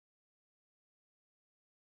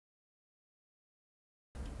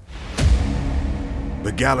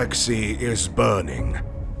The galaxy is burning.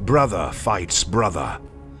 Brother fights brother,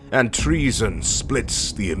 and treason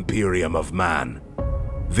splits the Imperium of Man.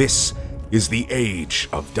 This is the Age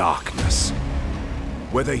of Darkness.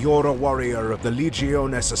 Whether you're a warrior of the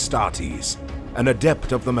Legiones Astartes, an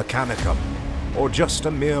adept of the Mechanicum, or just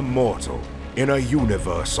a mere mortal in a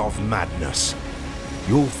universe of madness,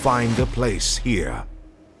 you'll find a place here.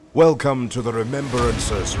 Welcome to the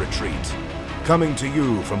Remembrancer's Retreat, coming to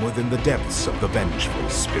you from within the depths of the Vengeful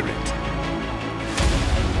Spirit.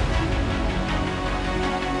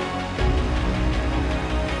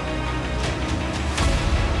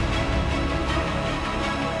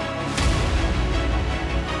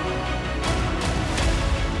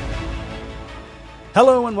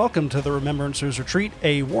 Hello and welcome to the Remembrancer's Retreat,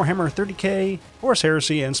 a Warhammer 30k, Horus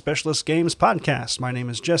Heresy, and Specialist Games podcast. My name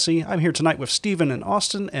is Jesse. I'm here tonight with Steven and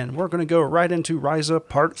Austin, and we're going to go right into Ryza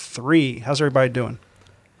Part 3. How's everybody doing?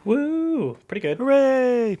 Woo! Pretty good.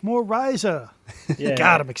 Hooray! More Ryza! Yeah.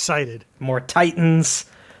 God, I'm excited. More Titans.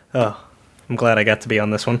 Oh, I'm glad I got to be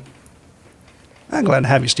on this one. I'm glad to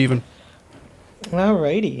have you, Steven.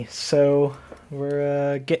 Alrighty, so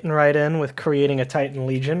we're getting right in with creating a Titan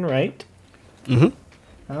Legion, right? Mm-hmm.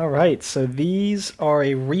 Alright, so these are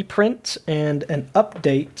a reprint and an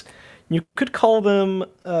update. You could call them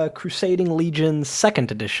Crusading Legion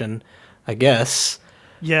 2nd Edition, I guess.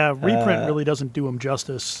 Yeah, reprint really doesn't do them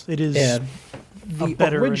justice. It is the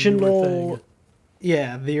better original.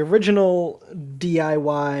 Yeah, the original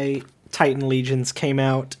DIY Titan Legions came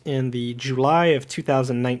out in the July of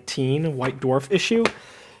 2019 White Dwarf issue,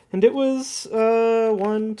 and it was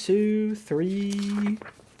 4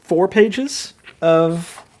 pages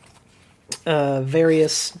of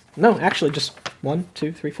various. No, actually, just 4.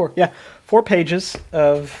 Yeah, 4 pages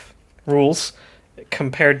of rules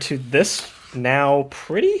compared to this now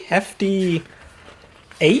pretty hefty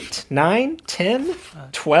 8, 9, 10,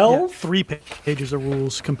 12. Yeah, 3 pages of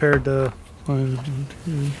rules compared to 1,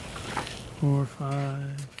 2, 4,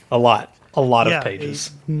 5. A lot of pages.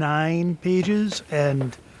 9 pages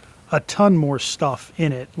and a ton more stuff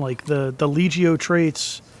in it. Like the Legio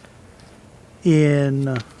traits in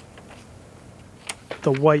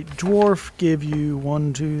the White Dwarf give you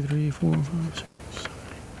 1, 2, 3, 4, 5, 6, 7,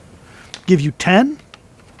 give you 10.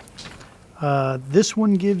 This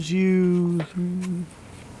one gives you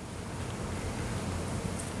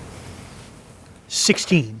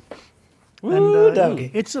 16. Woo, And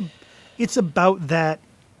doggy. it's about that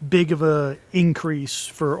big of a increase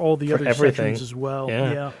for all the other everything. sections as well.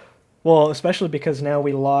 Yeah. Well, especially because now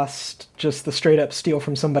we lost just the straight up steal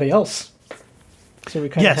from somebody else. So we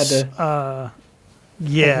kind of had to have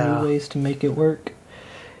new ways to make it work.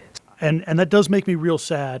 And that does make me real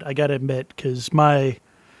sad, I gotta admit, because my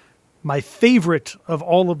favorite of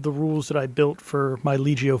all of the rules that I built for my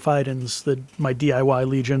Legio Fidens, my DIY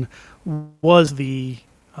Legion, was the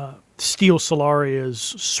Steel Solaria's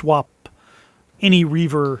swap any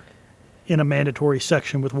Reaver in a mandatory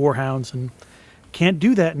section with Warhounds, and can't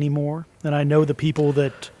do that anymore. And I know the people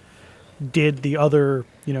that did the other,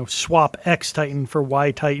 swap X Titan for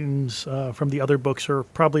Y Titans from the other books are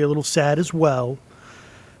probably a little sad as well.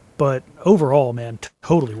 But overall, man,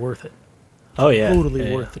 totally worth it. Oh, yeah.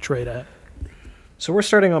 Totally worth the trade at. So we're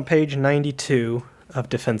starting on page 92 of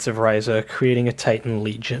Defensive Ryza, creating a Titan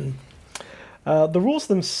Legion. The rules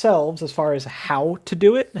themselves, as far as how to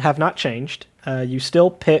do it, have not changed. You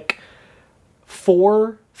still pick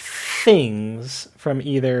 4 things from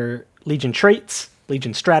either Legion traits,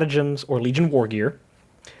 Legion stratagems, or Legion war gear,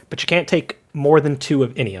 but you can't take more than 2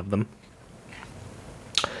 of any of them.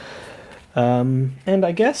 And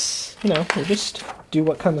I guess, we'll just do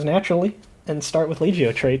what comes naturally and start with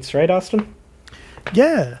Legio traits, right, Austin?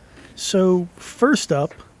 Yeah. So first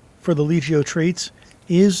up for the Legio traits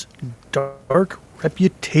is Dark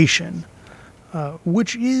Reputation,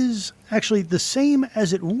 which is actually the same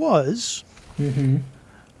as it was,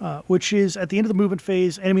 which is at the end of the movement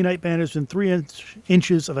phase, enemy knight banners within 3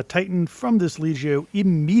 inches of a Titan from this Legio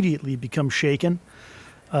immediately become shaken.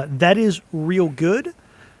 That is real good,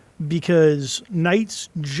 because knights,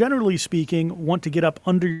 generally speaking, want to get up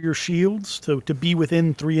under your shields, so to be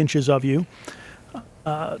within 3 inches of you,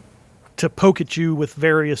 to poke at you with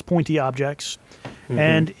various pointy objects.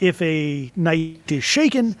 And if a knight is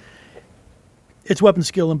shaken, its weapon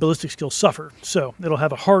skill and ballistic skill suffer. So it'll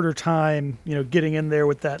have a harder time, getting in there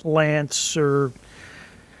with that lance or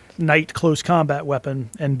knight close combat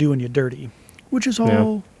weapon and doing you dirty, which is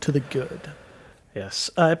all to the good.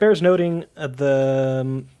 Yes. It bears noting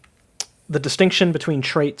the distinction between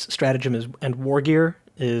traits, stratagem, and war gear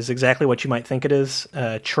is exactly what you might think it is.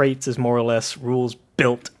 Traits is more or less rules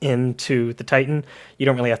built into the Titan. You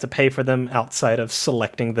don't really have to pay for them outside of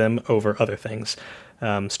selecting them over other things.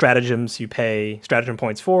 Stratagems you pay stratagem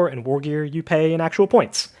points for, and war gear you pay in actual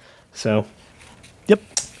points. So, Yep.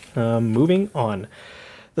 moving on.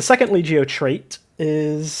 The second Legio trait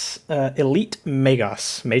is Elite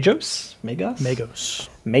Magos.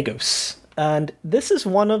 Magos. And this is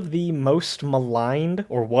one of the most maligned,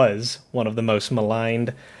 or was one of the most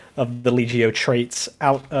maligned, of the Legio traits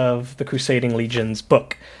out of the Crusading Legion's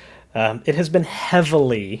book. It has been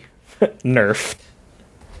heavily nerfed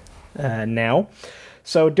now.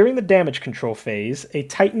 So during the damage control phase, a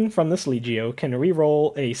Titan from this Legio can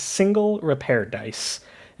reroll a single repair dice,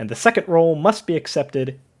 and the second roll must be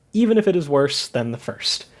accepted even if it is worse than the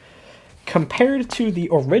first. Compared to the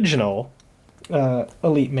original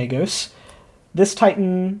Elite Magos, this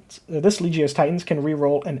Legio's Titans can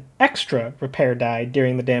reroll an extra repair die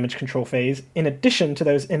during the damage control phase, in addition to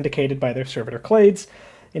those indicated by their servitor clades.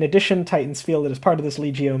 In addition, Titans feel that as part of this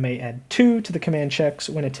Legio may add 2 to the command checks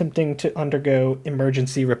when attempting to undergo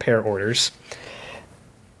emergency repair orders.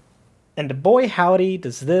 And boy howdy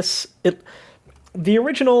does this... The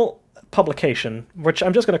original publication, which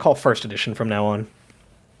I'm just going to call first edition from now on,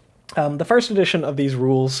 the first edition of these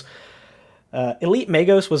rules, Elite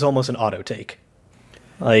Magos was almost an auto take.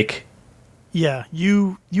 Yeah,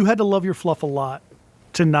 you had to love your fluff a lot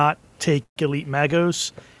to not take Elite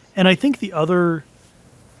Magos, and I think the other...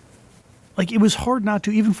 it was hard not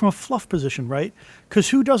to, even from a fluff position, right? Because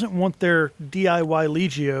who doesn't want their DIY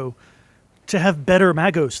Legio to have better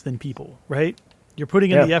Magos than people, right? You're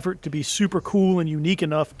putting in the effort to be super cool and unique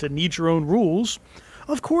enough to need your own rules.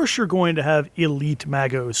 Of course you're going to have Elite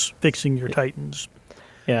Magos fixing your Titans.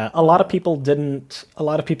 Yeah, a lot of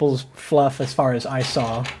people's fluff, as far as I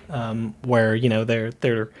saw, where,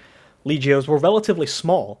 their Legios were relatively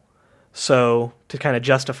small. So to kind of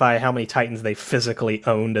justify how many Titans they physically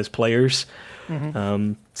owned as players.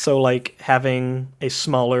 Mm-hmm. So having a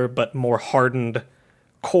smaller but more hardened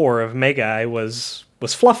core of Magi was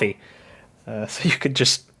fluffy. So you could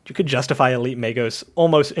justify Elite Magos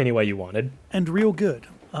almost any way you wanted. And real good.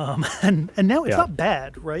 And now it's not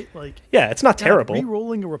bad, right? It's not terrible.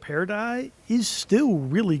 Re-rolling a repair die is still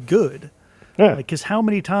really good. Yeah. Because how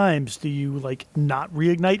many times do you not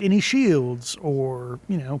reignite any shields or,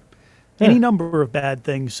 any number of bad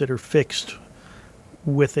things that are fixed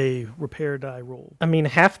with a repair die roll? I mean,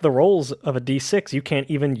 half the rolls of a D6 you can't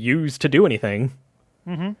even use to do anything.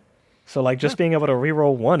 Mm-hmm. So just being able to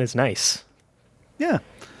reroll one is nice. Yeah.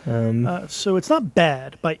 So it's not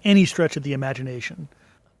bad by any stretch of the imagination.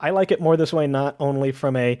 I like it more this way, not only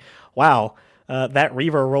from that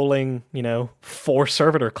Reaver rolling, 4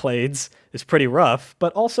 Servitor Clades is pretty rough,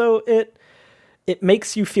 but also it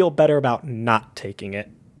makes you feel better about not taking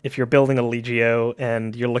it. If you're building a Legio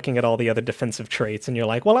and you're looking at all the other defensive traits and you're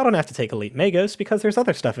like, well, I don't have to take Elite Magos because there's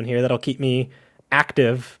other stuff in here that'll keep me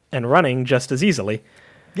active and running just as easily.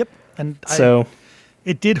 Yep. And so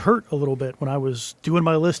it did hurt a little bit when I was doing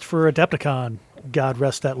my list for Adepticon. God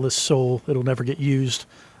rest that list soul. It'll never get used.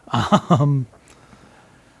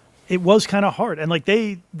 It was kind of hard. And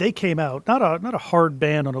they came out, not a hard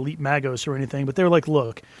ban on Elite Magos or anything, but they were like,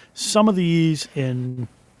 look, some of these in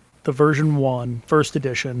the version 1, first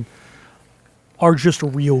edition, are just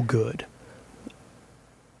real good.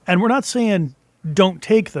 And we're not saying don't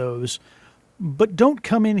take those, but don't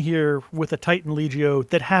come in here with a Titan Legio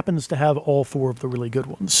that happens to have all 4 of the really good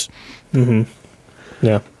ones. Mm-hmm.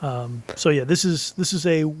 Yeah. This is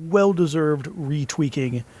a well-deserved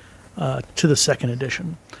retweaking to the second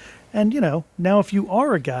edition. And, now if you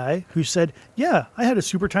are a guy who said, yeah, I had a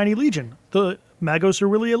super tiny Legion. The Magos are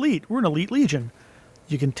really elite. We're an elite Legion.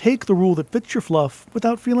 You can take the rule that fits your fluff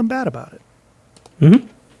without feeling bad about it. Mm-hmm.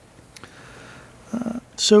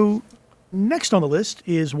 So next on the list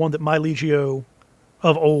is one that my Legio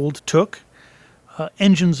of old took.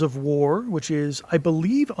 Engines of War, which is, I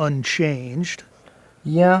believe, unchanged.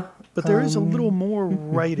 Yeah. But there is a little more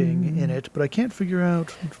writing in it, but I can't figure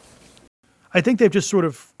out... I think they've just sort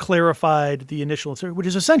of clarified the initial, which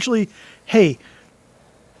is essentially, hey,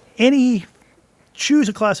 choose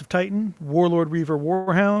a class of Titan, Warlord, Reaver,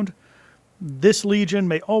 Warhound. This Legion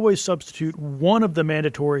may always substitute one of the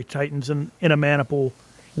mandatory Titans in a maniple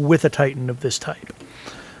with a Titan of this type.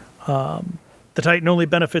 The Titan only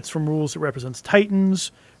benefits from rules that represents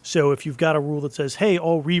Titans. So if you've got a rule that says, hey,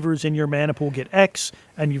 all Reavers in your maniple get X,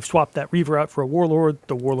 and you've swapped that Reaver out for a Warlord,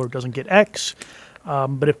 the Warlord doesn't get X.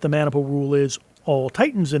 But if the maniple rule is all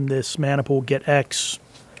Titans in this maniple get X,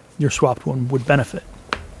 your swapped one would benefit.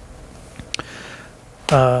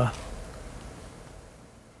 I'm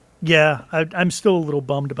still a little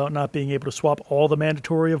bummed about not being able to swap all the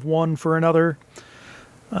mandatory of one for another.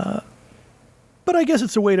 But I guess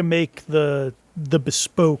it's a way to make the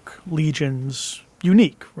bespoke legions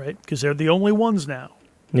unique, right? Because they're the only ones now.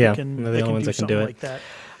 Yeah, They're the only ones that can do it. like that.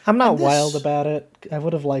 I'm not And this- wild about it. I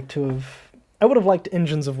would have liked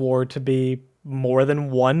Engines of War to be more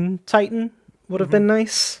than one Titan. Would have been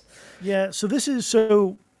nice. Yeah, so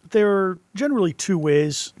there are generally two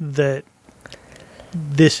ways that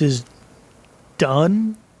this is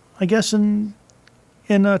done, I guess, in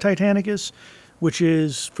Titanicus, which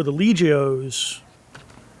is for the Legios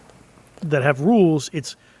that have rules,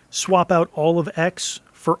 it's swap out all of X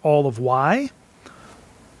for all of Y.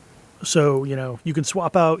 So, you can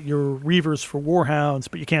swap out your Reavers for Warhounds,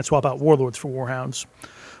 but you can't swap out Warlords for Warhounds.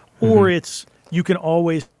 Or it's you can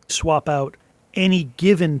always swap out any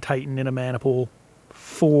given Titan in a maniple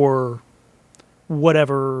for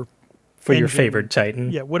whatever For your engine- favored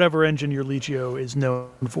Titan. Yeah, whatever engine your Legio is known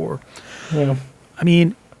for. Yeah. I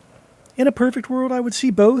mean, in a perfect world, I would see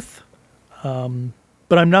both.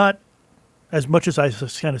 But I'm not, as much as I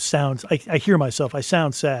kind of sounds, I hear myself, I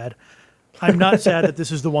sound sad. I'm not sad that this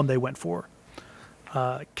is the one they went for.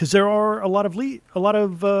 Because there are a lot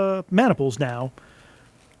of maniples now.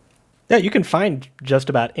 Yeah, you can find just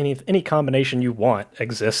about any combination you want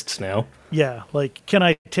exists now. Yeah, like, can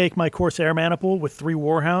I take my Corsair maniple with 3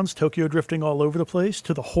 Warhounds, Tokyo drifting all over the place,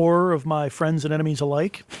 to the horror of my friends and enemies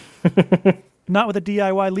alike? Not with a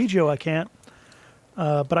DIY Legio, I can't.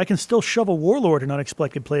 But I can still shove a Warlord in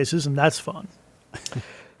unexpected places, and that's fun.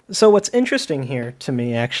 So what's interesting here to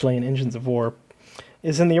me, actually, in Engines of War,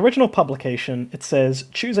 is in the original publication, it says,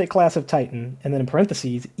 choose a class of Titan, and then in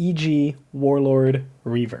parentheses, e.g. Warlord,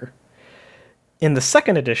 Reaver. In the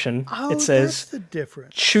second edition, it that's says, the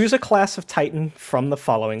difference. choose a class of Titan from the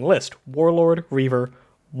following list: Warlord, Reaver,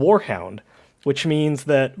 Warhound, which means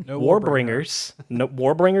that No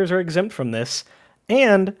Warbringers are exempt from this,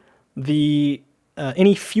 and the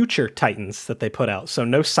any future Titans that they put out. So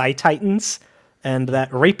no Psi Titans, and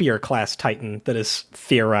that Rapier class Titan that is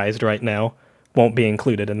theorized right now won't be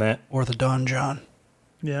included in that, Or the Don John.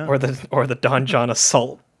 Yeah. or the Don John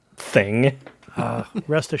assault thing.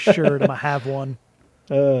 Rest assured, I'm going to have one.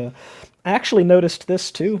 I actually noticed this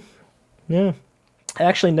too. Yeah. I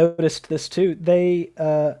actually noticed this too. They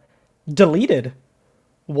deleted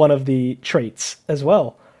one of the traits as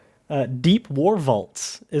well. Deep War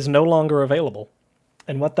Vaults is no longer available.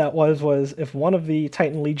 And what that was if one of the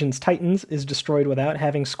Titan Legion's Titans is destroyed without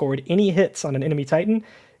having scored any hits on an enemy Titan,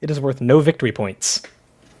 it is worth no victory points.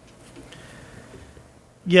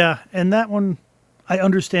 Yeah, and that one, I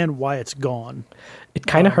understand why it's gone. It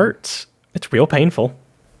kind of hurts. It's real painful.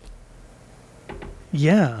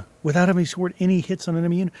 Yeah, without having scored any hits on an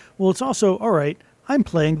enemy unit. Well, it's also, all right, I'm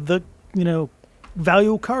playing the,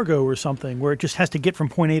 value cargo or something where it just has to get from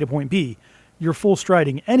point A to point B. You're full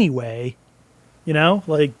striding anyway,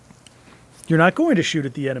 like, you're not going to shoot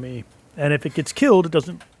at the enemy. And if it gets killed, it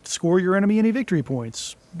doesn't score your enemy any victory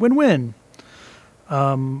points. Win-win.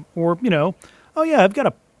 Or, oh yeah, I've got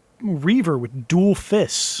a Reaver with dual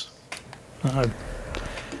fists.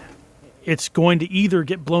 It's going to either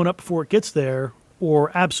get blown up before it gets there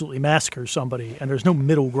or absolutely massacre somebody, and there's no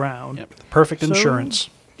middle ground. Yep. Perfect So- insurance.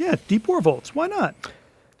 Yeah, deep war vaults. Why not?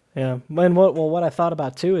 Yeah, and what I thought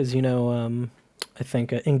about too is, I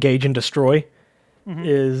think engage and destroy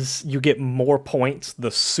is you get more points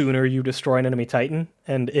the sooner you destroy an enemy Titan,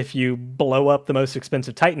 and if you blow up the most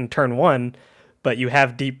expensive Titan turn 1, but you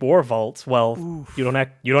have deep war vaults, well, you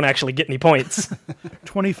don't actually get any points.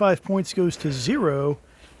 25 points goes to 0,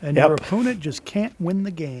 and Yep. your opponent just can't win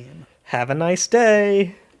the game. Have a nice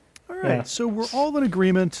day. All right, Yeah. so we're all in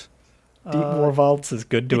agreement. Deep war vaults is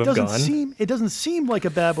good to have gone. It doesn't seem like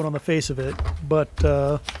a bad one on the face of it, but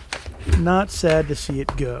not sad to see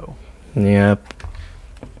it go. Yep.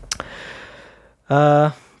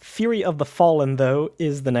 Fury of the Fallen, though,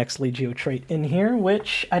 is the next Legio trait in here,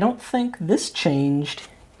 which I don't think this changed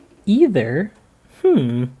either.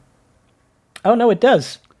 Oh, no, it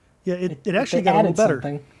does. Yeah, it actually They got a little added better.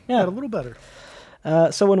 something. Got Yeah. a little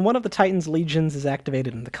better. So when one of the Titan's legions is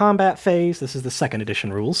activated in the combat phase, this is the second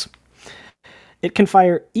edition rules, it can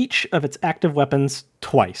fire each of its active weapons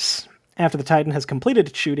twice. After the Titan has completed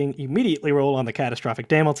its shooting, immediately roll on the catastrophic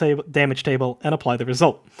damage table and apply the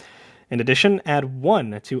result. In addition, add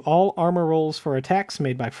 1 to all armor rolls for attacks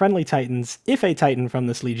made by friendly Titans if a Titan from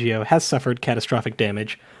this Legio has suffered catastrophic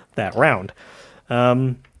damage that round.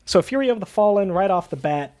 So Fury of the Fallen, right off the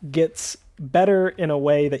bat, gets better in a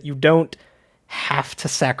way that you don't have to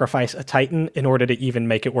sacrifice a Titan in order to even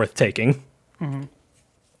make it worth taking. Mm-hmm.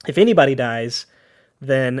 If anybody dies,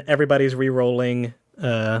 then everybody's re-rolling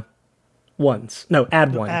ones. No,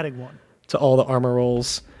 add 1 Adding 1. to all the armor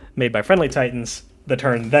rolls made by friendly Titans the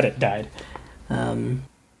turn that it died.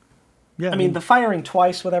 Yeah, I mean, the firing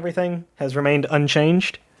twice with everything has remained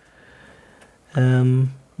unchanged.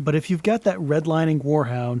 but if you've got that redlining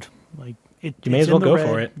Warhound, like You it's may as in well the go red,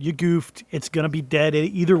 for it. You goofed. It's gonna be dead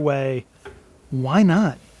either way. Why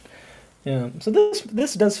not? Yeah. So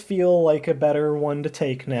this does feel like a better one to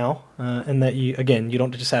take now, and that you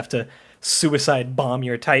don't just have to suicide bomb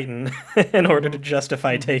your Titan in order to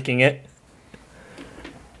justify taking it.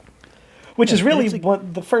 Which is really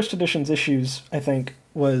what the first edition's issues, I think,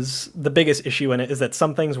 was the biggest issue in it, is that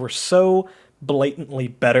some things were so blatantly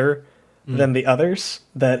better than the others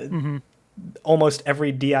that almost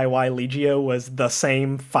every DIY Legio was the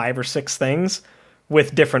same 5 or 6 things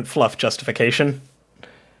with different fluff justification.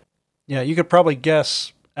 Yeah, you could probably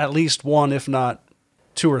guess at least one, if not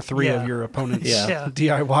 2 or 3 of your opponent's Yeah.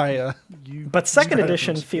 DIY. But second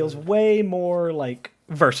edition feels way more like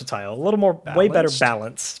versatile, a little more, way better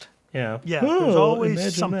balanced. Yeah. Yeah, there's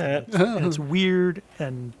always something, and it's weird,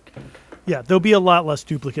 and yeah, there'll be a lot less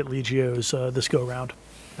duplicate Legios this go around.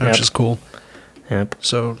 Which is cool. Yep.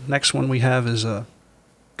 So next one we have is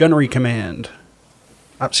Gunnery Command.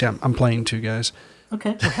 See, I'm playing too, guys.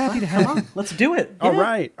 Okay. We're happy to have you. Let's do it. All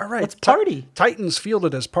right. Let's party. Titans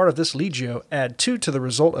fielded as part of this Legio add 2 to the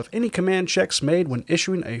result of any command checks made when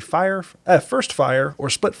issuing a first fire or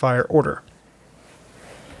split fire order.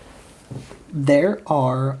 There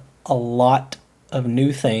are a lot of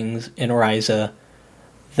new things in Ryza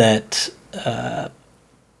that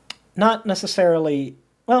not necessarily,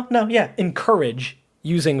 encourage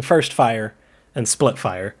using first fire and split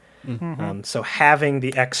fire. So having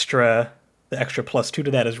the extra +2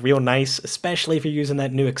 to that is real nice, especially if you're using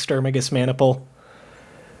that new Exterminus maniple.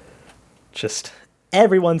 Just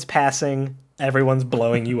everyone's passing, everyone's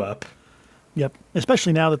blowing you up. Yep,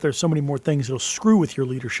 especially now that there's so many more things that'll screw with your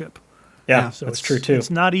leadership. Yeah, So that's true too.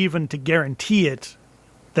 It's not even to guarantee it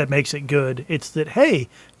that makes it good. It's that, hey,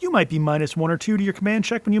 you might be -1 or 2 to your command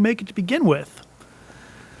check when you make it to begin with.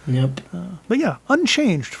 Yep. But yeah,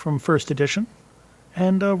 unchanged from first edition,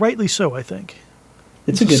 and rightly so, I think.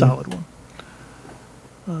 It's a good solid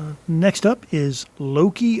one. Next up is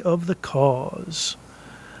Loki of the Cause.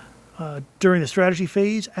 During the strategy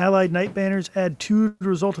phase, allied Knight Banners add 2 to the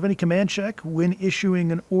result of any command check when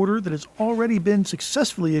issuing an order that has already been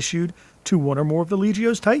successfully issued to one or more of the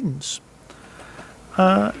Legio's Titans.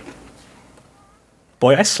 Boy,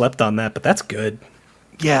 I slept on that, but that's good.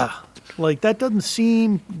 Yeah, like that doesn't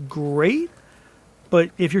seem great, but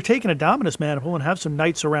if you're taking a Dominus Maniple and have some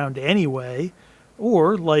Knights around anyway,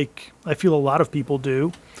 or like I feel a lot of people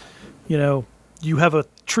do, you have a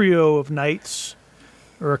trio of Knights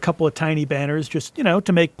or a couple of tiny banners just,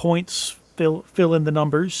 to make points, fill in the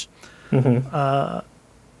numbers.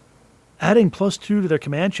 Adding +2 to their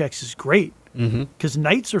command checks is great. Because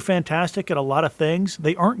Knights are fantastic at a lot of things.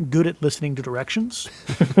 They aren't good at listening to directions.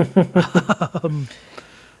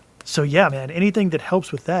 So yeah, man, anything that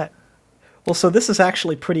helps with that. Well, so this is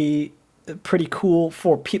actually pretty cool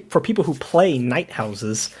for people who play Knight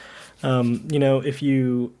houses.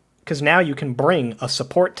 Because now you can bring a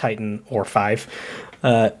support Titan or 5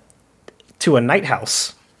 to a Knight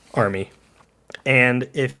house army, and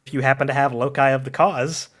if you happen to have Loci of the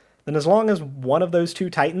Cause, then as long as one of those 2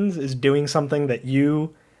 Titans is doing something that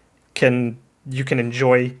you can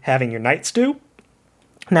enjoy having your Knights do,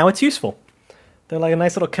 now it's useful. They're like a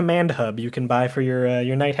nice little command hub you can buy for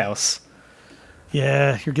your Knight house.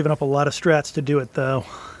 Yeah, you're giving up a lot of strats to do it, though.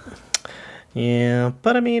 Yeah,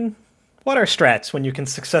 but I mean, what are strats when you can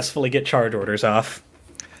successfully get charge orders off?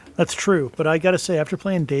 That's true, but I gotta say, after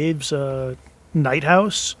playing Dave's Knight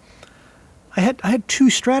house, I had 2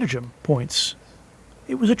 stratagem points.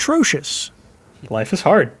 It was atrocious. Life is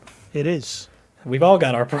hard. It is. We've all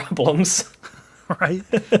got our problems. Right?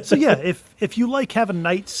 So yeah, if you like having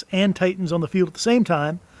Knights and Titans on the field at the same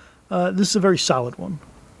time, this is a very solid one.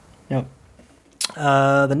 Yep.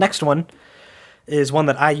 The next one is one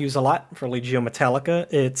that I use a lot for Legio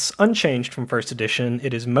Metallica. It's unchanged from first edition.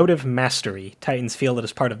 It is Motive Mastery. Titans fielded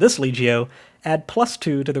as part of this Legio add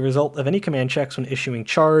 +2 to the result of any command checks when issuing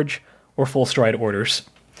charge or full stride orders.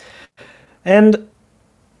 And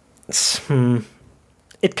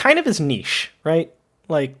it kind of is niche, right?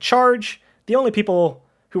 Like charge, the only people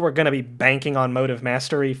who are going to be banking on Motive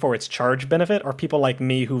Mastery for its charge benefit are people like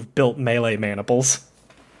me who've built melee maniples.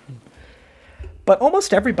 But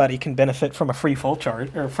almost everybody can benefit from a free full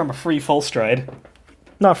charge, or from a free full stride.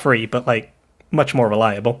 Not free, but like much more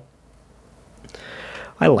reliable.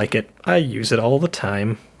 I like it. I use it all the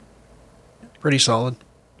time. Pretty solid.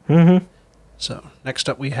 So next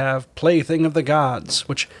up we have Plaything of the Gods,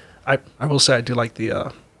 which I will say I do like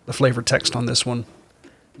the flavor text on this one.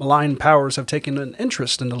 Malign powers have taken an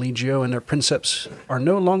interest in the Legio, and their princeps are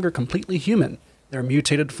no longer completely human. Their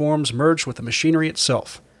mutated forms merge with the machinery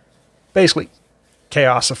itself. Basically,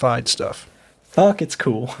 chaosified stuff. Fuck, it's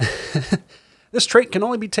cool. This trait can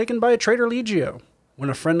only be taken by a traitor Legio. When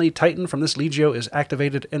a friendly Titan from this Legio is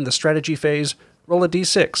activated in the strategy phase, roll a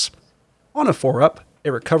d6. On a 4-up, it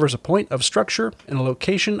recovers a point of structure in a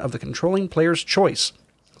location of the controlling player's choice,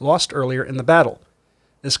 lost earlier in the battle.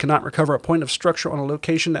 This cannot recover a point of structure on a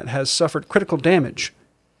location that has suffered critical damage.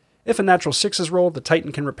 If a natural 6 is rolled, the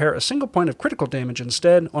Titan can repair a single point of critical damage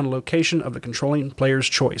instead on a location of the controlling player's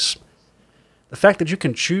choice. The fact that you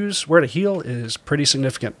can choose where to heal is pretty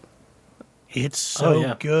significant. It's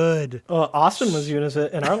so good. Austin was using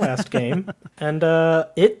it in our last game, and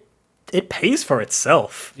it pays for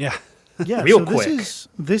itself. Yeah. Yeah, Real so quick.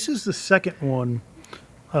 This is the second one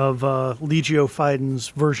of Legio Fiden's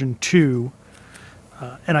version 2.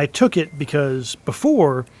 And I took it because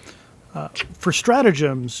before, for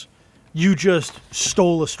stratagems, you just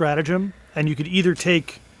stole a stratagem, and you could either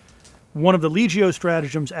take one of the Legio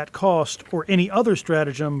stratagems at cost or any other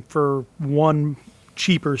stratagem for one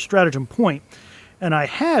cheaper stratagem point. And I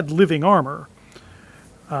had living armor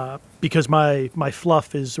because my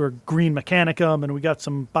fluff is sort of green mechanicum, and we got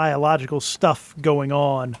some biological stuff going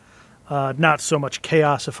on. Not so much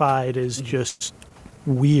chaosified as just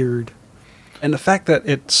weird. And the fact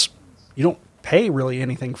that you don't pay really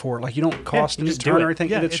anything for it. Like, you don't cost you any just do turn it. or anything.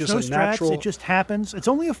 Yeah, and it's just no a strats, natural. it just happens. It's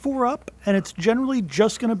only a 4-up, and it's generally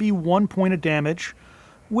just going to be 1 point of damage,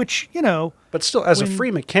 which, But still, as a when-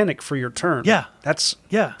 free mechanic for your turn, Yeah. that's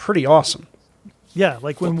Yeah. pretty awesome. yeah,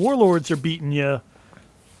 like when warlords are beating you,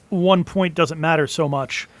 1 point doesn't matter so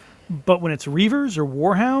much. But when it's reavers or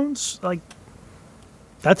warhounds, like,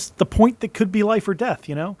 that's the point that could be life or death,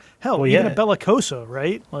 Hell, Well, even yeah. a bellicosa,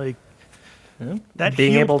 right? Like, that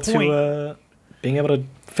being healed able point, to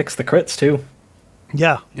fix the crits too.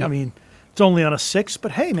 Yeah, Yep. I mean, it's only on a 6,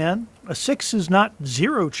 but hey, man, a 6 is not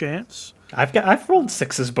 0 chance. I've rolled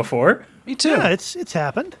 6s before. Me too. Yeah, it's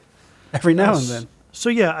happened. Every now and then. So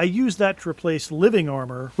yeah, I use that to replace living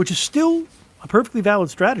armor, which is still a perfectly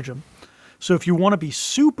valid stratagem. So if you want to be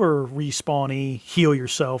super respawny, heal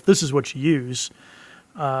yourself, this is what you use.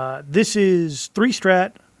 This is 3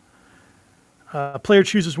 strat. Player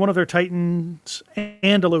chooses one of their Titans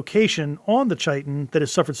and a location on the Titan that has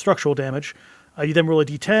suffered structural damage. You then roll a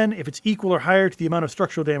d10. If it's equal or higher to the amount of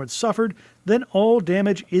structural damage suffered, then all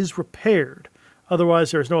damage is repaired.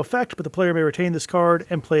 Otherwise, there is no effect, but the player may retain this card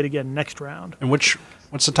and play it again next round. And what's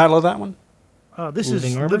the title of that one? This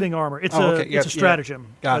Living is armor? living armor. It's Oh, a okay. Yeah, it's a stratagem.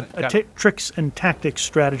 Got it. Tricks and tactics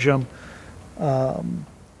stratagem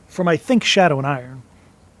from I think Shadow and Iron.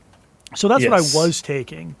 So that's what I Yes. was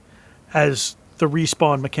taking as the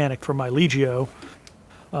respawn mechanic for my Legio.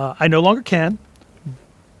 I no longer can,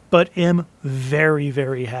 but am very,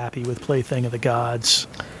 very happy with Plaything of the Gods.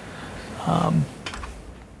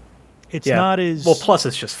 It's not as well. Plus,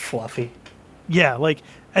 it's just fluffy. yeah, like,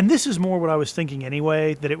 and this is more what I was thinking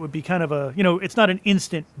anyway, that it would be kind of a, it's not an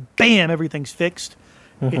instant, bam, everything's fixed.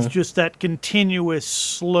 It's just that continuous,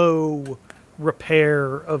 slow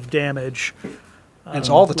repair of damage. And it's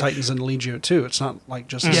all the Titans in Legio too. It's not like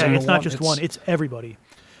just a Yeah, single it's not one. just one, it's everybody.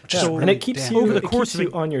 just So- And it keeps damn you over good. the course of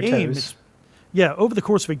you a on your game, toes. over the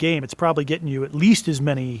course of a game, it's probably getting you at least as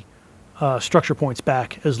many structure points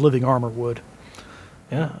back as living armor would.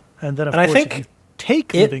 Yeah. And then, of And I course, think if you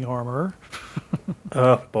take it- living armor,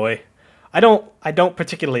 Oh boy, I don't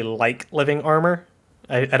particularly like living armor.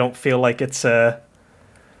 I don't feel like it's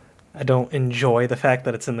I don't enjoy the fact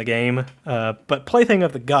that it's in the game. But Plaything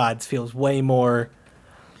of the Gods feels way more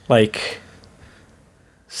like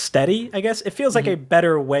steady. I guess it feels like a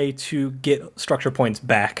better way to get structure points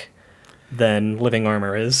back than living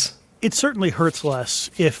armor is. it certainly hurts less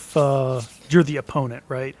if you're the opponent,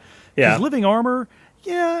 right? Yeah. Because living armor,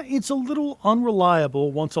 yeah, it's a little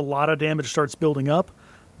unreliable once a lot of damage starts building up,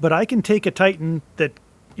 but I can take a Titan that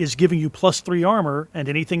is giving you +3 armor and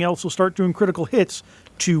anything else will start doing critical hits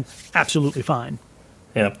to absolutely fine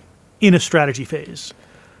Yeah. in a strategy phase.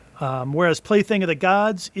 Whereas Plaything of the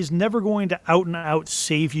Gods is never going to out and out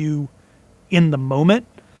save you in the moment.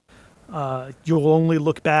 You'll only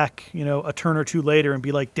look back, a turn or two later and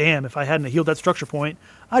be like, damn, if I hadn't healed that structure point,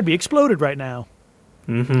 I'd be exploded right now.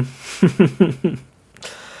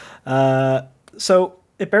 So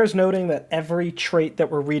it bears noting that every trait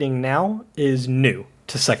that we're reading now is new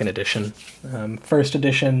to second edition. First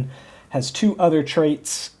edition has 2 other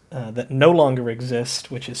traits that no longer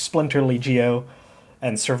exist, which is Splinter Legio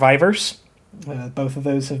and Survivors. Both of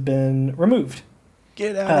those have been removed.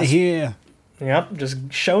 Get out of here. Yep,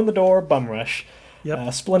 just shown the door, bum rush.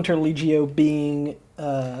 Yep. Splinter Legio being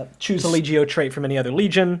choose a Legio trait from any other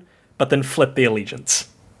Legion, but then flip the allegiance.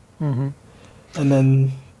 Mm-hmm. And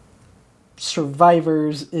then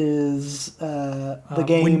Survivors is the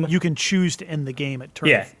game. When you can choose to end the game at turn.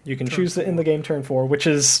 Yeah, you can choose to four. end the game turn 4, which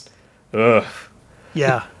is... Ugh.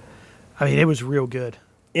 Yeah. I mean, it was real good.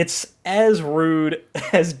 It's as rude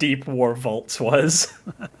as Deep War Vaults was.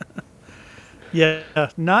 Yeah,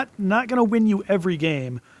 not going to win you every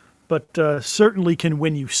game, but certainly can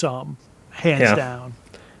win you some, hands down.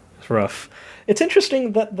 It's rough. It's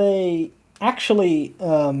interesting that they actually...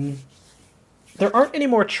 there aren't any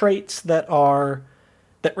more traits that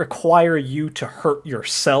require you to hurt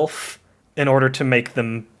yourself in order to make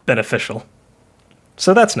them beneficial.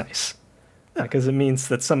 So that's nice. Because it means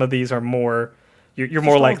that some of these are more... You're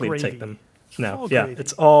more likely to take them. No,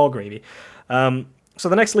 it's all gravy. So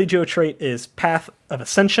the next Legio trait is Path of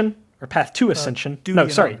Ascension, or Path to Ascension. Duty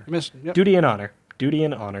and Honor. Duty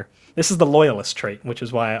and Honor. This is the Loyalist trait, which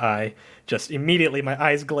is why I just immediately, my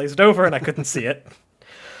eyes glazed over and I couldn't see it.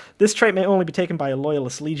 This trait may only be taken by a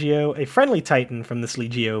Loyalist Legio. A friendly Titan from this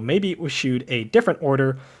Legio may be issued a different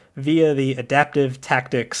order via the Adaptive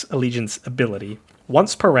Tactics Allegiance ability,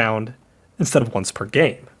 once per round instead of once per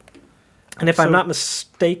game. And if I'm not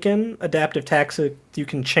mistaken, Adaptive Tactics, you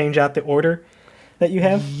can change out the order that you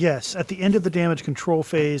have? Yes. At the end of the damage control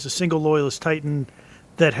phase, a single Loyalist Titan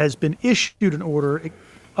that has been issued an order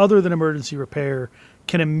other than emergency repair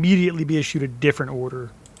can immediately be issued a different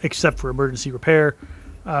order, except for emergency repair,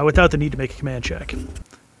 without the need to make a command check.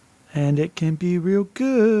 And it can be real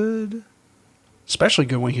good. Especially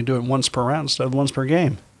good when you can do it once per round instead of once per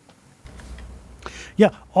game.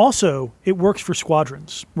 Yeah. Also, it works for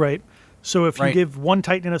squadrons, right? So if you give one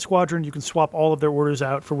Titan in a squadron, you can swap all of their orders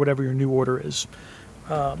out for whatever your new order is.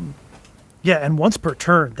 And once per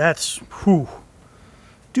turn, that's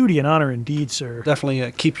duty and honor indeed, sir.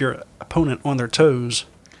 Definitely keep your opponent on their toes.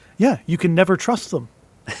 Yeah, you can never trust them.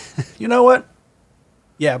 You know what?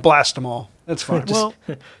 Yeah, blast them all. That's fine. Well,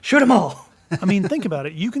 shoot them all. I mean, think about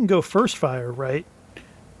it. You can go first fire, right?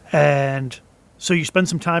 And so you spend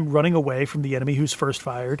some time running away from the enemy who's first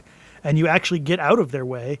fired, and you actually get out of their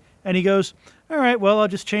way. And he goes, all right, well, I'll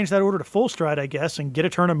just change that order to full stride, I guess, and get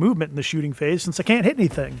a turn of movement in the shooting phase since I can't hit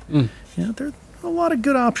anything. There are a lot of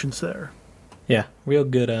good options there. Yeah, real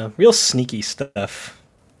good, real sneaky stuff.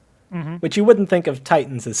 Which you wouldn't think of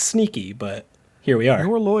Titans as sneaky, but here we are.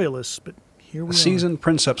 You're loyalists, but here we are. Seasoned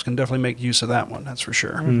Princeps can definitely make use of that one, that's for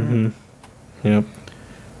sure. Yep.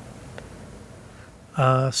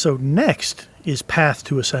 So next is Path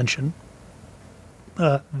to Ascension.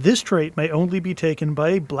 This trait may only be taken by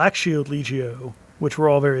a Black Shield Legio, which we're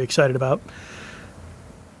all very excited about.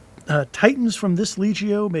 Titans from this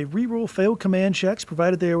Legio may reroll failed command checks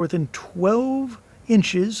provided they are within 12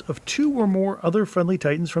 inches of 2 or more other friendly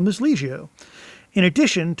Titans from this Legio. In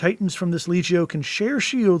addition, Titans from this Legio can share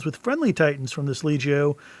shields with friendly Titans from this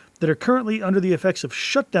Legio that are currently under the effects of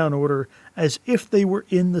Shutdown Order as if they were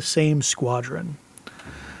in the same squadron.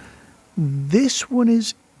 This one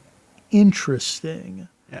is interesting.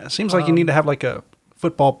 Yeah, it seems like you need to have like a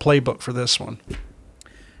football playbook for this one.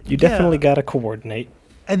 You definitely got to coordinate.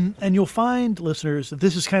 And you'll find, listeners, that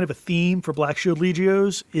this is kind of a theme for Black Shield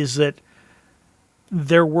Legios, is that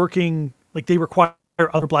they're working, like they require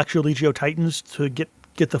other Black Shield Legio Titans to get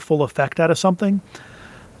the full effect out of something,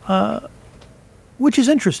 which is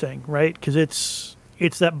interesting, right? Because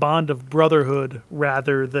it's that bond of brotherhood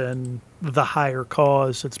rather than the higher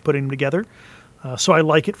cause that's putting them together. So I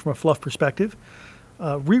like it from a fluff perspective.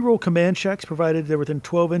 Reroll command checks provided they're within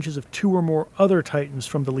 12 inches of 2 or more other Titans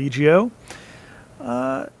from the Legio.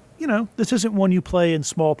 This isn't one you play in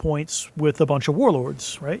small points with a bunch of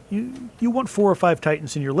warlords, right? You want 4 or 5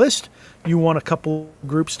 Titans in your list. You want a couple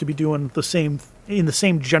groups to be doing the same in the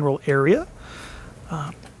same general area.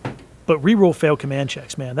 But reroll failed command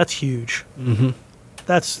checks, man, that's huge.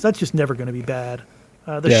 That's just never going to be bad.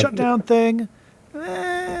 The shutdown thing,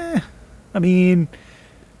 I mean,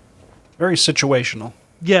 very situational.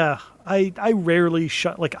 Yeah, I rarely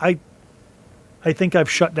shut, like I think I've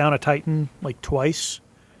shut down a Titan like twice.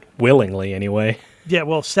 Willingly, anyway. Yeah,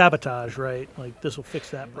 well, sabotage, right? Like this will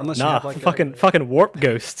fix that problem. Unless you have like fucking warp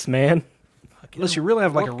ghosts, man. Unless you really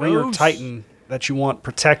have like a rear Titan that you want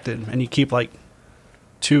protected, and you keep like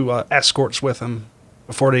 2 escorts with them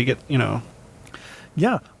before they get,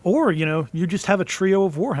 Yeah, or you just have a trio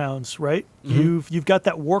of warhounds, right? You've got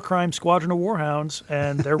that war crime squadron of warhounds,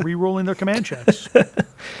 and they're re-rolling their command checks.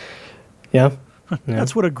 Yeah.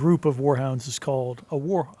 That's what a group of warhounds is called. A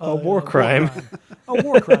war crime. A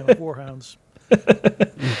war crime of warhounds.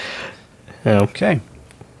 Okay.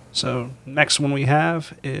 So next one we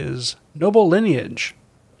have is Noble Lineage.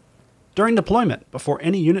 During deployment, before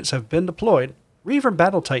any units have been deployed, Reaver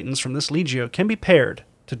Battle Titans from this Legio can be paired.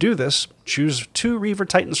 To do this, choose 2 Reaver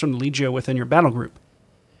Titans from the Legio within your battle group.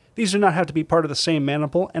 These do not have to be part of the same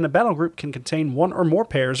maniple, and a battle group can contain 1 or more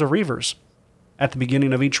pairs of Reavers. At the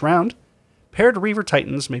beginning of each round, paired Reaver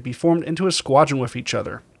Titans may be formed into a squadron with each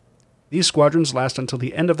other. These squadrons last until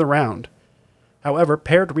the end of the round. However,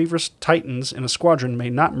 paired Reaver Titans in a squadron may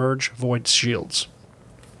not merge Void Shields.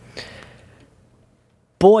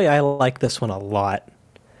 Boy, I like this one a lot.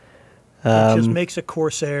 It just makes a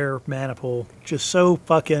Corsair maniple just so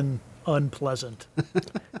fucking unpleasant.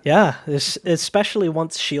 Yeah, especially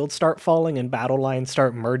once shields start falling and battle lines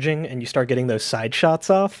start merging and you start getting those side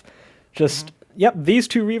shots off. Just, yep, these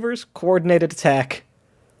 2 Reavers, coordinated attack,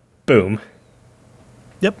 boom.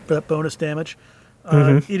 Yep, that bonus damage.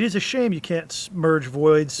 It is a shame you can't merge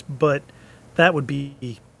voids, but that would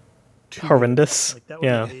be horrendous. Like, that would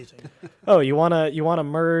be amazing. Oh, you wanna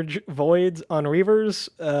merge voids on Reavers?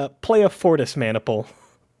 Play a Fortis maniple.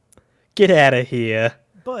 Get out of here.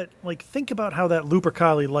 But like, think about how that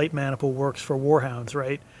Lupercali light maniple works for Warhounds,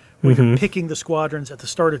 right? When you're picking the squadrons at the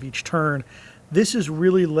start of each turn, this is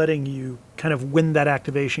really letting you kind of win that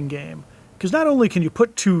activation game. Because not only can you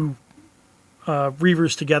put 2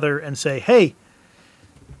 Reavers together and say, hey,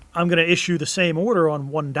 I'm going to issue the same order on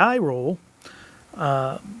 1 die roll,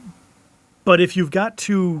 but if you've got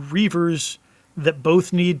 2 Reavers that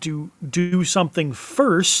both need to do something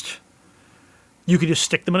first, you could just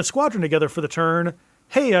stick them in a squadron together for the turn.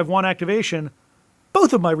 Hey, I've 1 activation.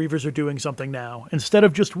 Both of my Reavers are doing something now, instead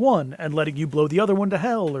of just 1 and letting you blow the other one to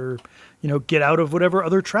hell or, get out of whatever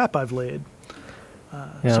other trap I've laid.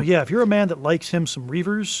 So yeah, if you're a man that likes him some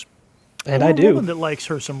Reavers, and or I a do, woman that likes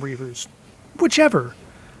her some Reavers, whichever,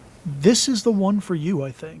 this is the one for you,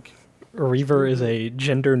 I think. Reaver is a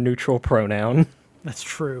gender-neutral pronoun. That's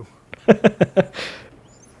true.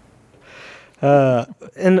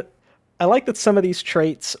 And I like that some of these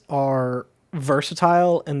traits are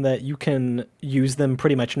versatile and that you can use them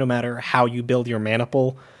pretty much no matter how you build your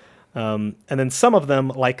maniple. And then some of them,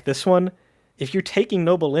 like this one, if you're taking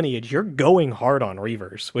Noble Lineage, you're going hard on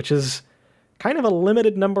Reavers, which is kind of a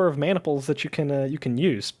limited number of maniples that you can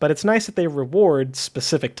use. But it's nice that they reward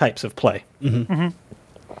specific types of play.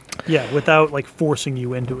 Yeah, without like forcing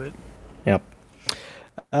you into it. Yep.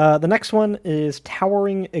 The next one is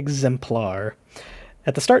Towering Exemplar.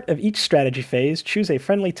 At the start of each strategy phase, choose a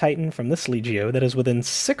friendly Titan from this Legio that is within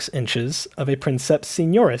 6 inches of a Princeps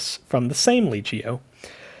Signoris from the same Legio.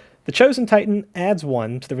 The chosen Titan adds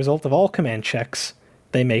 1 to the result of all command checks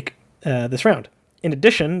they make this round. In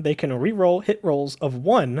addition, they can reroll hit rolls of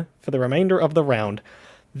 1 for the remainder of the round.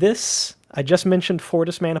 This, I just mentioned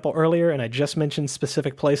Fortis Maniple earlier, and I just mentioned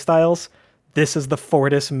specific playstyles. This is the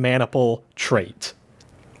Fortis Maniple trait.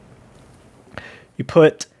 You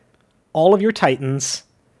put all of your Titans,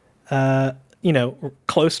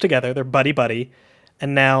 close together. They're buddy-buddy.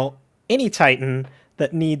 And now any Titan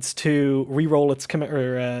that needs to reroll its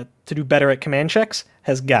to do better at command checks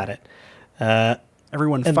has got it.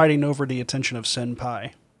 Everyone fighting over the attention of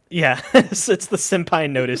Senpai. Yeah, it's the Senpai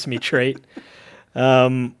Notice Me trait.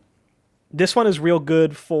 This one is real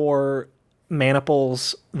good for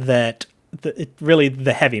maniples that really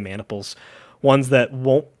the heavy maniples, ones that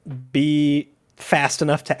won't be fast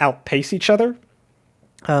enough to outpace each other.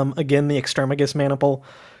 Again, the Extermagus maniple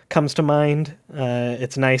comes to mind.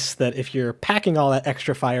 It's nice that if you're packing all that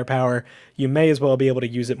extra firepower, you may as well be able to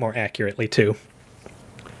use it more accurately too.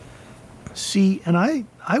 See, and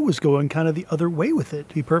I was going kind of the other way with it,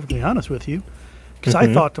 to be perfectly honest with you. Because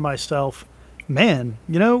I thought to myself, man,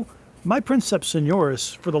 my Princeps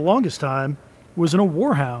Signoris for the longest time was in a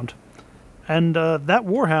Warhound. And that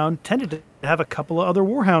Warhound tended to have a couple of other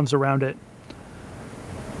Warhounds around it.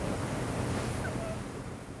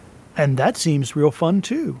 And that seems real fun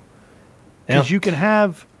too. Because you can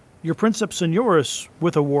have your Princeps Signoris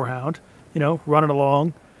with a Warhound, running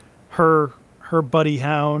along. Her buddy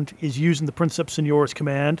hound is using the Princeps Signoris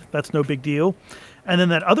command. That's no big deal. And then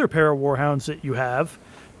that other pair of Warhounds that you have,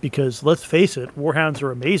 because let's face it, Warhounds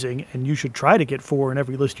are amazing, and you should try to get 4 in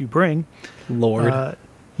every list you bring. Lord.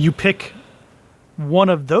 You pick one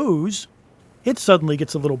of those, it suddenly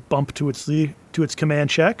gets a little bump to its command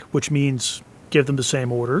check, which means give them the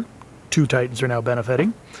same order. 2 Titans are now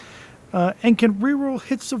benefiting. And can reroll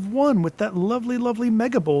hits of 1 with that lovely, lovely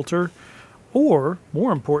Mega Bolter, or,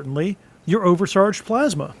 more importantly, your Overcharged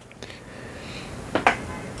Plasma.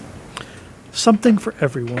 Something for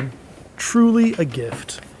everyone. Truly a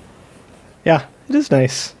gift. Yeah, it is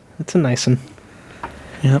nice. It's a nice one.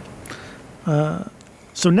 Yep.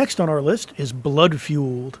 So next on our list is Blood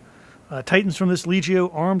Fueled. Titans from this Legio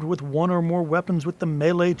armed with one or more weapons with the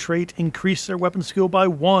melee trait increase their weapon skill by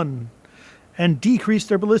 1 and decrease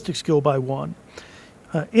their ballistic skill by 1.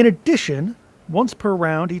 In addition, once per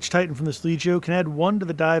round, each Titan from this Legio can add 1 to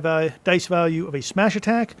the dice value of a smash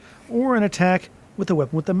attack or an attack with a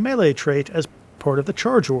weapon with the melee trait as part of the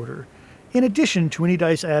charge order, in addition to any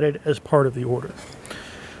dice added as part of the order.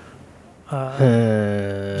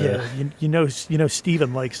 Yeah, you know,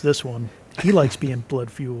 Steven likes this one. He likes being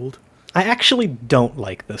blood-fueled. I actually don't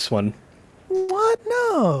like this one. What?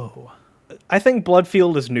 No. I think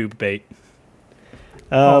Bloodfield is noob bait.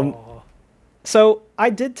 So I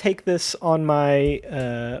did take this on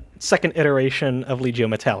my second iteration of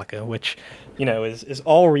Legio Metallica, which, you know, is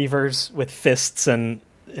all Reavers with fists and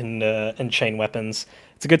chain weapons.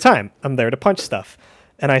 It's a good time. I'm there to punch stuff.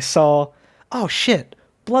 And I saw, oh shit,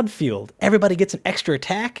 Bloodfield. Everybody gets an extra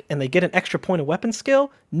attack and they get an extra point of weapon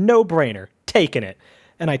skill. No brainer. Taking it.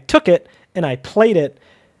 And I took it and I played it.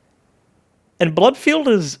 And Bloodfield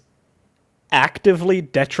is actively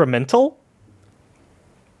detrimental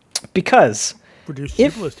because Reduces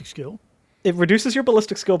your ballistic skill. It reduces your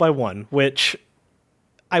ballistic skill by 1, which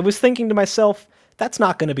I was thinking to myself, that's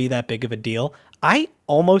not going to be that big of a deal. I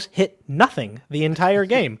almost hit nothing the entire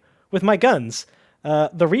game with my guns.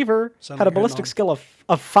 The Reaver had a ballistic skill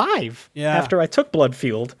of 5 after I took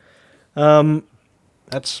Bloodfield.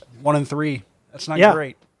 That's 1 in 3. That's not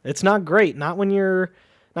great. It's not great. Not when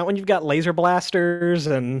you've got laser blasters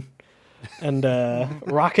and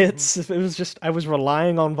rockets. It was just, I was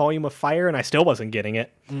relying on volume of fire and I still wasn't getting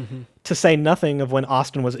it. Mm-hmm. To say nothing of when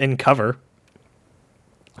Austin was in cover.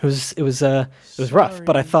 It was rough,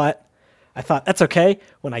 but I thought that's okay.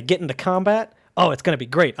 When I get into combat, oh, it's going to be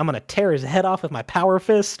great. I'm going to tear his head off with my power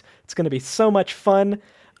fist. It's going to be so much fun.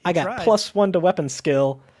 I got +1 to weapon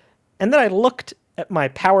skill. And then I looked at my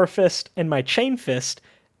power fist and my chain fist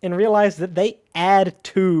and realized that they add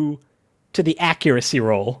 2 to the accuracy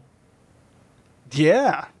roll.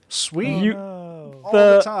 Yeah, sweet. All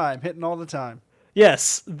the time, hitting all the time.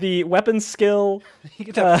 Yes, the weapon skill. You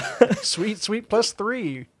get that sweet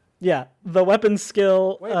 +3. Yeah, the weapon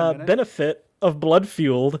skill benefit of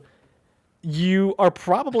Bloodfield. You are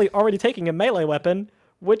probably already taking a melee weapon,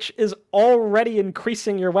 which is already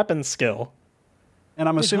increasing your weapon skill. And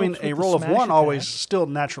I'm assuming a roll of 1 always still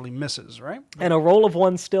naturally misses, right? And a roll of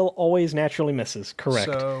 1 still always naturally misses,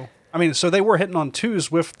 correct. So they were hitting on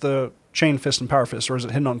 2s with the chain fist and power fist, or is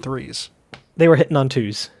it hitting on 3s? They were hitting on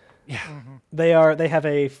 2s. Yeah. Mm-hmm. They have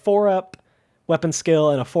a 4-up weapon skill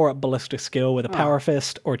and a 4-up ballistic skill with a power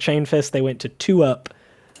fist or chain fist. They went to 2-up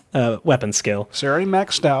weapon skill. So already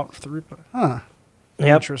maxed out. Yep.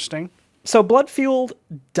 Interesting. So Bloodfield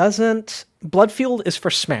is for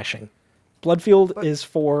smashing. Bloodfield is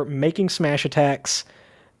for making smash attacks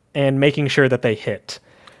and making sure that they hit.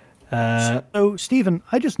 So, Steven,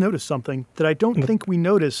 I just noticed something that I don't think we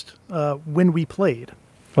noticed when we played.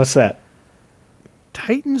 What's that?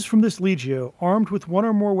 Titans from this Legio, armed with 1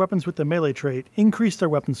 or more weapons with the melee trait, increase their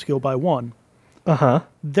weapon skill by 1. Uh-huh.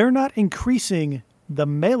 They're not increasing the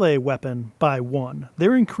melee weapon by 1.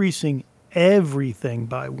 They're increasing everything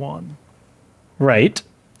by 1. Right.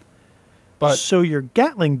 But so your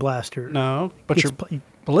Gatling blaster... No, but your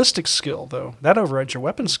ballistic skill, though, that overrides your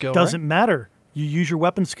weapon skill, doesn't matter. You use your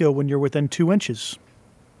weapon skill when you're within 2 inches.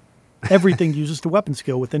 Everything uses the weapon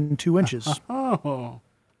skill within 2 inches. Oh.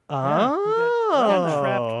 Yeah, we got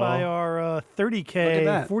trapped by our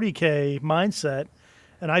 30K, 40K mindset,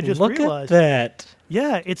 and I just realized... Look at that.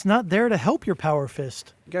 Yeah, it's not there to help your power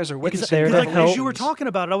fist. You guys are witnessing because as you were talking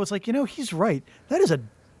about it, I was like, he's right. That is a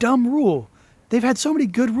dumb rule. They've had so many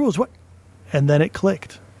good rules. What? And then it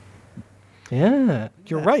clicked. Yeah.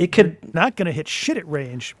 You're right. You're not going to hit shit at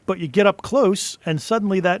range, but you get up close, and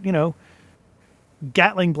suddenly that,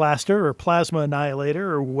 Gatling blaster or plasma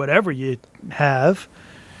annihilator or whatever you have,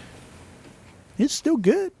 it's still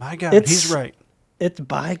good. My God, he's right. It's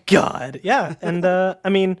by God. Yeah. And, I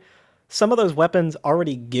mean, some of those weapons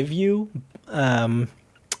already give you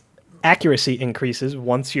accuracy increases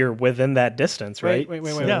once you're within that distance, right? Wait.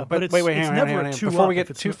 Yeah, but it's never a 2-up. Before we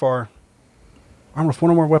get too far, armed with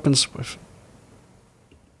 1 or more weapons with...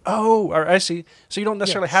 Oh, I see. So you don't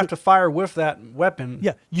necessarily have to fire with that weapon.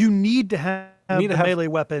 Yeah, you need to have the melee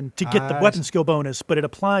weapon to get the weapon skill bonus, but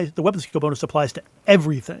the weapon skill bonus applies to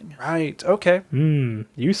everything. Right, okay.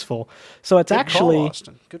 Useful. So it's Good call,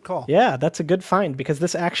 Austin. Good call. Yeah, that's a good find, because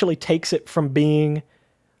this actually takes it from being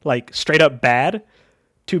like straight up bad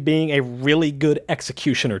to being a really good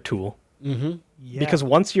executioner tool. Mm-hmm. Yeah. Because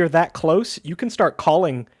once you're that close, you can start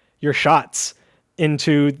calling your shots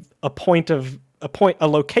into a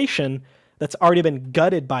location that's already been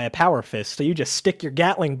gutted by a power fist. So you just stick your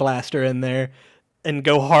Gatling blaster in there and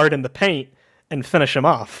go hard in the paint and finish him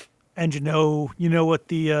off. And you know what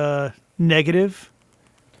the negative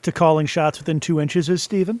to calling shots within 2 inches is,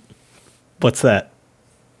 Steven? What's that?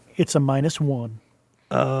 It's a -1.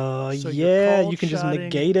 So Yeah, you can just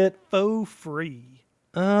negate it. For free.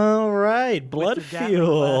 All right, With your Gatling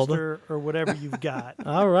Bloodfield. blaster or whatever you've got.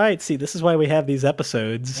 All right, see, this is why we have these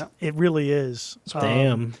episodes. Yep. It really is.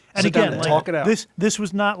 Damn. And Sit down again, and talk it out. this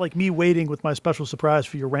was not like me waiting with my special surprise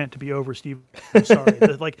for your rant to be over, Steve. I'm sorry.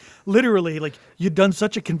 Literally, you'd done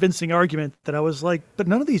such a convincing argument that I was like, but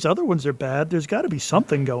none of these other ones are bad. There's got to be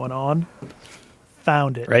something going on.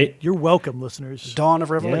 Found it. Right. You're welcome, listeners. Dawn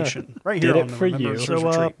of Revelation. Right Did here it on the for Remember you. and So Serve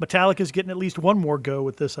Retreat. Metallica's getting at least one more go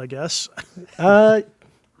with this, I guess.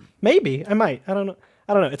 Maybe I might. I don't know.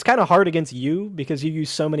 It's kind of hard against you because you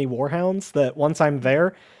use so many Warhounds that once I'm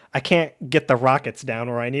there, I can't get the rockets down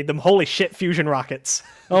where I need them. Holy shit, fusion rockets!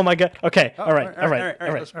 Oh my god. Okay. All right. All right.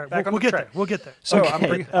 All right, Back on we'll the get track. there. We'll get there. So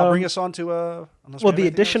Okay, I'll bring us on to unless we Well, have the anything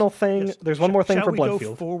additional else. thing. Yes. There's one more thing Shall for we go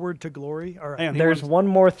Bloodfield. forward to glory? All right. Hang on, he There's wants- one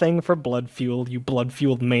more thing for Bloodfield, you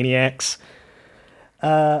Bloodfield maniacs.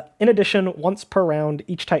 In addition, once per round,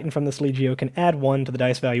 each Titan from this Legio can add 1 to the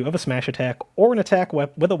dice value of a smash attack or an attack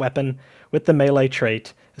with a weapon with the melee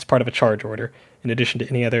trait as part of a charge order, in addition to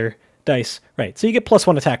any other dice. Right, so you get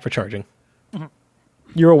 +1 attack for charging. Mm-hmm.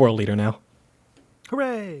 You're a world leader now.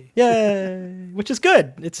 Hooray! Yay! Which is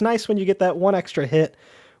good. It's nice when you get that 1 extra hit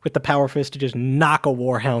with the Power Fist to just knock a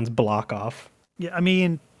Warhound's block off. Yeah, I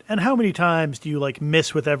mean, and how many times do you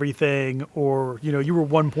miss with everything, or you were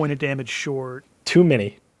 1 point of damage short? Too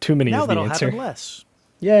many. Too many Now is the that'll answer. happen less.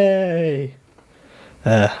 Yay!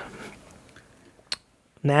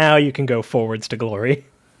 Now you can go forwards to glory.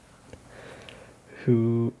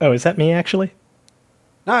 Who? Oh, is that me actually?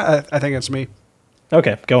 No, I think it's me.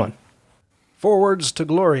 Okay, go on. Forwards to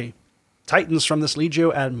glory. Titans from this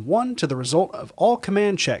Legio add 1 to the result of all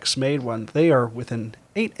command checks made when they are within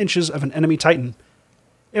 8 inches of an enemy Titan.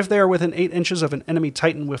 If they are within 8 inches of an enemy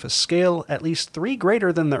Titan with a scale at least 3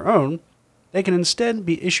 greater than their own, they can instead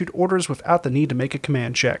be issued orders without the need to make a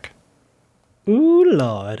command check. Ooh,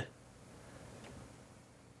 Lord.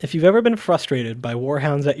 If you've ever been frustrated by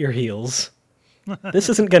Warhounds at your heels, this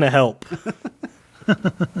isn't going to help.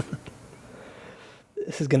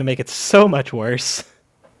 This is going to make it so much worse.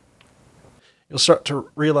 You'll start to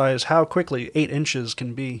realize how quickly 8 inches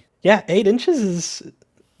can be. Yeah, 8 inches is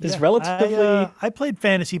Yeah, relatively... I played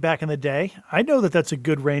fantasy back in the day. I know that that's a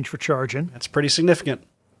good range for charging. That's pretty significant.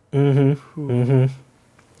 Yep.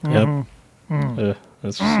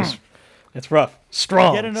 It's rough.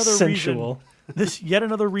 Strong. Yet another sensual. Yet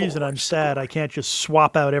another reason I'm sad I can't just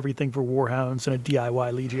swap out everything for Warhounds and a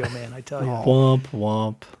DIY Legio man, I tell you. Womp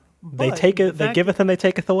womp. They But take the it. They fact- giveth and they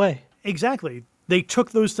taketh away. Exactly. They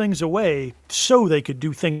took those things away so they could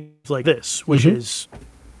do things like this, which is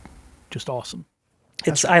just awesome.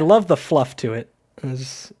 It's. I love the fluff to it.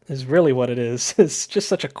 Is really what it is. It's just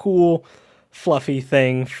such a cool, fluffy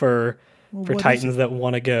thing for what is Titans that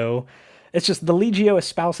want to go. It's just the Legio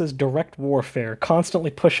espouses direct warfare,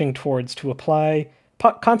 constantly pushing forwards to apply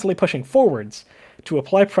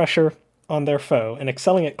pressure on their foe, and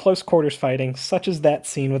excelling at close quarters fighting, such as that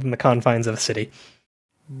seen within the confines of a city.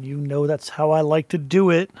 You know that's how I like to do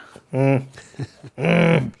it.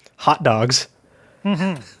 Hot dogs.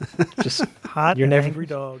 Just Hot You're and never- angry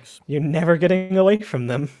dogs. you're never getting away from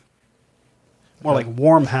them. More like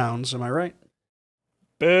warm hounds, am I right?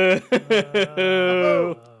 Boo!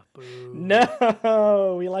 Boo.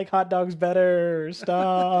 No, we like hot dogs better.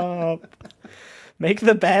 Stop. Make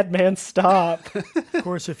the bad man stop. Of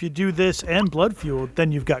course, if you do this and blood fueled,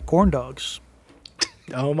 then you've got corn dogs.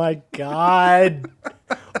 Oh my god.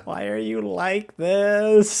 Why are you like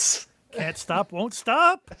this? Can't stop, won't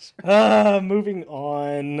stop. Moving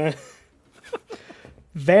on.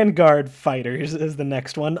 Vanguard Fighters is the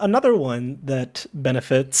next one. Another one that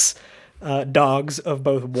benefits dogs of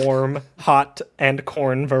both warm, hot, and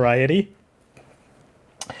corn variety.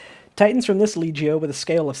 Titans from this Legio with a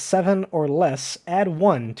scale of 7 or less add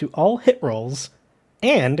 1 to all hit rolls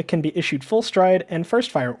and can be issued full stride and first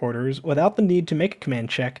fire orders without the need to make a command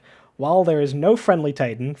check while there is no friendly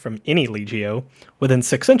Titan from any Legio within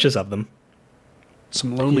 6 inches of them.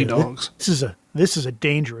 Some lonely dogs. This is a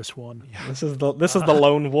dangerous one. This is the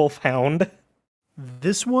lone wolf hound.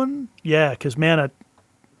 This one, yeah, because man,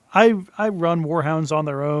 I run Warhounds on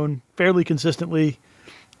their own fairly consistently,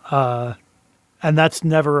 and that's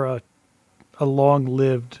never a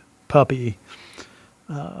long-lived puppy.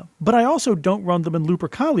 But I also don't run them in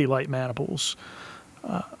Lupercali light maniples,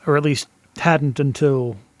 or at least hadn't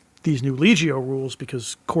until these new Legio rules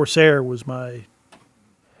because Corsair was my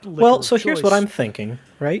Well, so here's what I'm thinking,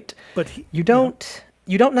 right? But you don't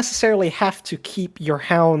necessarily have to keep your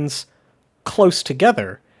hounds close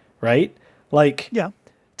together, right? Like,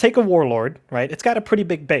 take a warlord, right? It's got a pretty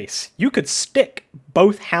big base. You could stick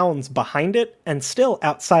both hounds behind it and still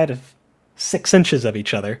outside of 6 inches of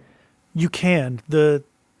each other. You can. The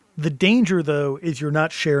danger, though, is you're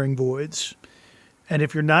not sharing voids. And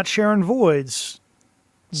if you're not sharing voids,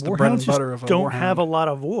 it's the bread and butter of a don't warhound. have a lot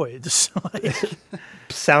of voids.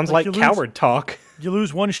 Sounds like coward talk. You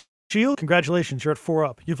lose 1 shield, congratulations, you're at 4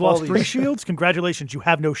 up. You've lost 3 shields, congratulations, you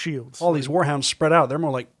have no shields. All these warhounds spread out. They're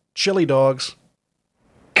more like chili dogs.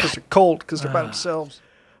 Because they're cold, because they're by themselves.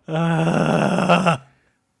 How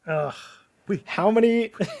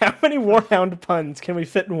many warhound puns can we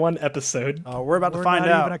fit in one episode? We're about to find out.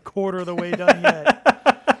 We're not even a quarter of the way done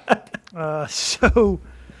yet. So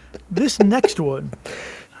this next one,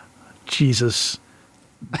 Jesus,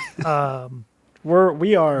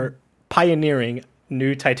 we are pioneering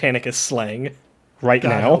new Titanicus slang right God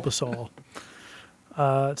now. help us all.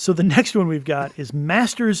 So the next one we've got is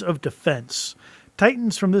Masters of Defense.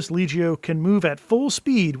 Titans from this Legio can move at full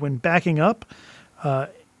speed when backing up,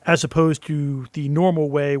 as opposed to the normal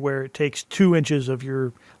way where it takes 2 inches of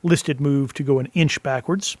your listed move to go an inch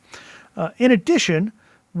backwards. In addition,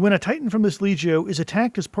 when a Titan from this Legio is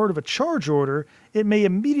attacked as part of a charge order, it may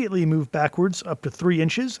immediately move backwards up to 3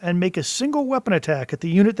 inches and make a single weapon attack at the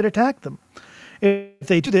unit that attacked them. If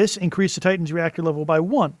they do this, increase the Titan's reactor level by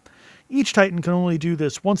 1. Each Titan can only do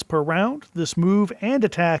this once per round. This move and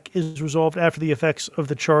attack is resolved after the effects of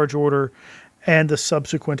the charge order and the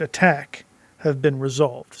subsequent attack have been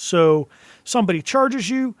resolved. So somebody charges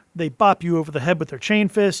you, they bop you over the head with their chain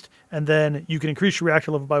fist, and then you can increase your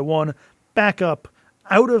reactor level by 1, back up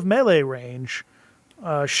out of melee range,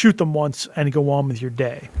 shoot them once, and go on with your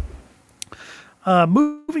day.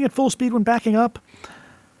 Moving at full speed when backing up,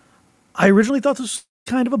 I originally thought this was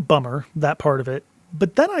kind of a bummer, that part of it.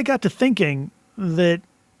 But then I got to thinking that,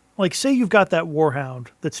 like, say you've got that warhound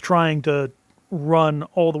that's trying to run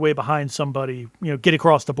all the way behind somebody, get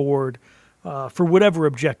across the board for whatever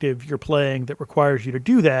objective you're playing that requires you to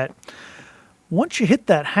do that. Once you hit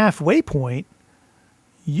that halfway point,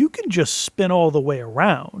 you can just spin all the way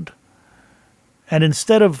around. And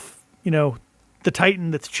instead of, the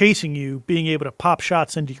Titan that's chasing you being able to pop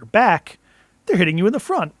shots into your back, they're hitting you in the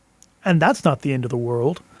front. And that's not the end of the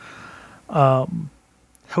world.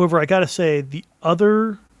 However, I got to say, the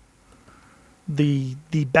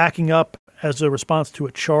backing up as a response to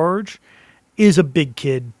a charge is a big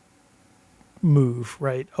kid move,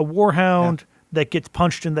 right? A warhound that gets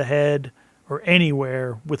punched in the head or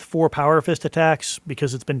anywhere with 4 power fist attacks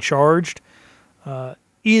because it's been charged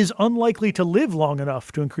is unlikely to live long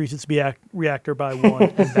enough to increase its reactor by 1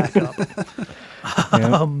 and back up.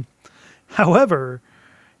 However,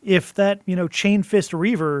 if that, chain fist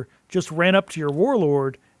reaver just ran up to your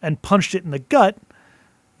warlord and punched it in the gut,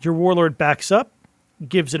 your warlord backs up,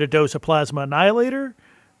 gives it a dose of plasma annihilator,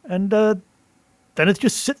 and then it's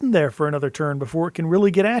just sitting there for another turn before it can really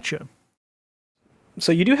get at you.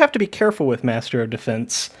 So you do have to be careful with Master of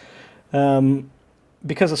Defense,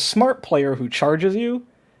 because a smart player who charges you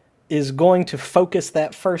is going to focus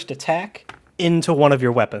that first attack into one of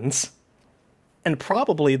your weapons, and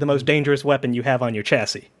probably the most dangerous weapon you have on your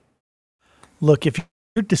chassis. Look, if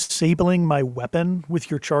you're disabling my weapon with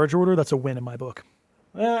your charge order, that's a win in my book.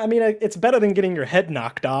 Well, I mean, it's better than getting your head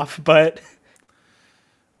knocked off, but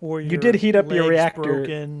or you did heat up your reactor.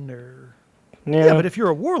 Broken or... Yeah, but if you're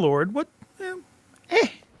a warlord, what?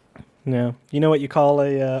 No. You know what you call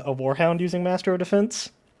a warhound using Master of Defense?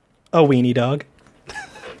 A weenie dog.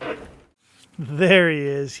 There he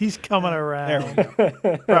is. He's coming around. There we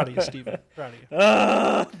go. Proud of you, Steven. Proud of you.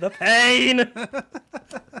 The pain!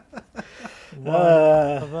 One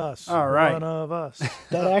of us. All right. One of us.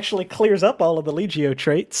 That actually clears up all of the Legio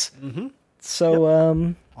traits. Mm-hmm.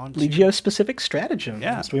 So, Legio-specific stratagems.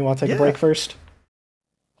 Yeah. Do we want to take a break first?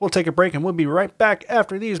 We'll take a break and we'll be right back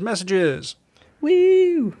after these messages.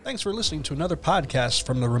 Woo! Thanks for listening to another podcast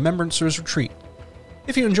from the Remembrancers Retreat.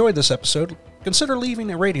 If you enjoyed this episode, consider leaving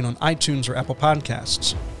a rating on iTunes or Apple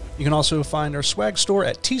Podcasts. You can also find our swag store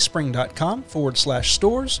at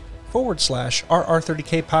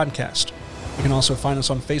teespring.com/stores/RR30K podcast. You can also find us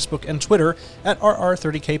on Facebook and Twitter at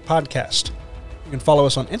RR30K podcast. You can follow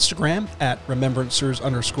us on Instagram at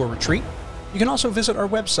Remembrancers_retreat. You can also visit our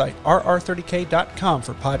website, rr30k.com,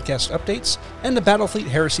 for podcast updates and the Battlefleet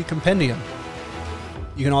Heresy Compendium.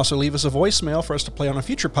 You can also leave us a voicemail for us to play on a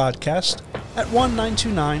future podcast at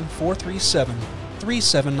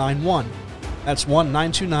 1-929-437-3791. That's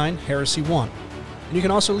 1-929-HERESY1. And you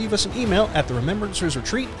can also leave us an email at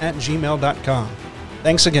theremembrancersretreat@gmail.com.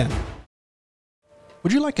 Thanks again.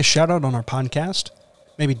 Would you like a shout out on our podcast?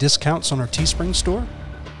 Maybe discounts on our Teespring store?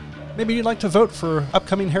 Maybe you'd like to vote for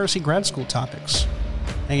upcoming Heresy grad school topics,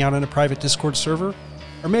 hang out in a private Discord server,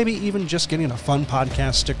 or maybe even just getting a fun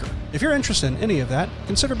podcast sticker. If you're interested in any of that,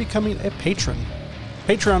 consider becoming a patron.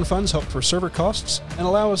 Patreon funds help for server costs and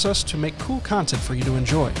allows us to make cool content for you to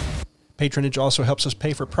enjoy. Patronage also helps us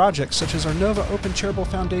pay for projects such as our Nova Open Charitable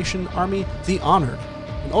Foundation Army The Honored,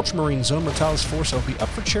 an Ultramarine Zone Mortalis force that will be up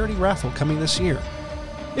for charity raffle coming this year.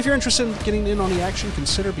 If you're interested in getting in on the action,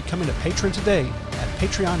 consider becoming a patron today at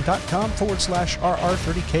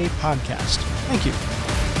patreon.com/RR30K podcast. Thank you.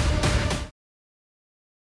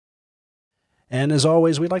 And as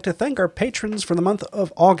always, we'd like to thank our patrons for the month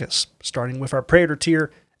of August, starting with our Praetor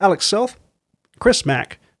tier, Alex Self, Chris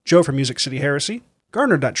Mack, Joe from Music City Heresy,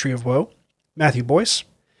 Gardner.Tree of Woe, Matthew Boyce,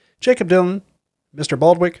 Jacob Dillon, Mr.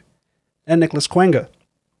 Baldwick, and Nicholas Quenga.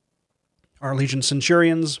 Our Legion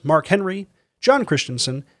Centurions, Mark Henry, John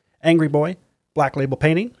Christensen, Angry Boy, Black Label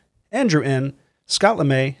Painting, Andrew N., Scott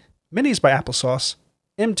LeMay, Minis by Applesauce,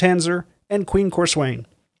 M. Tanzer, and Queen Corswain.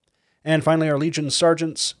 And finally, our Legion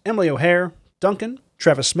Sergeants, Emily O'Hare, Duncan,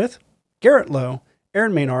 Travis Smith, Garrett Lowe,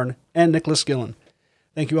 Aaron Maynard, and Nicholas Gillen.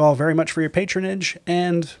 Thank you all very much for your patronage.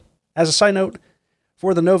 And as a side note,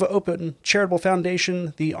 for the Nova Open Charitable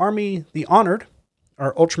Foundation, the Army The Honored,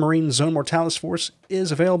 our Ultramarine Zone Mortalis force,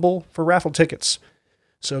 is available for raffle tickets.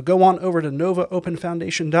 So go on over to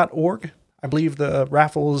novaopenfoundation.org. I believe the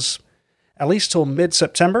raffle is at least till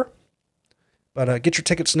mid-September. But get your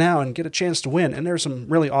tickets now and get a chance to win. And there's some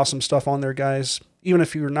really awesome stuff on there, guys. Even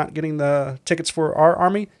if you're not getting the tickets for our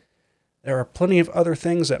army, there are plenty of other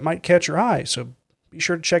things that might catch your eye. So be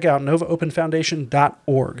sure to check out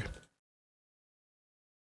novaopenfoundation.org.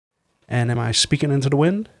 And am I speaking into the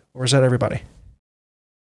wind? Or is that everybody?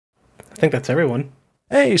 I think that's everyone.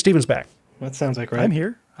 Hey, Steven's back. That sounds like right. I'm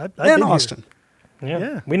here. And Austin.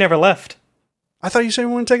 Yeah. We never left. I thought you said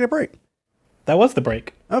we wanted to take a break. That was the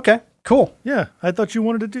break. Okay, cool. Yeah, I thought you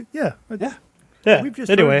wanted to do. Yeah. Yeah. We've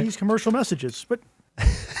just anyway. heard these commercial messages, but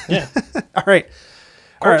Yeah. All right.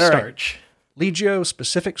 Cornstarch. Legio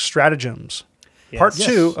specific stratagems. Yes. Part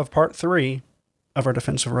 2 of Part 3 of our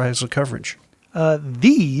Defensive Ryza coverage.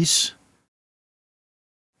 these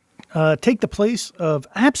take the place of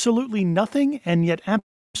absolutely nothing and yet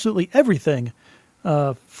absolutely everything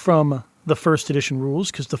from the first edition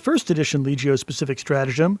rules, because the first edition Legio specific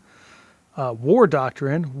stratagem, War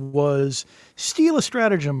Doctrine, was steal a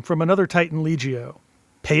stratagem from another Titan Legio,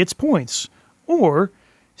 pay its points, or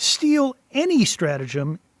steal any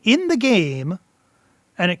stratagem in the game,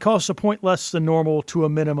 and it costs a point less than normal to a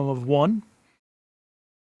minimum of 1.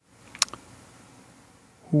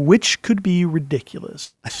 Which could be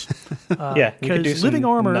ridiculous. Yeah, you could do some living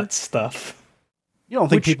armor nut stuff. You don't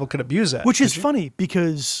think people could abuse that? Which is could you? funny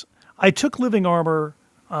because I took living armor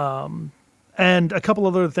and a couple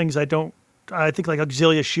other things I think like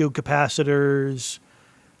Auxilia shield capacitors,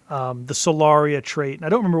 the Solaria trait, and I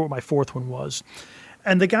don't remember what my fourth one was.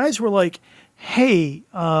 And the guys were like, hey,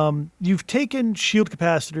 you've taken shield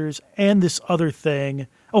capacitors and this other thing.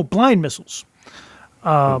 Oh, blind missiles.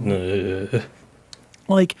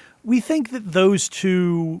 Like, we think that those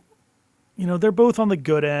two, they're both on the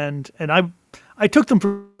good end, and I took them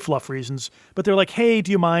for fluff reasons, but they're like, hey,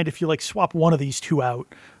 do you mind if you swap one of these two out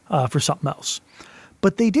for something else?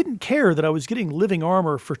 But they didn't care that I was getting living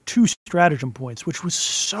armor for 2 stratagem points, which was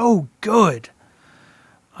so good.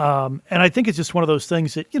 And I think it's just one of those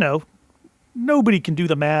things that, nobody can do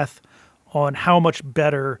the math on how much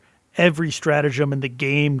better every stratagem in the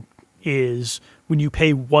game is when you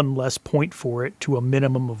pay 1 less point for it to a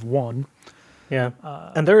minimum of 1. Yeah.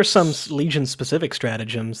 And there are some Legion-specific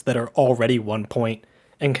stratagems that are already 1 point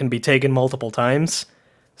and can be taken multiple times.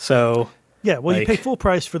 So... Yeah, well, you pay full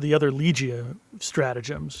price for the other Legio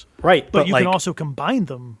stratagems. Right, but you can also combine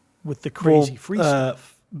them with the crazy free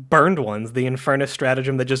stuff. Burned ones, the Infernus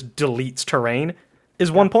stratagem that just deletes terrain,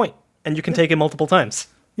 is 1 point, and you can take it multiple times.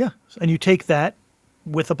 Yeah, and you take that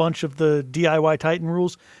with a bunch of the DIY Titan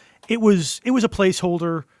rules. It was a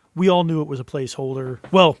placeholder. We all knew it was a placeholder.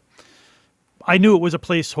 Well, I knew it was a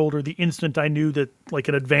placeholder the instant I knew that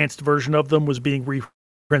an advanced version of them was being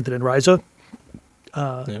reprinted in Ryza.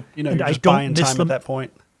 You're just buying time at that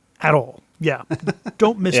point. At all. Yeah.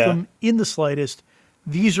 Don't miss them in the slightest.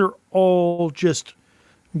 These are all just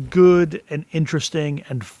good and interesting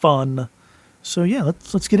and fun. So yeah,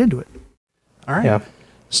 let's get into it. All right. Yeah.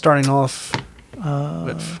 Starting off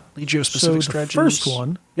with Legio specific so stratagems. The first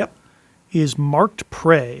one is Marked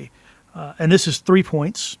Prey. And this is 3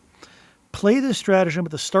 points. Play this stratagem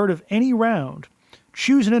at the start of any round.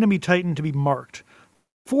 choose an enemy Titan to be marked.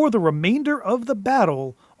 For the remainder of the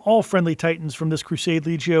battle, all friendly Titans from this Crusade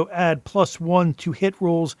Legio add +1 to hit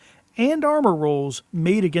rolls and armor rolls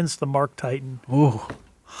made against the marked Titan. Ooh.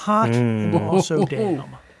 Hot and also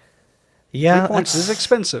damn. Yeah, 3 points is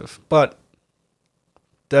expensive, but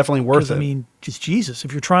definitely worth it. I mean, just Jesus.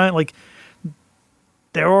 If you're trying, like,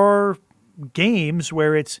 there are games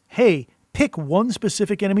where it's, hey, pick one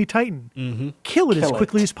specific enemy Titan. Kill it as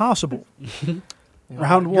quickly as possible.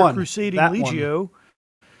 Round Your one. Crusading that Legio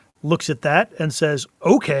looks at that and says,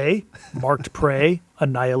 okay, marked prey,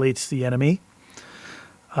 annihilates the enemy.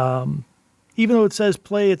 Even though it says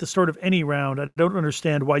play at the start of any round, I don't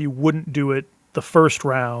understand why you wouldn't do it the first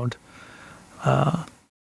round. But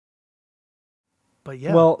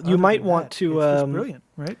yeah. Well, you other might than want that, to, It's brilliant,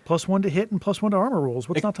 right? +1 to hit and +1 to armor rolls.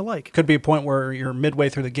 What's not to like? Could be a point where you're midway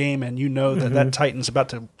through the game and you know that that Titan's about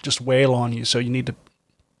to just wail on you, so you need to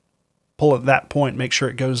pull at that point, make sure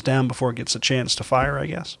it goes down before it gets a chance to fire, I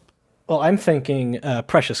guess. Well, I'm thinking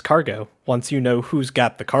precious cargo. Once you know who's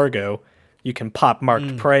got the cargo, you can pop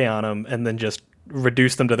marked prey on them and then just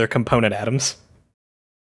reduce them to their component atoms.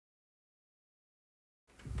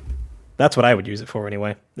 That's what I would use it for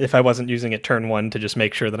anyway, if I wasn't using it turn 1 to just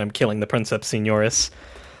make sure that I'm killing the Princeps Signoris.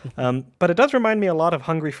 But it does remind me a lot of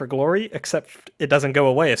Hungry for Glory, except it doesn't go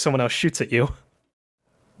away if someone else shoots at you.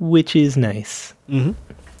 Which is nice.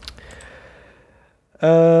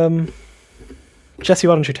 Jesse,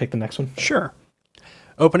 why don't you take the next one? Sure.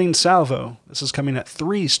 Opening salvo. This is coming at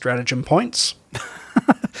 3 stratagem points.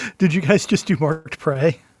 Did you guys just do marked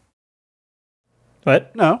prey?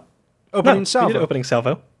 What? No. Opening We salvo. did opening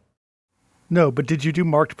salvo. No, but did you do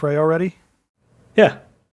marked prey already? Yeah.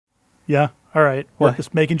 Yeah. All right. Why?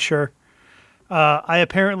 Just making sure. I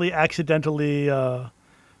apparently accidentally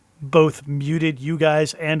both muted you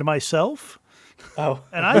guys and myself. Oh.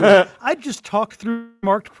 And I just talked through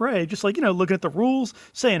marked prey, just like, looking at the rules,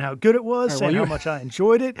 saying how good it was, saying how much I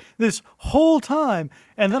enjoyed it this whole time.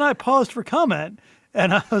 And then I paused for comment,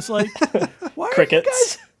 and I was like, why are Crickets. you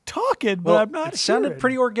guys talking, but I'm not It sounded hearing?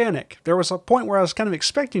 pretty organic. There was a point where I was kind of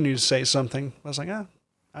expecting you to say something. I was like, I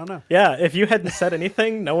don't know. Yeah, if you hadn't said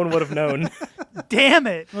anything, no one would have known. Damn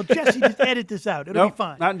it. Well, Jesse, just edit this out. It'll Nope, be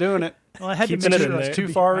fine. not doing it. Well, I had Keeping to make it sure in it's there. It's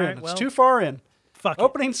too far in. It's too far in. Fuck it.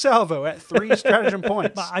 Opening salvo at 3 stratagem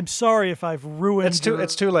points. I'm sorry if I've ruined It's too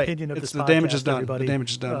your late. opinion of It's this the damage podcast, is done. everybody. The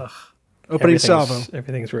damage is done. Ugh. Opening salvo.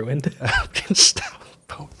 Everything's ruined. Opening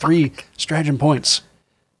salvo. 3 stratagem points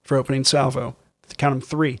for opening salvo. Count them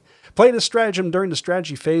 3. Play this stratagem during the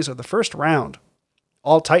strategy phase of the first round.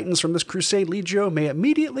 All Titans from this Crusade Legio may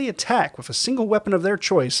immediately attack with a single weapon of their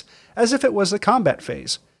choice, as if it was the combat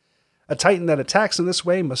phase. A Titan that attacks in this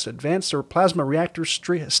way must advance their plasma reactor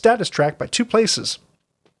status track by 2 places,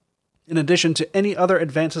 in addition to any other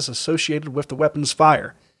advances associated with the weapon's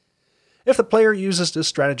fire. If the player uses this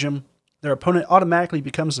stratagem, their opponent automatically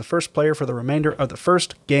becomes the first player for the remainder of the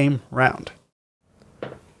first game round.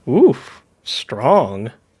 Oof.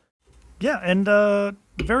 Strong. Yeah, and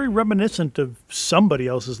very reminiscent of somebody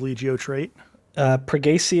else's Legio trait.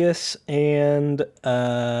 Pregasius and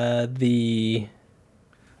the...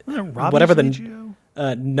 Wasn't it Robbie's Whatever the- Legio?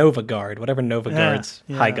 Nova Guard, whatever Nova Guard's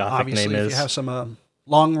yeah. high Gothic Obviously, name if is. you have some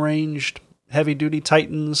long-ranged, heavy-duty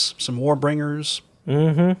Titans, some Warbringers.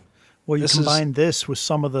 Mm-hmm. Well, you this combine this with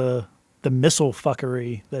some of the missile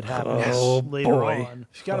fucking that happens Oh, later boy. on.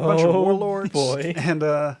 If you got a bunch of Oh, Warlords boy. and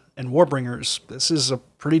Warbringers, this is a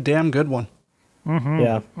pretty damn good one.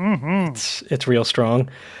 Yeah. It's real strong.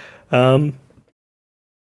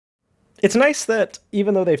 It's nice that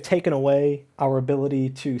even though they've taken away our ability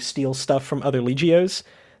to steal stuff from other Legios,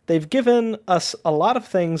 they've given us a lot of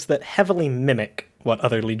things that heavily mimic what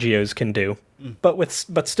other Legios can do,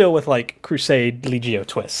 but still with like Crusade Legio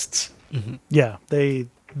twists. Yeah, they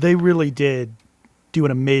really did do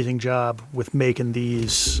an amazing job with making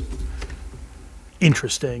these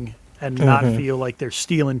interesting and not feel like they're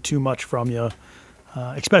stealing too much from you,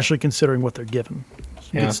 especially considering what they're given.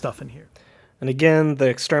 Some Yeah. good stuff in here. And again, the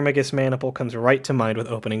Extermigus Maniple comes right to mind with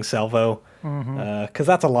opening salvo, because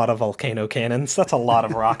that's a lot of volcano cannons. That's a lot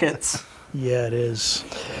of rockets. Yeah, it is.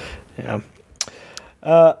 Yeah.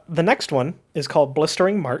 The next one is called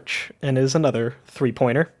Blistering March and is another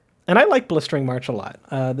 3-pointer. And I like Blistering March a lot.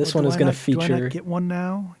 This one is going to Do I feature... not get one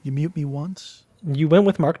now? You mute me once? You went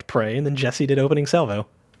with Marked Prey, and then Jesse did opening salvo.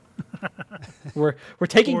 We're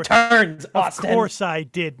taking turns, Austin. Of course I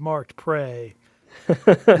did marked prey.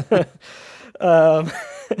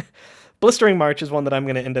 Blistering March is one that I'm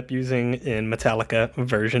going to end up using in Metallica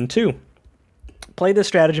version 2. Play this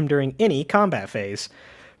stratagem during any combat phase.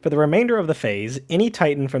 For the remainder of the phase, any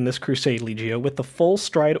Titan from this Crusade Legio with the full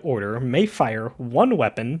stride order may fire one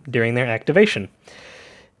weapon during their activation.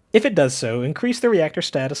 If it does so, increase the reactor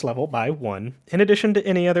status level by 1, in addition to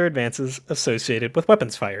any other advances associated with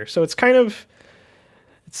weapons fire. So it's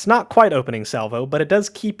not quite opening salvo, but it does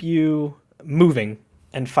keep you moving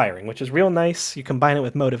and firing, which is real nice. You combine it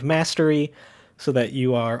with Motive Mastery so that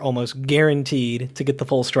you are almost guaranteed to get the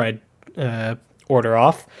full stride order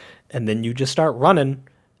off, and then you just start running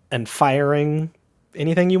and firing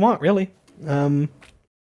anything you want, really. We'll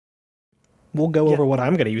go over what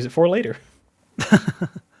I'm going to use it for later.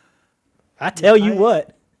 I tell you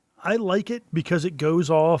what. I like it because it goes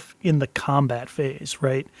off in the combat phase,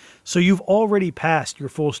 right? So you've already passed your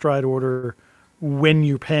full stride order when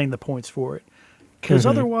you're paying the points for it. Because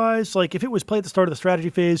otherwise, like if it was played at the start of the strategy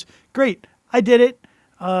phase, great, I did it.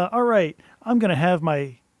 All right, I'm going to have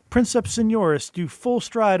my Princeps Senioris do full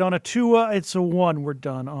stride on a Tua. It's a 1. We're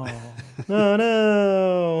done. Oh,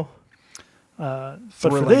 no. But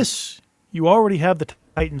for this, you already have the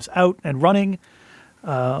Titans out and running.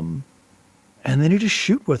 And then you just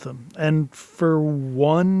shoot with them. And for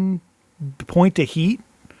 1 point of heat,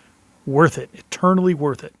 worth it. Eternally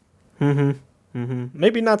worth it.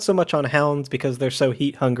 Maybe not so much on Hounds because they're so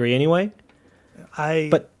heat hungry anyway.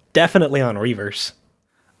 But definitely on Reavers.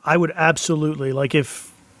 I would absolutely, like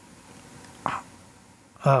if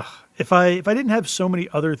I didn't have so many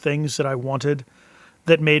other things that I wanted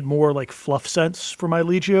that made more like fluff sense for my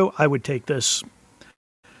Legio, I would take this.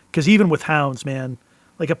 Because even with Hounds, man,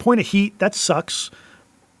 like a point of heat, that sucks.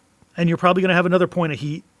 And you're probably going to have another point of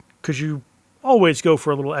heat because you always go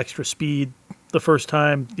for a little extra speed the first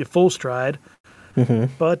time you full stride.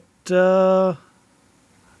 But,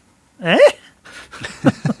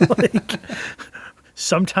 like,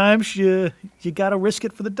 sometimes you got to risk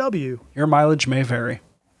it for the W. Your mileage may vary.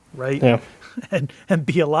 Right? Yeah. And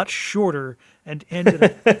be a lot shorter and end in a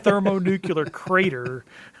thermonuclear crater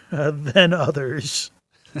than others.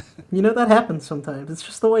 You know, that happens sometimes. It's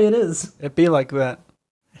just the way it is. It be like that.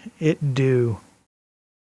 It do.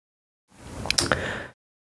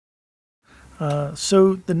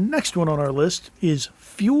 So the next one on our list is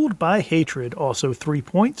Fueled by Hatred, also 3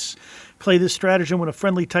 points. Play this stratagem when a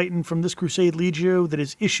friendly Titan from this Crusade Legio that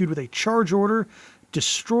is issued with a charge order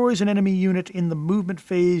destroys an enemy unit in the movement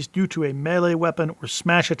phase due to a melee weapon or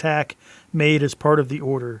smash attack made as part of the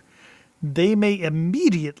order. They may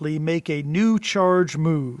immediately make a new charge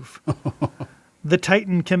move. The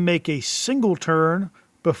Titan can make a single turn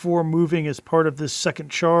before moving as part of this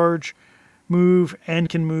second charge move and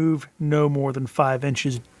can move no more than 5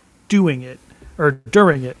 inches during it.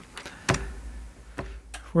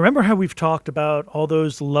 Remember how we've talked about all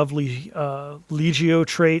those lovely Legio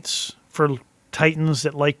traits for Titans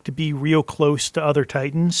that like to be real close to other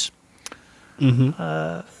Titans?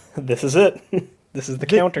 This is it. This is the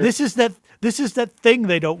counter. This is that thing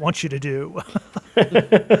they don't want you to do.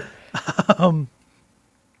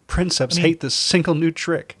 Princeps hate this single new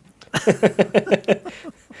trick.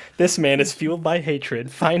 This man is fueled by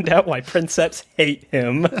hatred. Find out why Princeps hate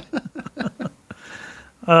him.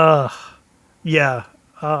 Yeah.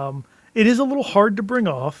 It is a little hard to bring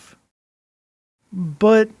off,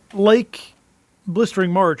 but like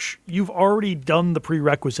Blistering March, you've already done the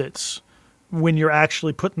prerequisites when you're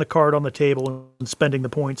actually putting the card on the table and spending the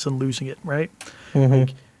points and losing it, right?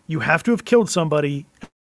 Like, you have to have killed somebody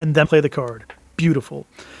and then play the card. Beautiful.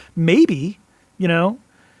 Maybe,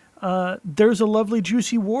 there's a lovely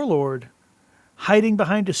juicy warlord hiding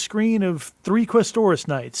behind a screen of 3 Questoris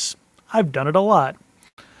Knights. I've done it a lot.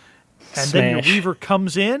 And then your Reaver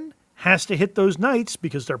comes in, has to hit those Knights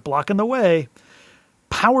because they're blocking the way,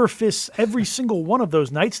 power fists every single one of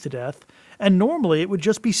those Knights to death, and normally it would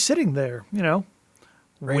just be sitting there,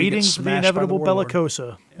 waiting for the inevitable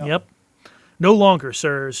Bellicosa. Yep. No longer,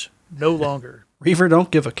 sirs. No longer. Reaver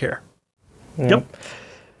don't give a care. Yep.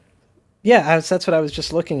 Yeah, that's what I was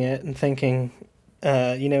just looking at and thinking,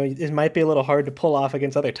 it might be a little hard to pull off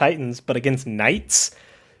against other Titans, but against Knights,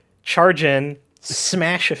 charge in,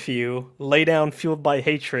 smash a few, lay down fueled by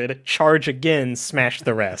hatred, charge again, smash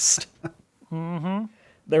the rest.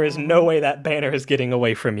 There is no way that banner is getting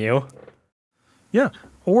away from you. Yeah.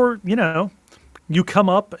 Or, you come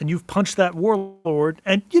up and you've punched that warlord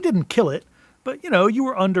and you didn't kill it, but, you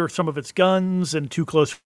were under some of its guns and too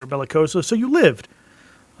close for Bellicosa, so you lived.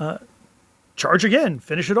 Charge again,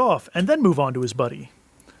 finish it off, and then move on to his buddy.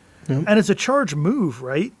 And it's a charge move,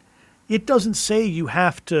 right? It doesn't say you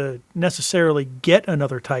have to necessarily get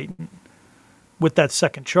another Titan with that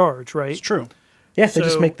second charge, right? It's true. Yeah, they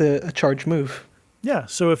just make a charge move. Yeah,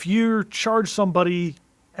 so if you charge somebody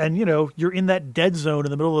and, you're in that dead zone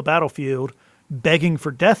in the middle of the battlefield, begging for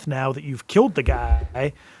death now that you've killed the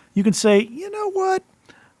guy, you can say, you know what?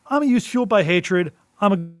 I'm going to use Fueled by Hatred. I'm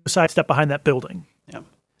going to sidestep behind that building. Yeah.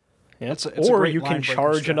 Yeah. It's a Or great you can line-breaking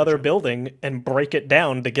charge another strategy. building and break it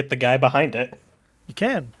down to get the guy behind it. You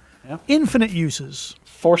can. Yeah. Infinite uses.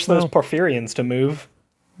 Force those Well- Porphyrians to move.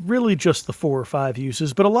 Really just the 4 or 5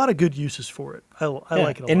 uses, but a lot of good uses for it. I Yeah,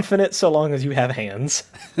 like it a lot. infinite so long as you have hands.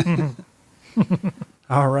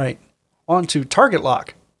 All right. On to Target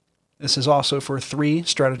Lock. This is also for 3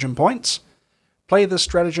 stratagem points. Play this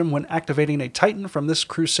stratagem when activating a Titan from this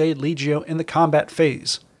Crusade Legio in the combat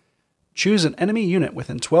phase. Choose an enemy unit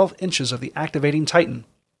within 12 inches of the activating Titan.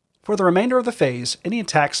 For the remainder of the phase, any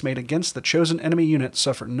attacks made against the chosen enemy unit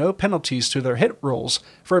suffer no penalties to their hit rolls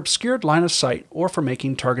for obscured line of sight or for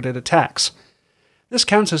making targeted attacks. This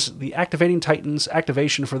counts as the activating Titan's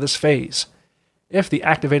activation for this phase. If the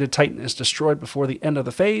activated Titan is destroyed before the end of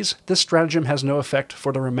the phase, this stratagem has no effect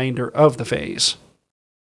for the remainder of the phase.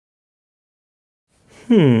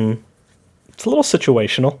 It's a little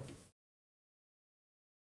situational.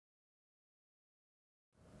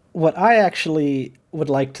 What I actually would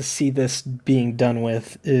like to see this being done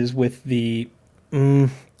with is with the, I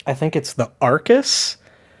think it's the Arcus,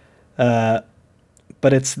 but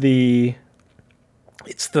it's the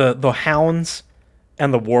Hounds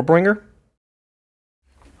and the Warbringer.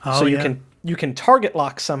 Oh, So yeah. you can target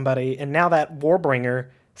lock somebody, and now that Warbringer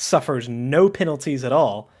suffers no penalties at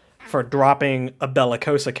all for dropping a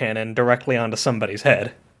Bellicosa cannon directly onto somebody's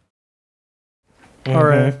head. All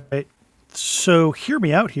right. So hear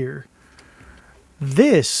me out here.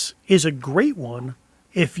 This is a great one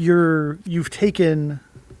if you've taken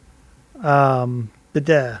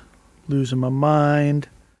losing my mind.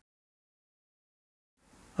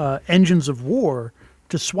 Engines of War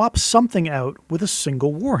to swap something out with a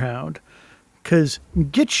single Warhound. Because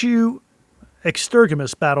get you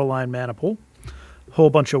Extergimus Battle Line Maniple, whole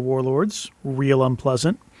bunch of Warlords, real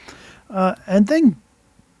unpleasant, and then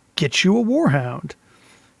get you a Warhound.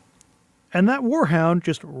 And that Warhound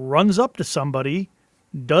just runs up to somebody,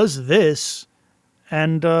 does this,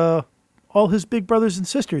 and all his big brothers and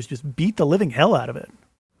sisters just beat the living hell out of it.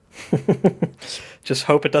 Just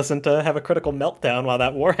hope it doesn't have a critical meltdown while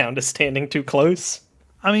that Warhound is standing too close.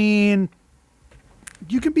 I mean,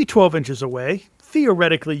 you can be 12 inches away.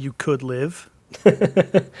 Theoretically, you could live.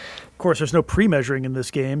 Of course, there's no pre-measuring in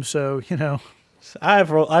this game, so, you know.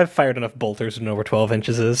 I've fired enough bolters and over 12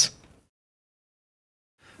 inches is.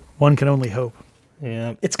 One can only hope.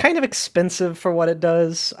 Yeah, it's kind of expensive for what it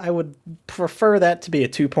does. I would prefer that to be a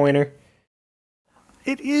 2-pointer.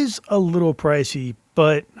 It is a little pricey,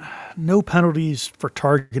 but no penalties for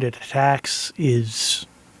targeted attacks is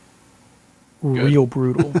real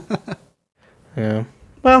brutal. Yeah.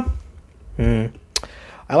 Well, I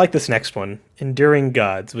like this next one, Enduring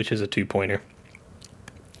Gods, which is a 2-pointer.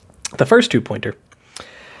 The first 2-pointer.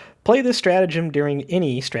 Play this stratagem during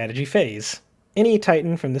any strategy phase. Any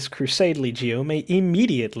Titan from this Crusade Legio may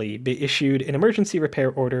immediately be issued an emergency repair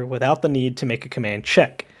order without the need to make a command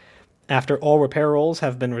check. After all repair rolls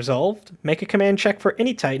have been resolved, make a command check for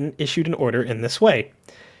any Titan issued an order in this way.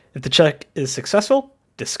 If the check is successful,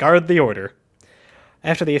 discard the order.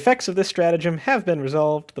 After the effects of this stratagem have been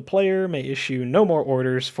resolved, the player may issue no more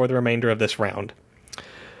orders for the remainder of this round.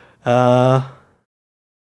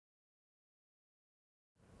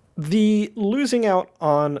 The losing out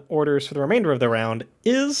on orders for the remainder of the round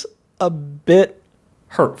is a bit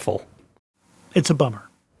hurtful. It's a bummer.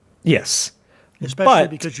 Yes. Especially But-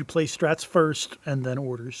 because you play strats first and then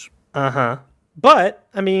orders. But,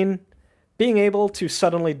 I mean, being able to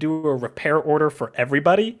suddenly do a repair order for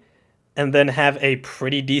everybody and then have a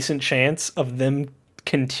pretty decent chance of them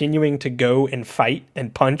continuing to go and fight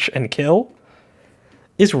and punch and kill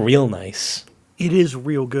is real nice. It is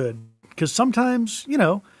real good. Because sometimes, you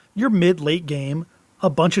know, you're mid-late game, a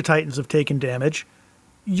bunch of Titans have taken damage.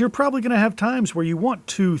 You're probably going to have times where you want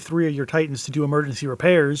 2, 3 of your Titans to do emergency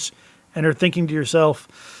repairs and are thinking to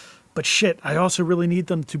yourself, but shit, I also really need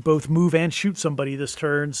them to both move and shoot somebody this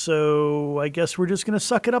turn, so I guess we're just going to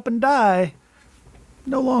suck it up and die.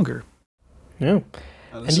 No longer. Yeah.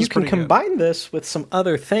 This And is you can pretty good. combine this with some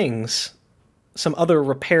other things, some other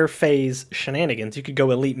repair phase shenanigans. You could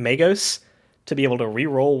go Elite Magos to be able to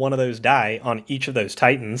re-roll one of those die on each of those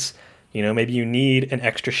Titans. You know, maybe you need an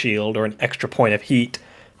extra shield or an extra point of heat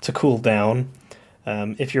to cool down.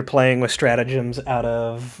 If you're playing with stratagems out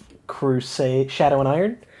of Crusade, Shadow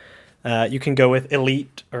and Iron, you can go with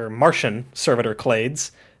Elite or Martian Servitor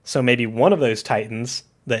Clades. So maybe one of those Titans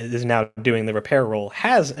that is now doing the repair roll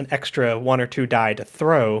has an extra 1 or 2 die to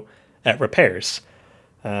throw at repairs.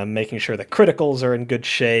 Making sure that criticals are in good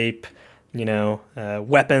shape,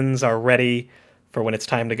 Weapons are ready for when it's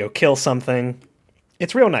time to go kill something.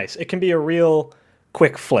 It's real nice. It can be a real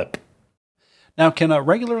quick flip. Now, can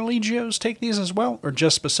regular Legios take these as well, or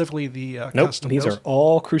just specifically the Nope, custom these builds? are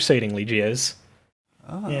all Crusading Legios.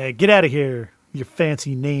 Oh. Yeah, get out of here, your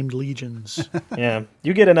fancy named legions. Yeah,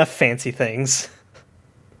 you get enough fancy things.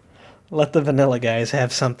 Let the vanilla guys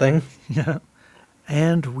have something. Yeah.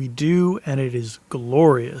 And we do, and it is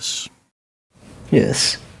glorious.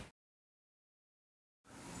 Yes.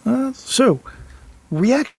 So,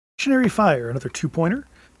 reactionary fire, another 2-pointer.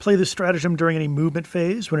 Play this stratagem during any movement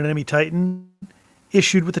phase when an enemy Titan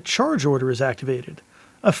issued with a charge order is activated.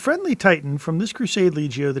 A friendly Titan from this Crusade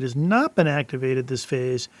Legio that has not been activated this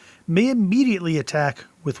phase may immediately attack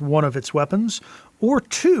with one of its weapons, or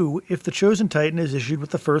 2 if the chosen Titan is issued with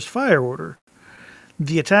the first fire order.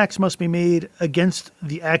 The attacks must be made against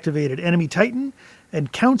the activated enemy Titan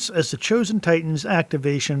and counts as the chosen Titan's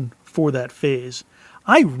activation for that phase.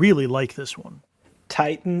 I really like this one.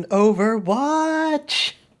 Titan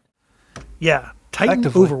Overwatch! Yeah, Titan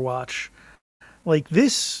Effectively. Overwatch. Like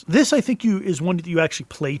this I think is one that you actually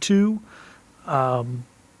play to,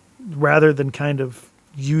 rather than kind of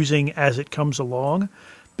using as it comes along.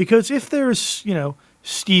 Because if there's,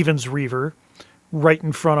 Steven's Reaver right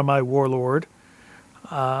in front of my Warlord,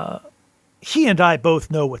 he and I both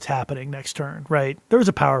know what's happening next turn, right? There's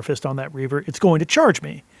a Power Fist on that Reaver. It's going to charge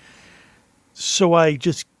me. So I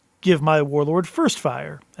just give my Warlord first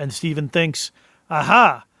fire. And Steven thinks,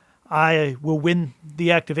 aha, I will win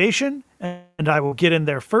the activation, and I will get in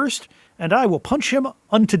there first, and I will punch him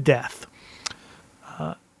unto death.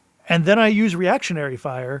 And then I use reactionary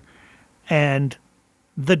fire, and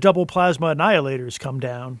the double plasma annihilators come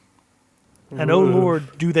down. And oh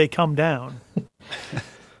Lord, do they come down.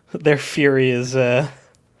 Their fury is it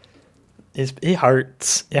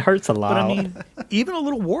hurts. It hurts a lot. But I mean, even a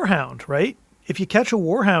little Warhound, right? If you catch a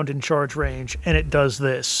Warhound in charge range and it does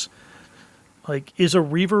this, like, is a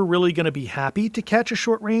Reaver really going to be happy to catch a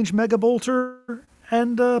short range Mega Bolter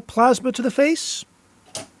and plasma to the face?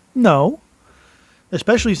 No.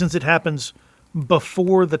 Especially since it happens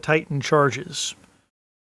before the Titan charges.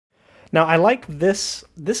 Now, I like this.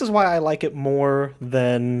 This is why I like it more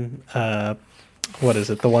than, what is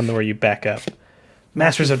it? The one where you back up.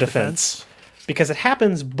 Masters of Defense. Because it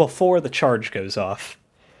happens before the charge goes off.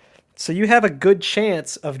 So you have a good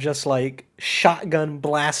chance of just, shotgun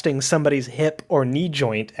blasting somebody's hip or knee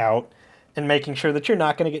joint out and making sure that you're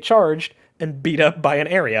not going to get charged and beat up by an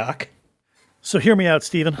Ariok. So hear me out,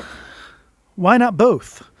 Steven. Why not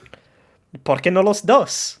both? ¿Por qué no los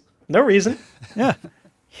dos? No reason. Yeah.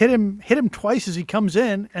 Hit him twice as he comes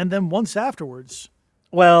in, and then once afterwards.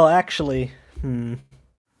 Well, actually,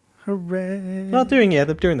 Hooray. well, during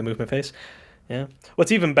the movement phase. Yeah.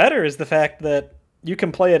 What's even better is the fact that you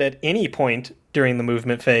can play it at any point during the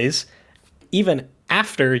movement phase, even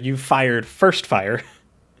after you've fired first fire.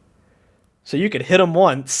 So you could hit him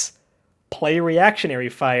once, play reactionary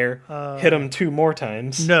fire, hit him 2 more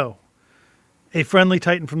times. No. A friendly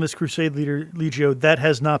Titan from this Crusade Legio, that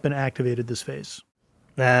has not been activated this phase.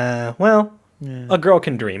 A girl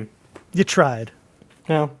can dream. You tried.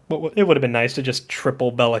 Well, it would have been nice to just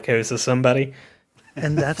triple bellicose somebody.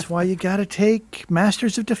 And that's why you gotta take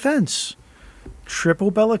Masters of Defense.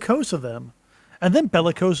 Triple bellicosa them. And then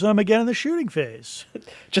bellicosa them again in the shooting phase.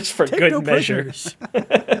 Just for Take good no measure. prisoners.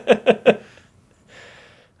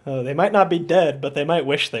 Oh, they might not be dead, but they might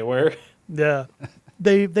wish they were. Yeah.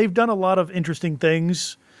 They've done a lot of interesting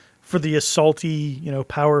things for the assaulty,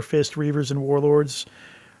 Power Fist Reavers and Warlords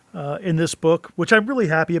in this book, which I'm really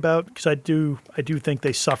happy about because I do think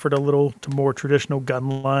they suffered a little to more traditional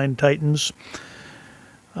gunline Titans.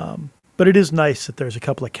 But it is nice that there's a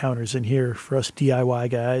couple of counters in here for us DIY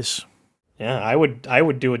guys. Yeah, I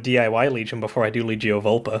would do a DIY Legion before I do Legio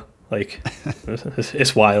Volpa.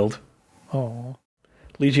 It's wild. Oh.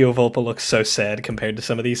 Legio Volpa looks so sad compared to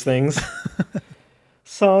some of these things.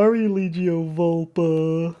 Sorry, Legio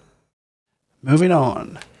Volpa. Moving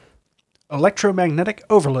on. Electromagnetic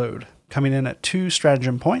Overload, coming in at 2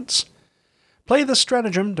 stratagem points. Play this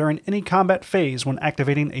stratagem during any combat phase when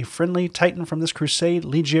activating a friendly Titan from this Crusade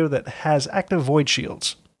Legio that has active Void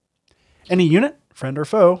Shields. Any unit, friend or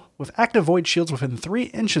foe, with active Void Shields within 3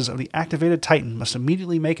 inches of the activated Titan must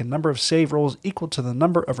immediately make a number of save rolls equal to the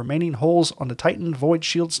number of remaining holes on the Titan Void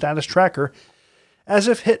Shield status tracker, as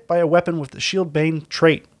if hit by a weapon with the Shield Bane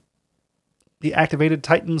trait. The activated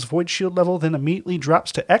Titan's Void Shield level then immediately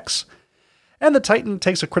drops to X, and the Titan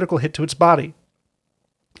takes a critical hit to its body.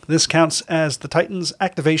 This counts as the Titan's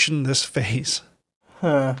activation this phase.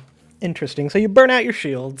 Huh. Interesting. So you burn out your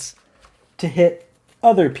shields to hit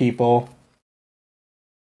other people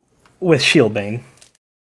with Shieldbane.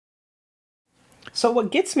 So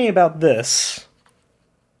what gets me about this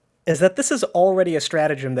is that this is already a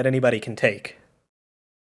stratagem that anybody can take.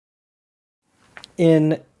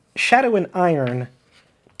 In Shadow and Iron,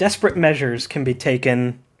 desperate measures can be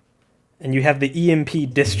taken, and you have the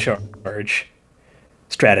EMP discharge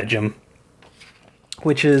stratagem,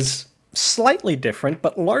 which is slightly different,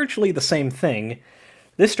 but largely the same thing.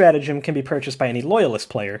 This stratagem can be purchased by any Loyalist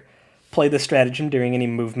player. Play this stratagem during any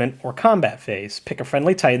movement or combat phase. Pick a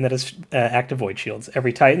friendly Titan that has active Void Shields.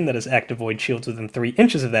 Every Titan that has active Void Shields within 3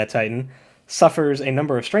 inches of that Titan suffers a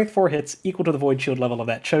number of Strength 4 hits equal to the Void Shield level of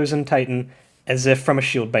that chosen Titan, as if from a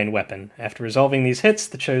Shieldbane weapon. After resolving these hits,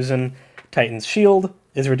 the chosen Titan's shield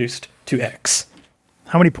is reduced to X.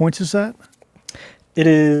 How many points is that? It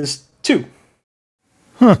is 2.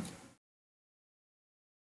 Huh.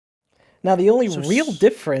 Now, the only real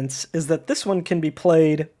difference is that this one can be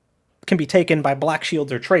taken by Black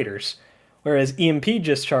Shields or Traitors, whereas EMP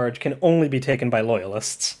Discharge can only be taken by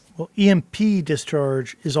Loyalists. Well, EMP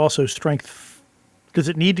Discharge is also strength. Does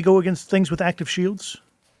it need to go against things with active shields?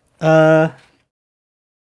 Every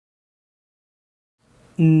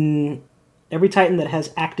Titan that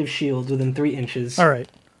has active shields within 3 inches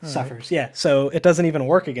suffers. Yeah, so it doesn't even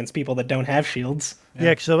work against people that don't have shields.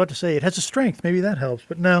 Yeah, because I was about to say, it has a strength. Maybe that helps,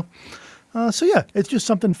 but no. So yeah, it's just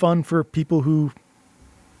something fun for people who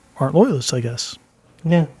aren't Loyalists, I guess.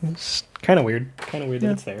 Yeah, it's kind of weird. Kind of weird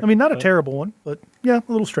that it's there. I mean, not a terrible one, but yeah,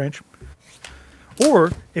 a little strange.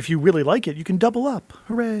 Or, if you really like it, you can double up.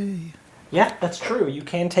 Hooray! Yeah, that's true. You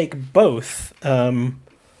can take both,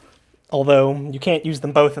 although you can't use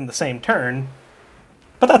them both in the same turn,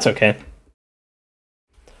 but that's okay.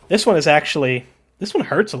 This one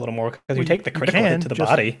hurts a little more because you take the critical hit to the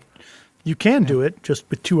body. You can do it just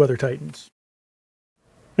with 2 other Titans.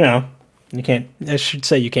 No, you can't. I should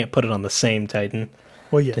say you can't put it on the same Titan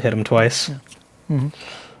to hit him twice. Yeah.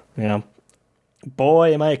 Mm-hmm. Yeah.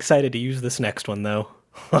 Boy, am I excited to use this next one, though.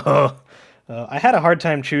 I had a hard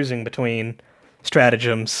time choosing between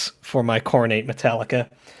stratagems for my Coronate Metallica.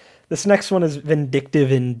 This next one is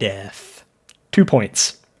Vindictive in Death. 2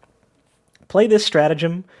 points. Play this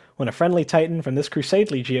stratagem when a friendly Titan from this Crusade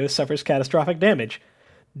Legio suffers catastrophic damage.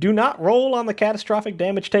 Do not roll on the catastrophic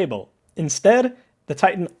damage table. Instead, the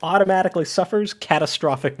Titan automatically suffers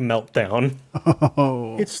catastrophic meltdown.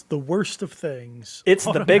 Oh. It's the worst of things. It's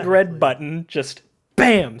the big red button. Just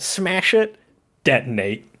bam, smash it,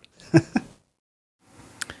 detonate.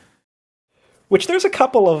 Which there's a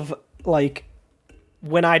couple of, like,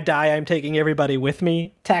 when I die, I'm taking everybody with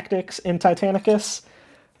me tactics in Titanicus.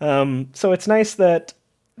 So it's nice that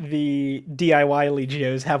the DIY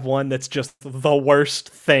Legios have one that's just the worst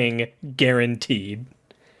thing guaranteed.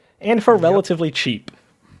 And for relatively cheap.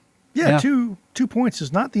 Yeah, 2 points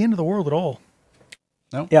is not the end of the world at all.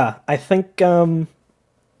 No. Yeah, I think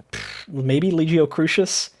maybe Legio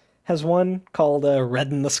Crucius has one called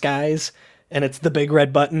Red in the Skies, and it's the big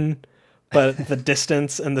red button, but the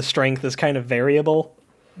distance and the strength is kind of variable.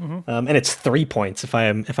 Mm-hmm. And it's 3 points if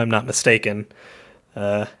I'm not mistaken.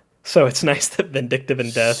 So it's nice that Vindictive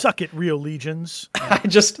in Death. Suck it, real legions.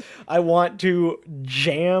 I want to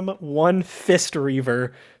jam one Fist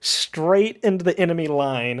Reaver straight into the enemy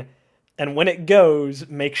line, and when it goes,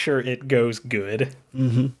 make sure it goes good.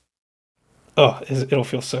 Mm-hmm. Oh, it'll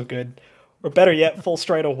feel so good. Or better yet, full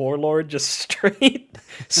Strider Warlord, just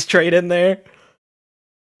straight in there.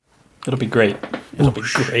 It'll be great. It'll be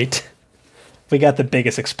great. We got the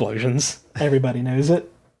biggest explosions. Everybody knows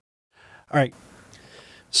it. All right.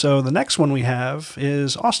 So the next one we have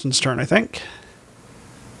is Austin's turn, I think.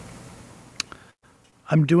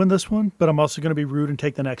 I'm doing this one, but I'm also going to be rude and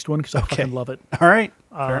take the next one because I fucking love it. All right.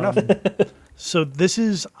 Fair enough. So this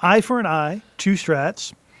is Eye for an Eye, 2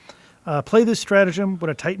 strats. Play this stratagem when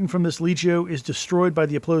a Titan from this Legio is destroyed by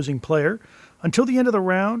the opposing player. Until the end of the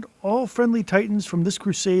round, all friendly Titans from this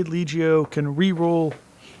Crusade Legio can reroll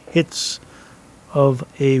hits of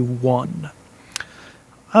a 1.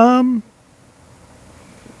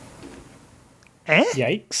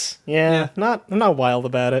 Yikes. Yeah. I'm not wild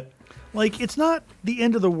about it. Like, it's not the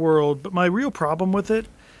end of the world, but my real problem with it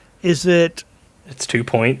is that... It's 2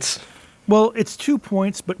 points. Well, it's 2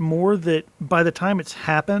 points, but more that by the time it's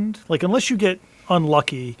happened, like, unless you get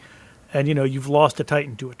unlucky and, you've lost a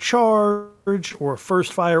Titan to a charge or a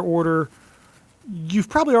first fire order, you've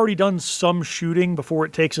probably already done some shooting before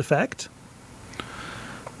it takes effect.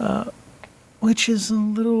 Which is a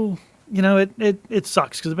little... it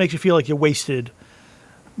sucks because it makes you feel like you wasted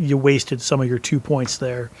some of your 2 points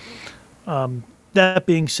there. That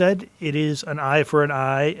being said, it is an eye for an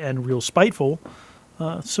eye and real spiteful.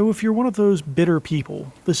 So if you're one of those bitter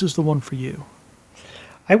people, this is the one for you.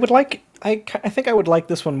 I think I would like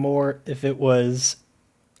this one more if it was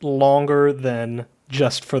longer than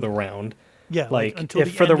just for the round. Yeah, like until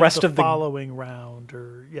if for the rest of the following round,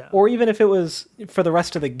 or even if it was for the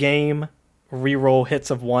rest of the game, reroll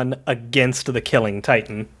hits of 1 against the killing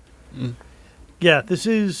Titan. Yeah, this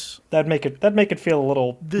is That'd make it feel a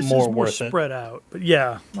little more worth it. Spread out. But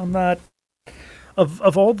yeah, I'm not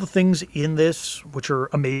of all the things in this, which are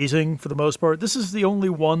amazing for the most part. This is the only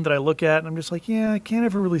one that I look at and I'm just like, yeah, I can't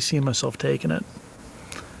ever really see myself taking it.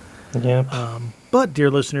 Yeah. But,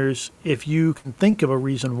 dear listeners, if you can think of a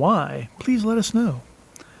reason why, please let us know.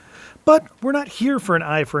 But we're not here for an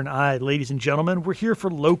eye, ladies and gentlemen. We're here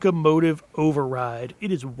for Locomotive Override.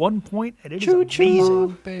 It is 1 point, and it is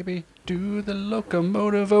amazing. Baby, do the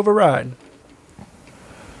locomotive override.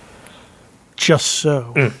 Just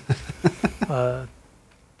so.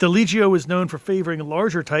 The Legio is known for favoring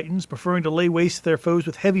larger Titans, preferring to lay waste to their foes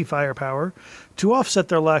with heavy firepower. To offset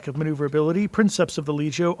their lack of maneuverability, Princeps of the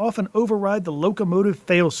Legio often override the locomotive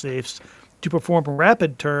failsafes to perform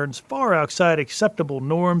rapid turns far outside acceptable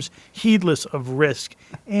norms, heedless of risk.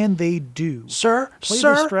 And they do. Play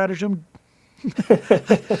this stratagem.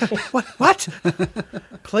 What?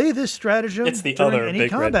 Play this stratagem It's the during other any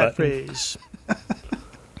big red combat button. phase.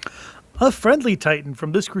 A friendly Titan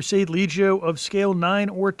from this Crusade Legio of scale 9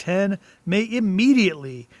 or 10 may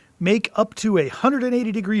immediately make up to a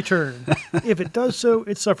 180-degree turn. If it does so,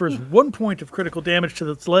 it suffers 1 point of critical damage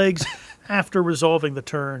to its legs after resolving the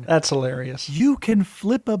turn. That's hilarious. You can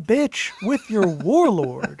flip a bitch with your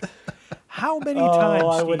Warlord. How many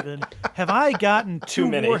times, Stephen, have I gotten two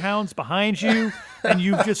many. Warhounds behind you and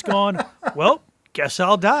you've just gone, well, guess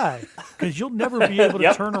I'll die, because you'll never be able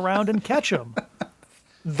to turn around and catch them.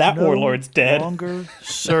 That Warlord's dead. No longer,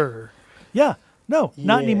 sir. Yeah, no,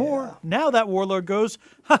 not anymore. Now that Warlord goes,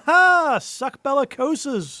 ha-ha, suck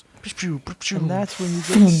bellicosas. And that's when you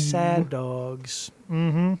get sad dogs.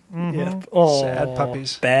 Yeah. Oh, Sad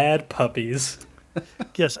puppies. Bad puppies.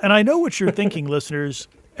 Yes, and I know what you're thinking, listeners,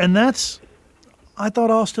 and that's, I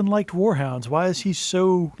thought Austin liked Warhounds. Why is he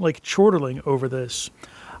so, chortling over this?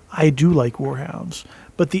 I do like Warhounds.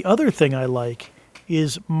 But the other thing I like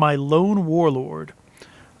is my lone Warlord,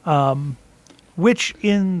 which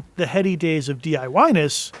in the heady days of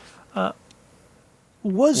DIY-ness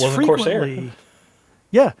was frequently...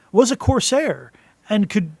 was a Corsair and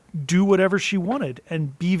could do whatever she wanted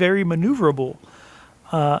and be very maneuverable.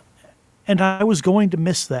 And I was going to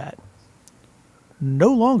miss that.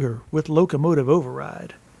 No longer with Locomotive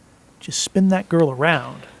Override. Just spin that girl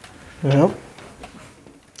around. Yep.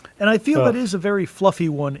 And I feel that is a very fluffy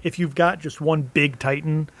one if you've got just one big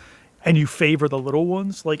Titan and you favor the little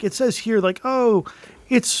ones. Like it says here,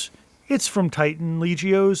 it's from Titan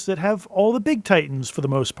Legios that have all the big Titans for the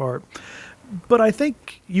most part. But I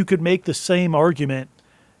think you could make the same argument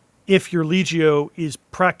if your Legio is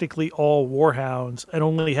practically all Warhounds and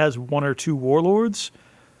only has one or two Warlords.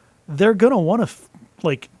 They're going to want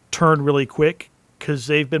to turn really quick because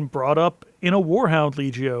they've been brought up in a Warhound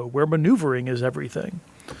Legio where maneuvering is everything.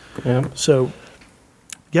 Yeah. So,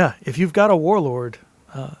 yeah, if you've got a Warlord,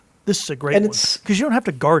 this is a great one because you don't have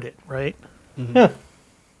to guard it, right? Mm-hmm. Yeah.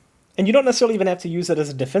 And you don't necessarily even have to use it as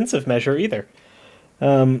a defensive measure either.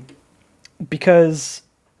 Because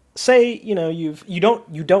say, you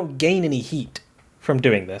don't gain any heat from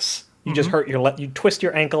doing this. You just hurt you twist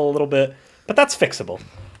your ankle a little bit, but that's fixable.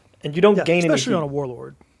 And you don't gain any heat. Especially on a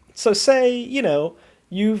Warlord. So say,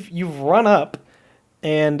 you've run up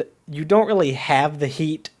and you don't really have the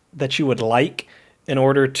heat that you would like in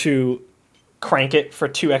order to crank it for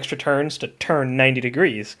 2 extra turns to turn 90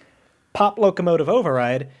 degrees. Pop Locomotive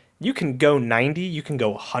Override, you can go 90, you can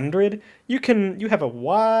go 100, you have a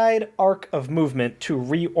wide arc of movement to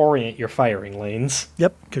reorient your firing lanes.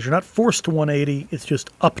 Yep, because you're not forced to 180, it's just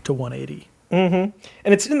up to 180. Mm-hmm.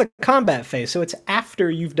 And it's in the combat phase, so it's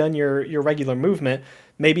after you've done your regular movement.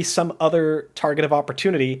 Maybe some other target of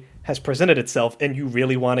opportunity has presented itself and you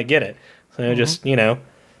really want to get it. So just,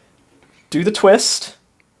 do the twist,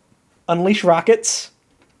 unleash rockets,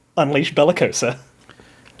 unleash Bellicosa.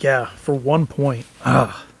 Yeah, for 1 point.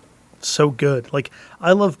 So good.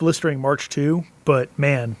 I love Blistering March too, but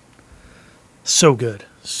man, so good.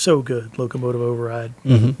 So good, Locomotive Override.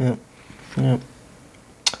 Mm-hmm. Yeah.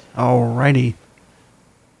 Alrighty.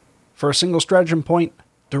 For a single stratagem point,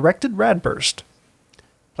 Directed Radburst.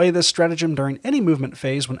 Play this stratagem during any movement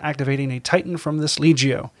phase when activating a Titan from this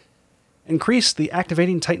Legio. Increase the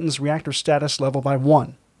activating Titan's reactor status level by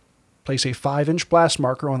 1. Place a 5-inch blast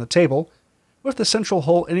marker on the table, with the central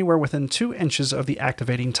hole anywhere within 2 inches of the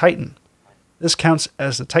activating Titan. This counts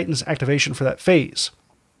as the Titan's activation for that phase.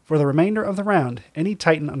 For the remainder of the round, any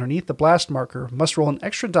Titan underneath the blast marker must roll an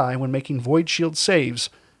extra die when making Void Shield saves,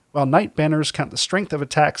 while Knight banners count the strength of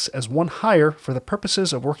attacks as one higher for the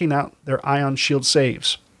purposes of working out their Ion Shield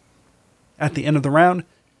saves. At the end of the round,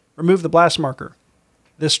 remove the blast marker.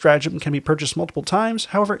 This stratagem can be purchased multiple times,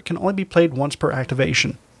 however it can only be played once per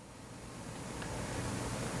activation.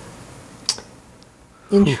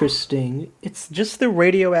 Interesting. It's just the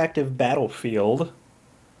radioactive battlefield,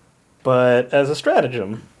 but as a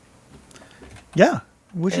stratagem. Yeah,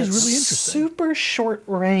 which is It's really interesting. Super short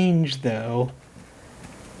range, though.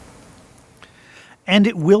 And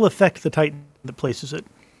it will affect the Titan that places it.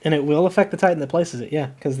 And it will affect the Titan that places it, yeah,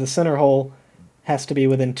 because the center hole has to be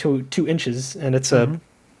within two inches, and it's a...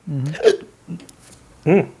 Oh.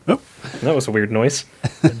 That was a weird noise.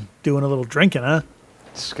 Doing a little drinking, huh?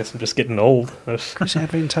 Guess I'm just getting old. Increase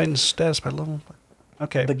activating Titan's status by level.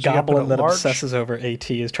 Okay. The so you gotta put goblin a that large- obsesses over AT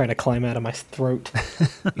is trying to climb out of my throat.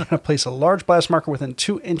 You gotta place a large blast marker within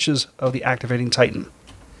 2 inches of the activating Titan.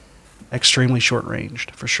 Extremely short ranged,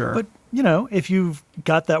 for sure. But, you know, if you've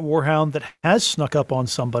got that Warhound that has snuck up on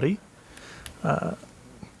somebody,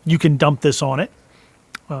 you can dump this on it.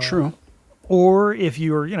 True. Or if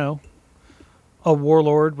you're, you know, a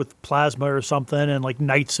warlord with plasma or something and, like,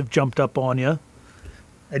 knights have jumped up on you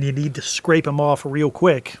and you need to scrape them off real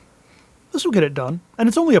quick, this will get it done. And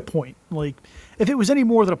it's only a point. Like, if it was any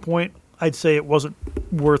more than a point, I'd say it wasn't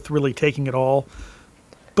worth really taking at all.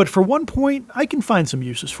 But for 1 point, I can find some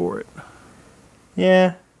uses for it.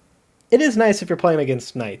 Yeah. It is nice if you're playing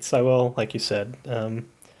against knights, I will, like you said.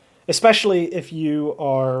 Especially if you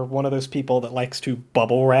are one of those people that likes to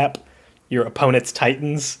bubble wrap your opponent's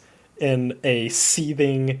titans in a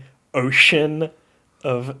seething ocean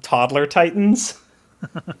of toddler titans.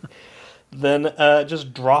 Then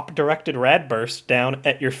just drop directed rad burst down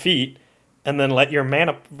at your feet, and then let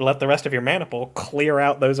the rest of your mana pool clear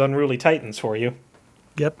out those unruly titans for you.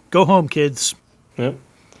 Yep. Go home, kids. Yep.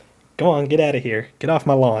 Go on, get out of here. Get off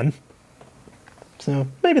my lawn. So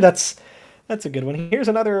maybe that's a good one. Here's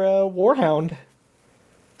another Warhound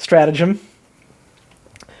stratagem.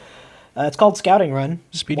 It's called Scouting Run.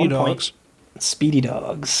 Speedy 1 dogs. point. Speedy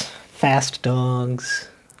dogs. Fast dogs.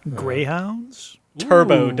 Greyhounds?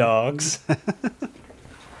 Turbo Ooh. dogs.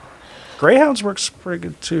 Greyhounds works pretty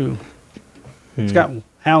good, too. It's got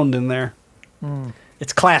hound in there.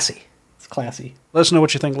 It's classy. It's classy. Let us know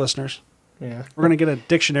what you think, listeners. Yeah. We're going to get a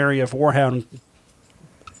dictionary of Warhound,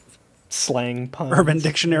 Slang puns. Urban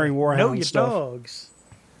Dictionary Warhound Know your stuff. dogs.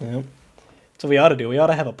 Yep. So we ought to do. We ought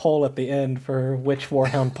to have a poll at the end for which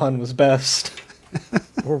Warhound pun was best.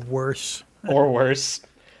 Or worse. Or worse.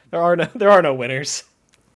 There are no winners.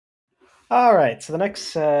 All right, so the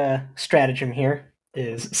next stratagem here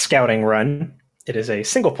is Scouting Run. It is a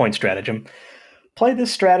single point stratagem. Play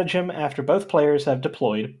this stratagem after both players have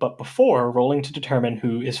deployed, but before rolling to determine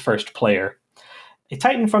who is first player. A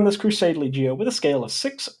Titan from this Crusade Legio with a scale of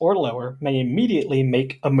 6 or lower may immediately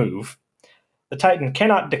make a move. The Titan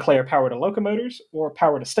cannot declare power to locomotors or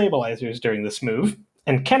power to stabilizers during this move,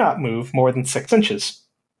 and cannot move more than 6 inches.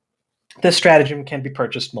 This stratagem can be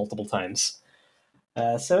purchased multiple times.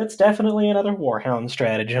 So it's definitely another Warhound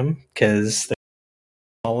stratagem, because they're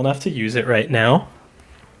small enough to use it right now.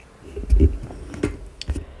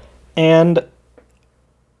 And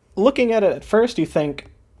looking at it at first, you think,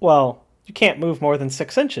 well, you can't move more than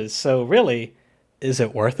 6 inches, so really, is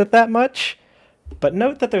it worth it that much? But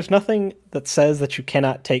note that there's nothing that says that you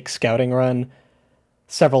cannot take Scouting Run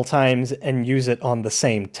several times and use it on the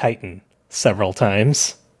same Titan several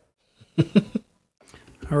times.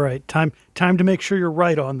 All right, time to make sure you're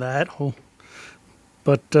right on that.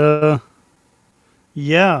 But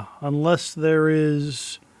yeah, unless there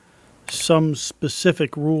is some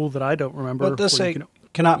specific rule that I don't remember. But it does where say you can-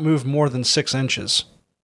 cannot move more than 6 inches.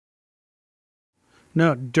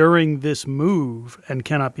 no, during this move and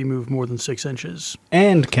cannot be moved more than 6 inches.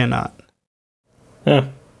 And cannot. Yeah.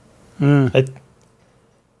 Mm.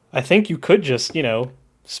 I think you could just,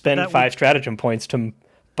 spend That 5 stratagem points to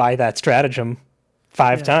buy that stratagem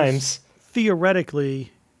 5 Yeah, times.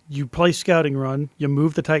 Theoretically, you play Scouting Run, you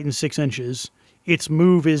move the Titan 6 inches, its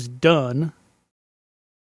move is done,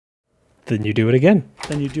 Then you do it again.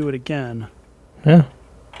 then you do it again. Yeah.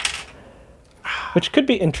 Which could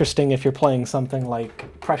be interesting if you're playing something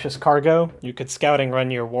like Precious Cargo. You could Scouting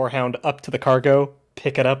Run your Warhound up to the cargo,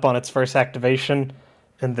 pick it up on its first activation,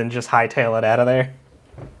 and then just hightail it out of there.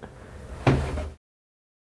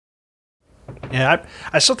 Yeah,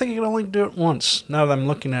 I still think you can only do it once, now that I'm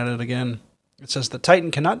looking at it again. It says the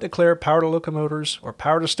Titan cannot declare power to locomotors or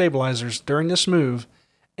power to stabilizers during this move,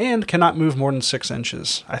 and cannot move more than 6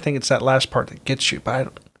 inches. I think it's that last part that gets you,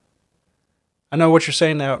 but I know what you're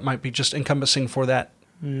saying now. It might be just encompassing for that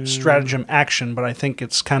stratagem action, but I think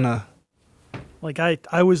it's kind of... Like,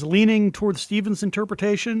 I was leaning towards Steven's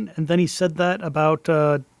interpretation, and then he said that about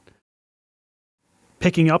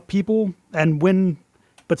picking up people.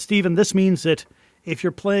 But Steven, this means that if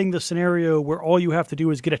you're playing the scenario where all you have to do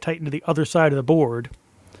is get a Titan to the other side of the board,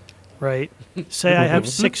 right? Say I have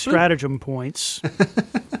 6 stratagem points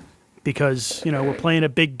because, we're playing a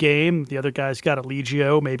big game. The other guy's got a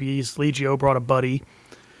Legio. Maybe Legio brought a buddy.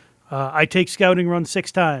 I take scouting run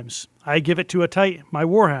 6 times. I give it to a Titan, my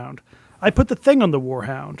Warhound. I put the thing on the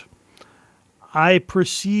Warhound. I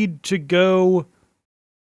proceed to go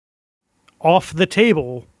off the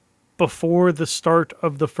table before the start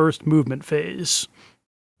of the first movement phase.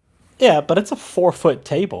 Yeah, but it's a 4-foot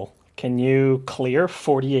table. Can you clear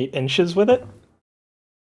 48 inches with it?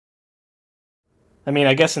 I mean,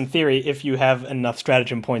 I guess in theory, if you have enough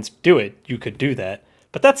stratagem points to do it, you could do that.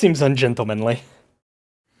 But that seems ungentlemanly.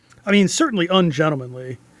 I mean, certainly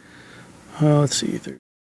ungentlemanly. Let's see.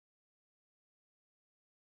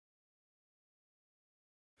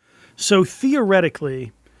 So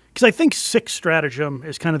theoretically, because I think 6 stratagem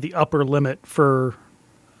is kind of the upper limit for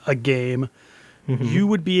a game, you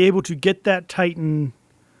would be able to get that Titan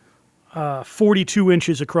 42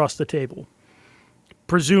 inches across the table,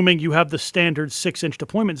 presuming you have the standard 6-inch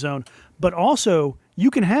deployment zone. But also, you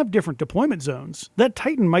can have different deployment zones. That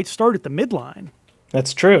Titan might start at the midline.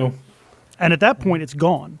 That's true. And at that point, it's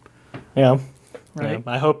gone. Yeah. Right.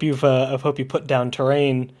 Yeah. I hope you put down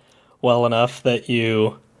terrain well enough that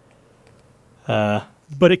you...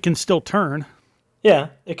 But it can still turn. Yeah,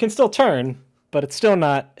 it can still turn, but it's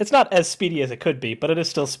not as speedy as it could be, but it is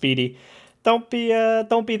still speedy. Don't be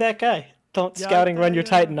that guy. Don't scouting run your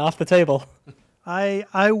Titan off the table.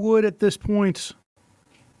 I would at this point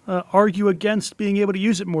argue against being able to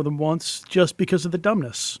use it more than once just because of the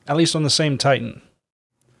dumbness. At least on the same Titan.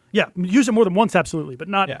 Yeah, use it more than once, absolutely, but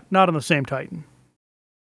not on the same Titan.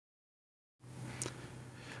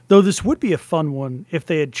 Though this would be a fun one if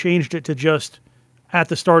they had changed it to just at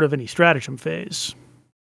the start of any stratagem phase.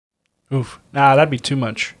 Oof. Nah, that'd be too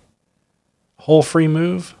much. Whole free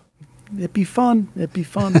move? It'd be fun.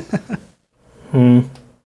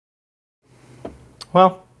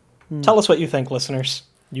 Well, tell us what you think, listeners.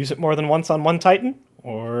 Use it more than once on one Titan,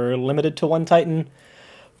 or limited to one Titan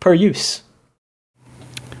per use?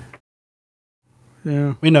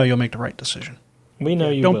 Yeah. We know you'll make the right decision. We know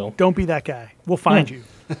you will. Don't be that guy. We'll find you.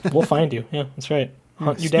 We'll find you. Yeah, that's right.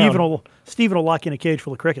 Hunt you down. Steven will lock you in a cage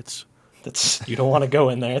full of crickets. You don't want to go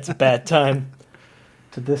in there. It's a bad time.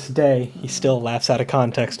 To this day, he still laughs out of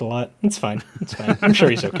context a lot. It's fine. I'm sure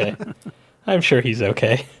he's okay.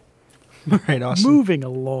 All right, awesome. Moving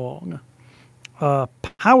along.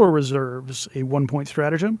 Power Reserves, a 1-point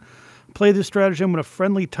stratagem. Play this stratagem when a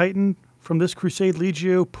friendly Titan from this Crusade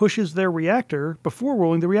Legio pushes their reactor before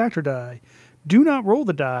rolling the reactor die. Do not roll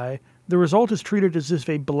the die. The result is treated as if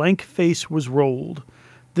a blank face was rolled.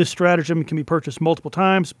 This stratagem can be purchased multiple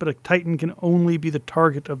times, but a Titan can only be the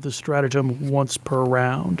target of the stratagem once per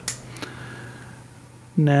round.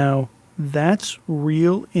 Now, that's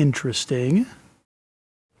real interesting.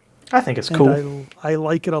 I think it's cool. And I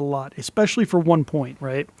like it a lot, especially for 1 point,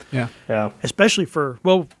 right? Yeah. Especially for,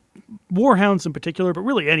 Warhounds in particular, but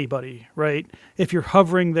really anybody, right? If you're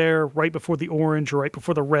hovering there right before the orange or right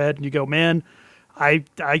before the red, and you go, man, I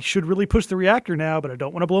should really push the reactor now, but I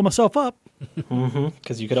don't want to blow myself up.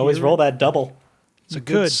 Because you could always roll that double. It's a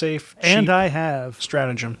good, safe, cheap and I have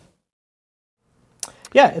stratagem.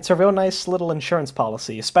 Yeah, it's a real nice little insurance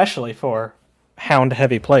policy, especially for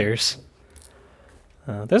hound-heavy players.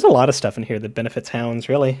 There's a lot of stuff in here that benefits hounds,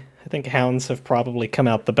 really. I think hounds have probably come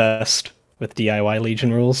out the best with DIY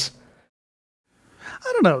Legion rules.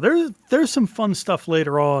 I don't know. There's some fun stuff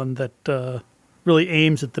later on that really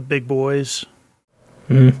aims at the big boys.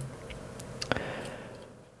 Yeah.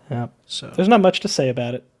 So there's not much to say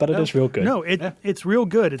about it, but it is real good. No, it's real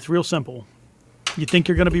good. It's real simple. You think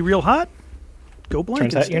you're going to be real hot? Go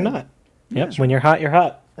blank. Turns out you're not. Yep. When you're hot, you're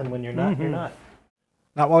hot, and when you're not, you're not.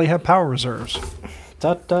 Not while you have power reserves.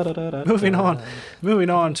 Moving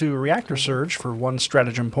on to Reactor Surge for 1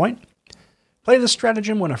 stratagem point. Play this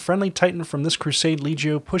stratagem when a friendly Titan from this Crusade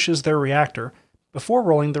Legio pushes their reactor before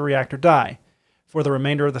rolling the reactor die. For the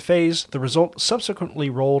remainder of the phase, the result subsequently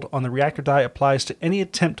rolled on the reactor die applies to any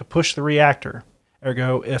attempt to push the reactor.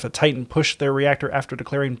 Ergo, if a Titan pushed their reactor after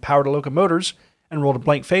declaring power to locomotors and rolled a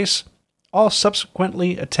blank face, all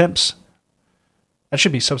subsequent attempts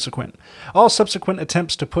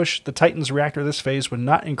to push the Titan's reactor this phase would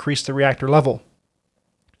not increase the reactor level.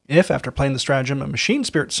 If, after playing the stratagem, a machine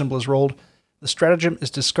spirit symbol is rolled, the stratagem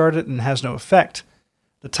is discarded and has no effect.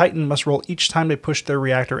 The Titan must roll each time they push their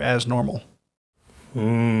reactor as normal.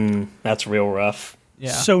 That's real rough.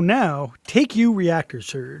 Yeah. So now, take you Reactor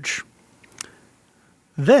Surge.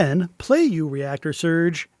 Then play you Reactor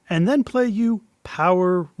Surge, and then play you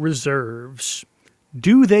Power Reserves.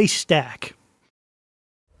 Do they stack?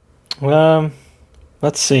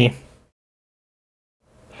 Let's see.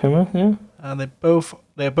 Yeah.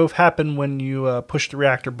 They both happen when you push the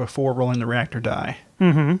reactor before rolling the reactor die.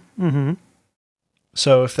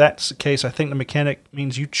 So if that's the case, I think the mechanic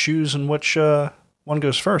means you choose in which one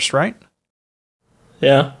goes first, right?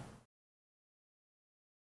 Yeah.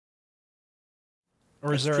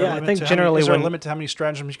 Or is there Yeah, I think generally is there a limit to how many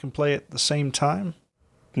stratagems you can play at the same time?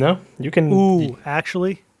 No, you can. Ooh,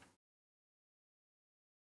 actually,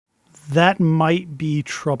 that might be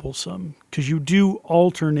troublesome because you do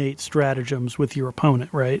alternate stratagems with your opponent,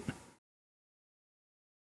 right?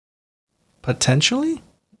 Potentially?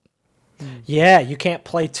 Yeah, you can't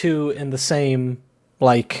play two in the same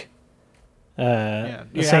the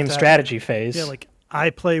same strategy phase. Yeah, like I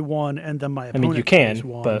play one and then my opponent you plays can,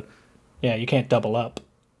 one. but yeah, you can't double up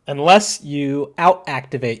unless you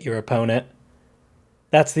out-activate your opponent.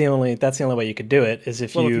 That's the only way you could do it is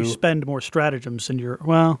if you spend more stratagems in your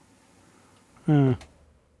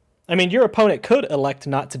I mean, your opponent could elect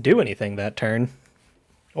not to do anything that turn,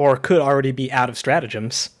 or could already be out of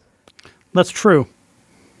stratagems. That's true.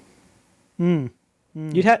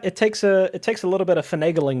 It takes a little bit of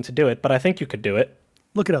finagling to do it, but I think you could do it.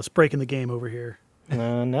 Look at us breaking the game over here.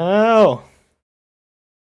 No.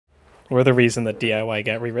 We're the reason that DIY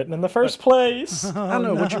got rewritten in the first place. I don't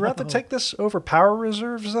know. Would you rather take this over power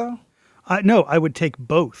reserves, though? No, I would take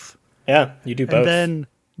both. Yeah, you do both. And then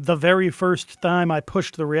the very first time I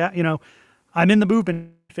pushed the I'm in the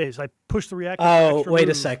movement phase. I push the reactor. Oh, wait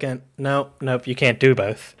a second. Nope, you can't do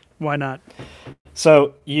both. Why not?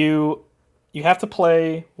 So you have to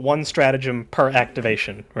play one stratagem per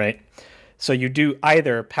activation, right? So you do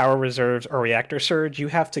either power reserves or reactor surge. You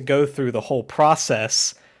have to go through the whole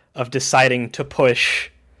process of deciding to push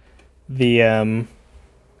the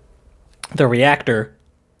reactor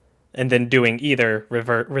and then doing either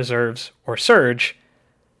reserves or surge.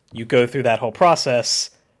 You go through that whole process,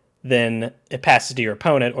 then it passes to your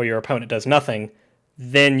opponent or your opponent does nothing.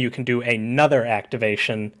 Then you can do another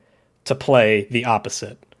activation to play the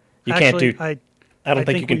opposite. You can't do... I don't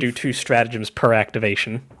think you can do two stratagems per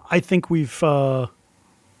activation. I think we've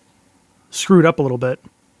screwed up a little bit.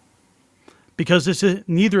 Because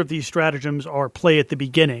neither of these stratagems are play at the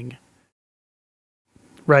beginning.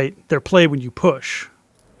 Right? They're play when you push.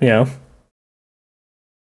 Yeah.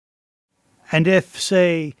 And if,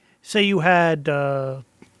 say you had, I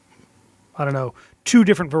don't know, two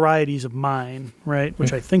different varieties of mine, right?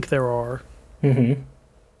 Which I think there are. Mm-hmm.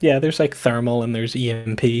 Yeah, there's like thermal and there's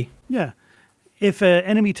EMP. Yeah. If an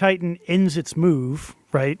enemy Titan ends its move,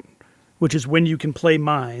 right, which is when you can play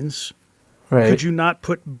mines, right. Could you not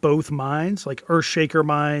put both mines, like Earthshaker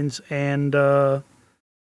mines and... the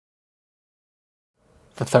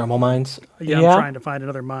thermal mines? Yeah, I'm trying to find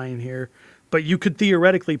another mine here. But you could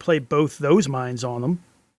theoretically play both those mines on them.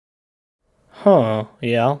 Huh,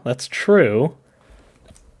 yeah, that's true.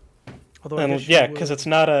 Although because it's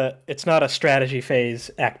not a strategy phase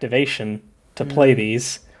activation to play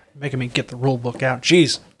these. Making me get the rule book out.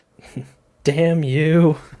 Jeez. Damn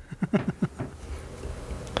you.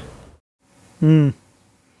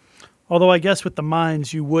 Although I guess with the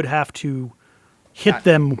mines, you would have to hit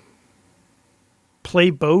them, play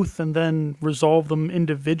both, and then resolve them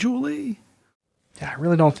individually. Yeah, I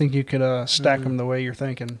really don't think you could stack them the way you're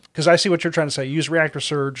thinking. Because I see what you're trying to say. Use reactor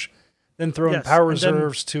surge, then throw in power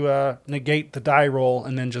reserves to negate the die roll,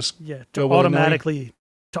 and then just go automatically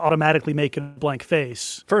make a blank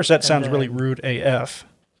face. First, that sounds really rude AF.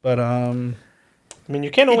 But I mean,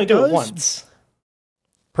 you can only do it once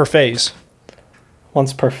per phase.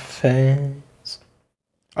 Once per phase.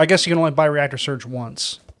 I guess you can only buy reactor surge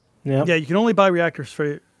once. Yeah, you can only buy reactor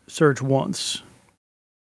surge once.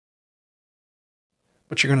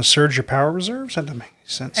 But you're going to surge your power reserves? That doesn't make any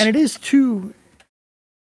sense. And it is too...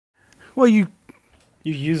 Well, you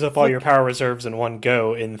use up all your power reserves in one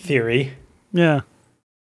go, in theory. Yeah.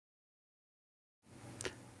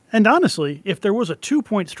 And honestly, if there was a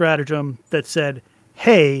 2-point stratagem that said,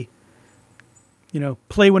 hey,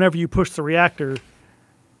 play whenever you push the reactor,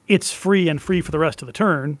 it's free and free for the rest of the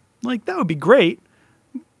turn, like, that would be great,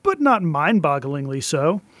 but not mind-bogglingly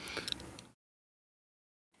so.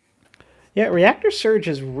 Yeah, reactor surge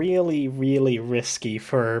is really, really risky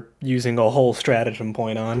for using a whole stratagem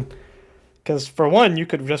point on. Because, for one, you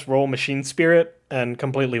could just roll Machine Spirit and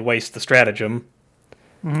completely waste the stratagem.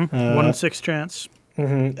 1 in 6 chance.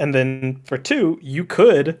 And then for 2, you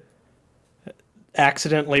could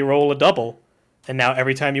accidentally roll a double, and now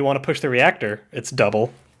every time you want to push the reactor, it's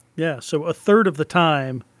double. Yeah, so a third of the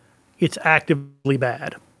time, it's actively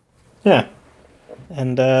bad. Yeah.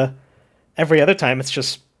 And every other time, it's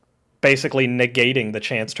just basically negating the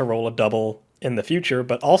chance to roll a double in the future,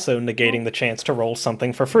 but also negating the chance to roll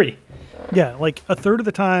something for free. Yeah, like a third of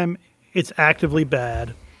the time, it's actively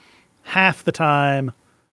bad. Half the time,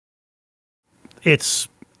 it's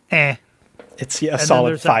eh. It's a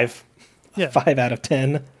solid 5. Yeah. 5 out of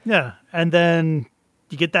 10. Yeah, and then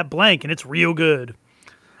you get that blank, and it's real good.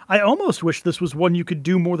 I almost wish this was one you could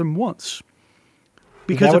do more than once.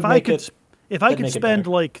 Because if I could spend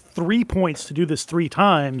like 3 points to do this 3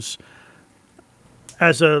 times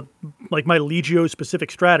as my Legio specific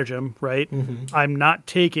stratagem, right? I'm not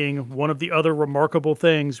taking one of the other remarkable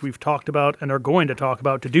things we've talked about and are going to talk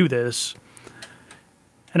about to do this.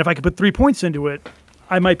 And if I could put 3 points into it,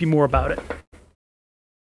 I might be more about it.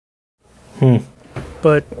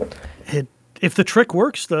 But if the trick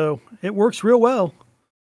works, though, it works real well.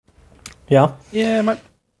 Yeah. Yeah, my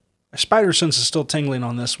spider sense is still tingling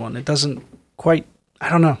on this one. It doesn't quite, I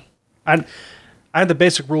don't know. I had the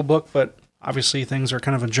basic rule book, but obviously things are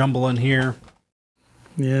kind of a jumble in here.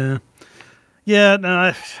 Yeah. Yeah,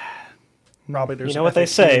 no, Probably there's you know what they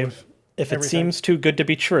say, if it seems too good to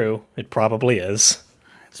be true, it probably is.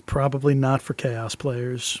 it's probably not for Chaos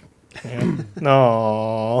players.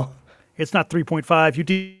 No. It's not 3.5. You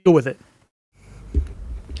deal with it.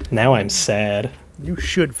 Now I'm sad. You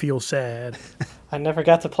should feel sad. I never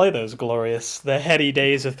got to play those the heady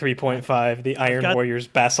days of 3.5, the Iron Warriors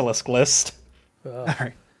Basilisk list. All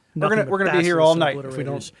right. We're gonna be here all night if we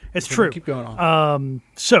don't. It's true. Keep going on.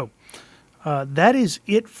 So that is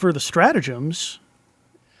it for the stratagems.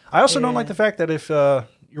 I also don't like the fact that if you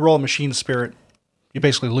roll a machine spirit, you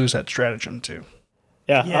basically lose that stratagem too.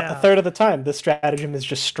 Yeah, a third of the time, this stratagem is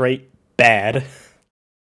just straight bad.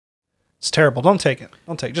 It's terrible. Don't take it.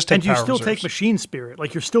 Just take. And you power still reserves. take machine spirit.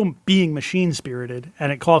 Like you're still being machine spirited,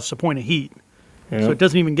 and it costs a point of heat. Yep. So it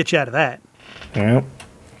doesn't even get you out of that. Yep.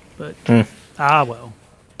 But well.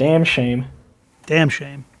 Damn shame. Damn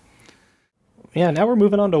shame. Yeah, now we're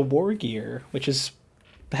moving on to War Gear, which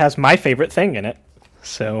has my favorite thing in it.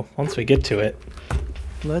 So once we get to it,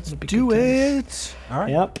 Let's do it. All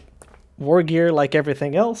right. Yep. War Gear, like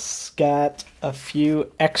everything else, got a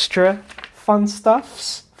few extra fun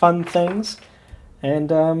things.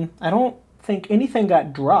 And I don't think anything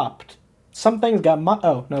got dropped. Some things got...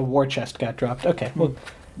 War Chest got dropped. Okay, we'll get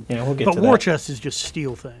to that. But War Chest is just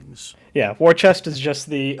steal things. Yeah, War Chest is just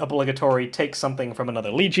the obligatory take something from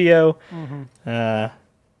another Legio.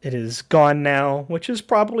 It is gone now, which is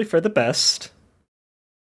probably for the best.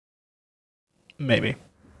 Maybe.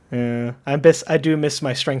 I do miss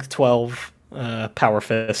my Strength 12 Power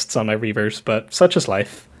Fists on my Reavers, but such is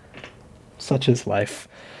life. Such is life.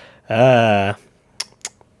 Is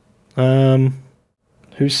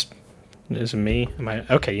it me? Am I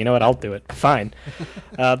okay? You know what? I'll do it. Fine.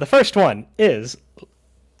 The first one is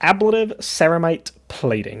Ablative Ceramite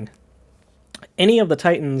Plating. Any of the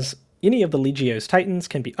Legio's Titans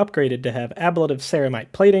can be upgraded to have Ablative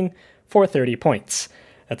Ceramite Plating for 30 points.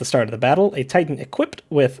 At the start of the battle, a Titan equipped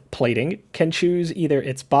with plating can choose either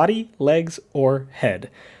its body, legs, or head.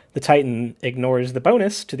 The Titan ignores the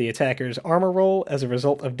bonus to the attacker's armor roll as a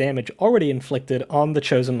result of damage already inflicted on the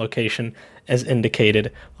chosen location as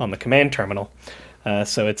indicated on the command terminal.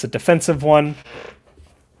 So it's a defensive one,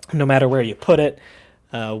 no matter where you put it.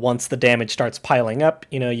 Once the damage starts piling up,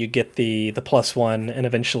 you get the +1 and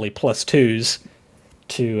eventually +2s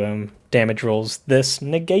to damage rolls. This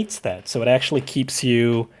negates that, so it actually keeps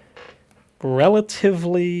you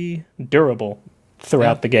relatively durable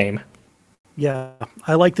throughout the game. Yeah,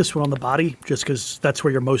 I like this one on the body, just because that's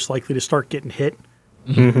where you're most likely to start getting hit.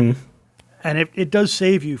 Mm-hmm. And it does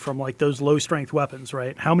save you from like those low-strength weapons,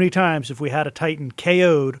 right? How many times have we had a Titan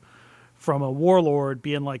KO'd from a Warlord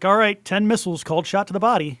being like, all right, 10 missiles called shot to the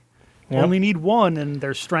body. Yep. Only need 1, and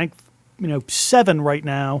their strength, 7 right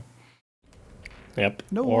now. Yep.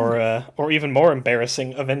 No. Or even more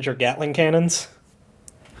embarrassing, Avenger Gatling cannons.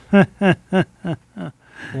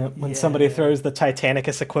 Yep, when somebody throws the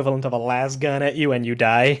Titanicus equivalent of a las gun at you and you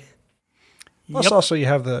die. Plus, also you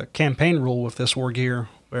have the campaign rule with this War Gear,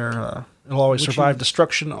 where it'll always survive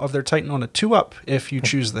destruction of their Titan on a 2-up if you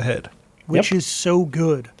choose the head. Which is so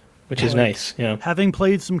good. Which is nice, yeah. Having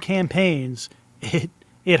played some campaigns,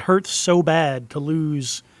 it hurts so bad to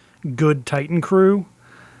lose good Titan crew.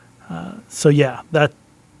 So yeah,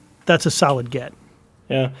 that's a solid get.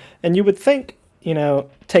 Yeah, and you would think,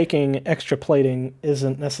 taking extra plating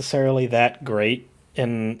isn't necessarily that great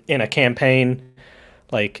in a campaign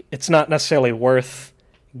Like, it's not necessarily worth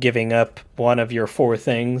giving up one of your 4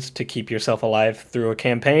 things to keep yourself alive through a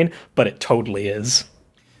campaign, but it totally is.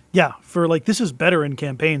 Yeah, for like this is better in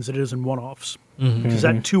campaigns than it is in one-offs. Because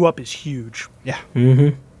that 2-up is huge. Yeah.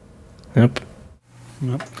 Yep.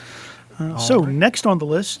 So next on the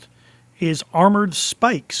list is Armored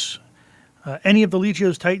Spikes. Any of the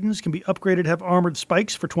Legio's Titans can be upgraded to have Armored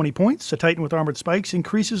Spikes for 20 points. A Titan with Armored Spikes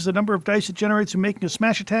increases the number of dice it generates when making a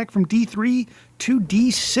smash attack from D3 to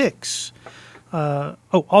D6.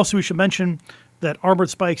 Also we should mention that Armored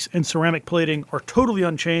Spikes and Ceramic Plating are totally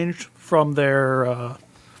unchanged from their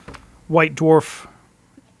White Dwarf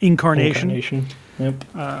incarnation. Yep.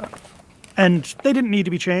 And they didn't need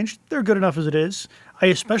to be changed. They're good enough as it is. I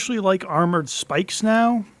especially like Armored Spikes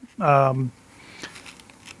now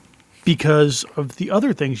because of the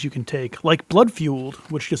other things you can take, like Blood Fueled,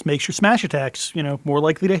 which just makes your smash attacks, more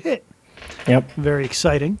likely to hit. Yep. Very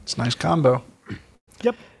exciting. It's a nice combo.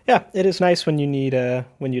 Yep. Yeah, it is nice when you need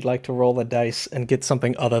when you'd like to roll the dice and get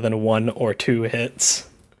something other than 1 or 2 hits.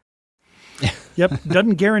 Yep.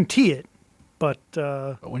 Doesn't guarantee it, but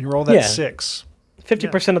But when you roll that 6,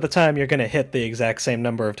 50% of the time you're going to hit the exact same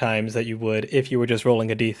number of times that you would if you were just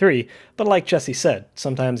rolling a D3. But like Jesse said,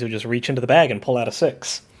 sometimes you'll just reach into the bag and pull out a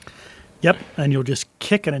 6. Yep, and you'll just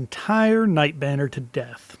kick an entire Night Banner to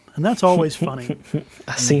death. And that's always funny.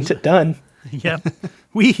 I've seen it done. Yep.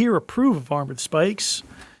 We here approve of Armored Spikes.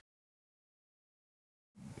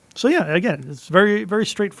 So yeah, again, it's very, very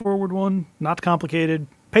straightforward one, not complicated.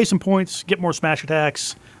 Pay some points, get more smash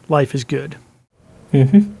attacks. Life is good.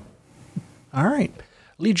 All right.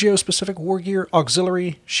 Legio-specific Wargear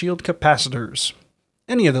Auxiliary Shield Capacitors.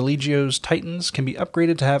 Any of the Legio's Titans can be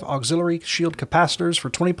upgraded to have Auxiliary Shield Capacitors for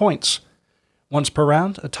 20 points. Once per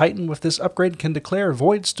round, a Titan with this upgrade can declare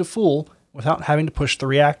voids to full without having to push the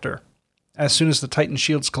reactor. As soon as the Titan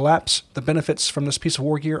shields collapse, the benefits from this piece of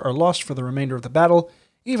Wargear are lost for the remainder of the battle,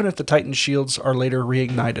 even if the Titan shields are later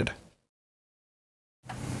reignited.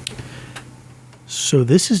 So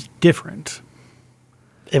this is different.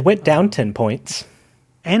 It went down 10 points.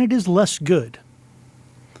 And it is less good.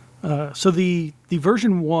 So the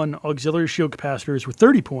version 1 auxiliary shield capacitors were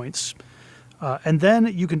 30 points, and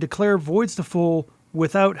then you can declare voids to full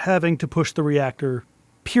without having to push the reactor,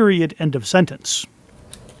 period, end of sentence.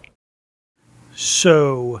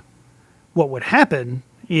 So what would happen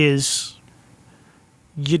is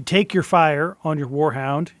you'd take your fire on your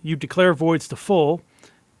Warhound, you'd declare voids to full,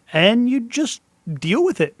 and you'd just deal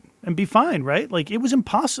with it and be fine, right? Like, it was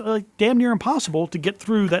impossible, like damn near impossible to get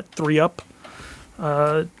through that 3-up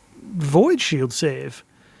void shield save.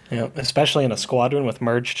 Yeah, especially in a squadron with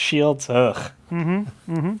merged shields. Ugh.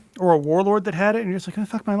 Or a warlord that had it, and you're just like, oh,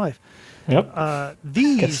 fuck my life. Yep.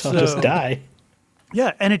 These Guess I'll just die.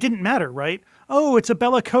 Yeah, and it didn't matter, right? Oh, it's a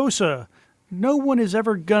Bellicosa. No one is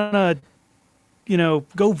ever gonna,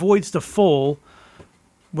 go voids to full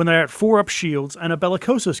when they're at 4-up shields and a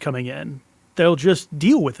Bellicosa's coming in. They'll just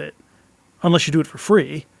deal with it, unless you do it for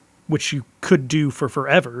free, which you could do for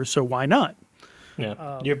forever, so why not?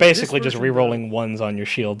 Yeah. You're basically just version, re-rolling ones on your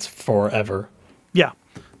shields forever. Yeah.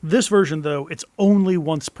 This version, though, it's only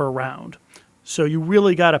once per round. So you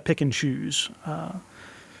really got to pick and choose.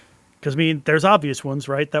 Because, there's obvious ones,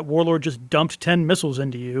 right? That warlord just dumped 10 missiles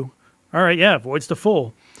into you. All right, yeah, voids to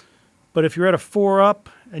full. But if you're at a 4-up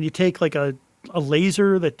and you take like a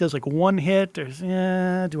laser that does like 1 hit, do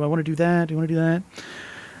I want to do that? Do you want to do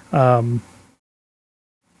that?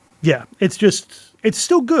 Yeah, it's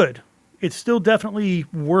still good. It's still definitely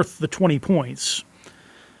worth the 20 points,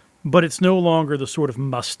 but it's no longer the sort of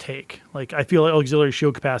must-take. Like, I feel like auxiliary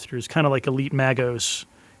shield capacitors, kind of like Elite Magos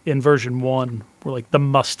in version 1, were like the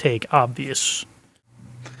must-take, obvious.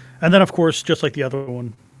 And then, of course, just like the other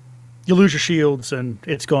one, you lose your shields and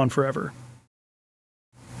it's gone forever.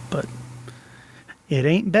 But it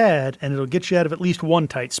ain't bad, and it'll get you out of at least one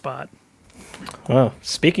tight spot. Well,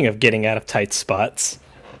 speaking of getting out of tight spots,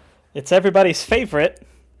 it's everybody's favorite,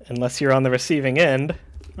 unless you're on the receiving end,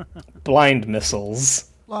 blind missiles.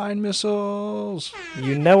 Blind missiles.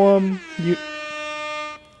 You know them.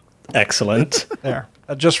 Excellent. There.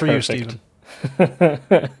 Just for Perfect. you,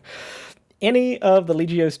 Stephen. Any of the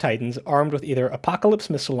Legio's Titans armed with either Apocalypse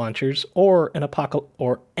missile launchers or an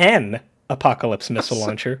Apocalypse missile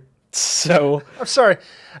launcher. So I'm sorry.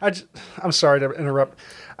 I'm sorry to interrupt.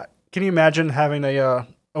 Can you imagine having a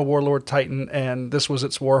Warlord Titan and this was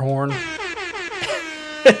its war horn?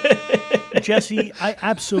 Jesse, I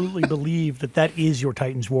absolutely believe that is your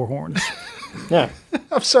Titan's war horns. yeah.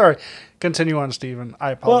 I'm sorry. Continue on, Stephen.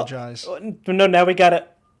 I apologize. Well, no, now we gotta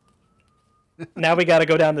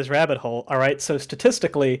go down this rabbit hole. All right. So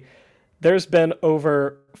statistically, there's been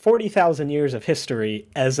over 40,000 years of history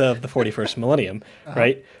as of the 41st millennium,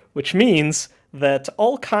 right? Which means that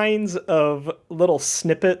all kinds of little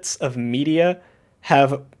snippets of media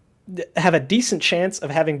have a decent chance of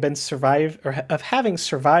having survived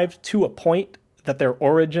to a point that their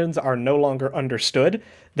origins are no longer understood.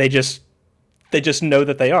 They just know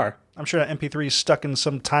that they are. I'm sure that MP3 is stuck in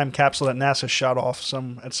some time capsule that NASA shot off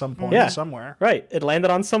at some point somewhere. Right. It landed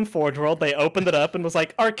on some Forge world. They opened it up and was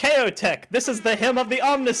like, Archaeotech, this is the hymn of the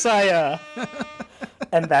Omnissiah.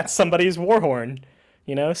 And that's somebody's war horn.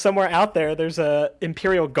 You know, somewhere out there's a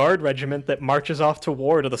Imperial Guard regiment that marches off to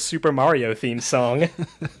war to the Super Mario theme song.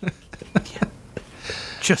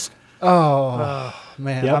 Just man,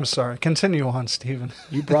 I'm sorry. Continue on, Steven.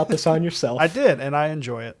 You brought this on yourself. I did, and I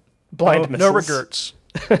enjoy it. Blind missiles. No regrets.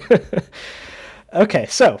 Okay,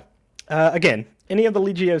 so, again, any of the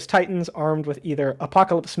Legio's Titans armed with either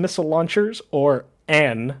Apocalypse missile launchers or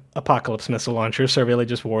an Apocalypse missile launcher, so really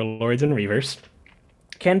just Warlords and Reavers,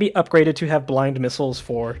 can be upgraded to have blind missiles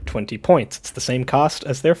for 20 points. It's the same cost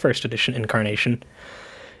as their first edition incarnation.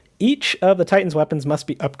 Each of the Titan's weapons must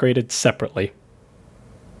be upgraded separately.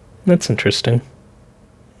 That's interesting.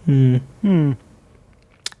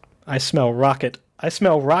 I smell rockets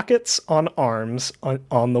on arms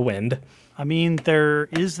on the wind. I mean, there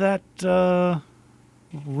is that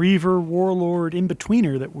Reaver Warlord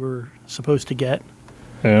in-betweener that we're supposed to get.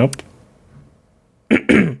 Yep.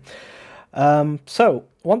 So,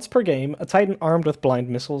 once per game, a Titan armed with blind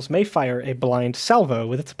missiles may fire a blind salvo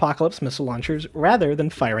with its Apocalypse missile launchers rather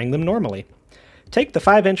than firing them normally. Take the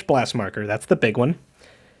 5-inch blast marker, that's the big one,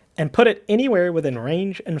 and put it anywhere within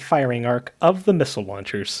range and firing arc of the missile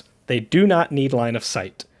launchers. They do not need line of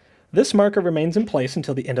sight. This marker remains in place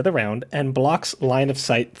until the end of the round and blocks line of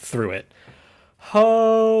sight through it.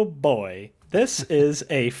 Oh boy. This is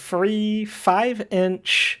a free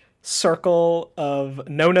 5-inch circle of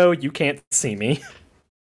no, you can't see me.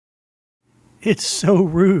 It's so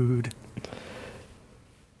rude.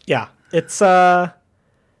 Yeah, it's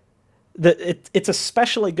it's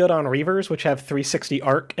especially good on Reavers, which have 360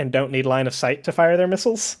 arc and don't need line of sight to fire their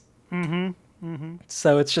missiles.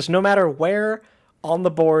 So it's just no matter where on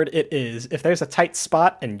the board it is, if there's a tight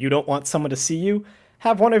spot and you don't want someone to see you,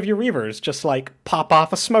 have one of your Reavers just like pop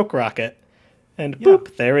off a smoke rocket and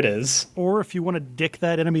boop, there it is. Or if you want to dick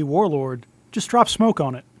that enemy warlord, just drop smoke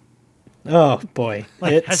on it. Oh boy.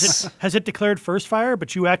 Like, has it declared first fire,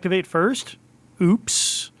 but you activate first?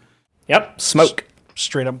 Oops. Yep, smoke.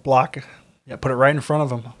 Straight up block. Yeah, put it right in front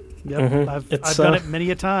of them. Yep, I've done it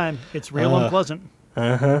many a time. It's real unpleasant.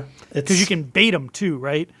 Because you can bait them too,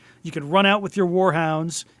 right? You can run out with your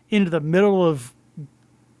warhounds into the middle of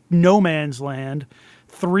no man's land.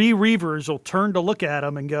 3 Reavers will turn to look at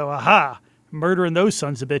them and go, aha, murdering those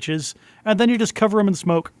sons of bitches. And then you just cover them in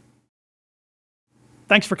smoke.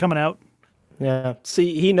 Thanks for coming out. Yeah.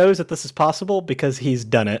 See, he knows that this is possible because he's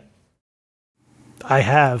done it. I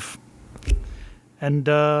have. And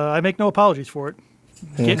I make no apologies for it.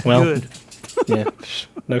 Get good. Yeah,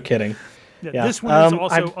 no kidding. Yeah. This one is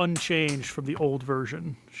also unchanged from the old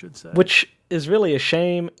version, should say. Which is really a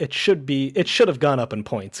shame. It should have gone up in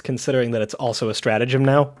points, considering that it's also a stratagem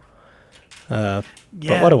now. But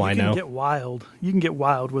what do I know? You can get wild. You can get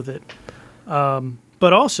wild with it.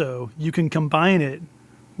 But also, you can combine it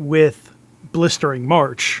with Blistering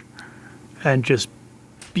March and just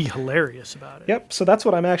be hilarious about it. Yep, so that's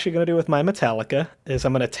what I'm actually going to do with my Metallica, is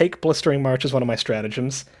I'm going to take Blistering March as one of my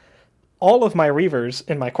stratagems. All of my Reavers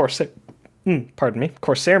in my Corsair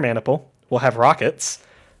Maniple will have rockets.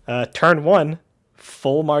 Turn 1,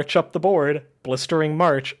 full march up the board, Blistering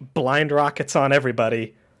March, blind rockets on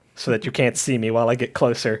everybody, so that you can't see me while I get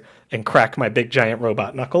closer and crack my big giant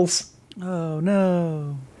robot knuckles. Oh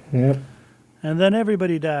no. Yep. And then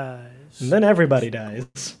everybody dies. And then everybody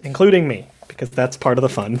dies, including me, because that's part of the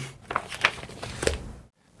fun.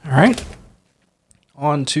 All right.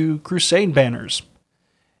 On to Crusade banners.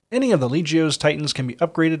 Any of the Legio's Titans can be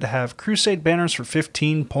upgraded to have Crusade banners for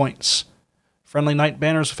 15 points. Friendly Knight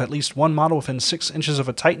banners with at least one model within 6 inches of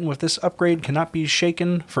a Titan with this upgrade cannot be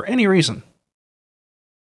shaken for any reason.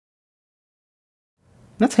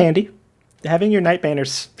 That's handy. Having your Knight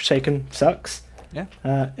banners shaken sucks. Yeah.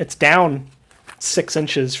 It's down 6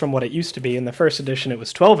 inches from what it used to be. In the first edition, it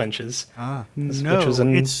was 12 inches.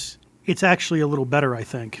 It's actually a little better, I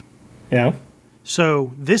think. Yeah.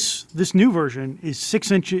 So this new version is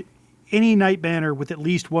 6 inches. Any Knight banner with at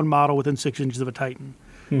least one model within 6 inches of a Titan.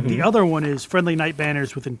 Mm-hmm. The other one is friendly Knight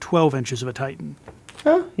banners within 12 inches of a Titan.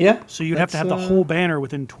 Oh, yeah. So you'd have to have the whole banner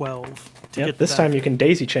within 12 to get this time you can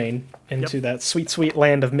daisy chain into that sweet, sweet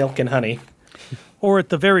land of milk and honey. Or at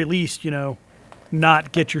the very least,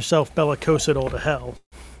 not get yourself bellicosidal to hell.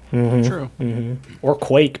 True. Or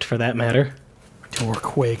quaked, for that matter. Or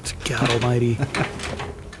quaked, God almighty.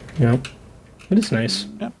 Yep. It is nice.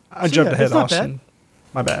 Yep. I jumped ahead, it's not Austin.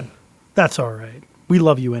 My bad. That's all right. We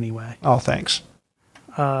love you anyway. Oh, thanks.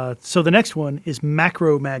 So the next one is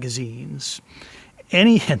macro magazines.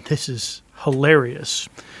 And this is hilarious.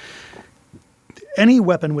 Any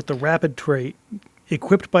weapon with the rapid trait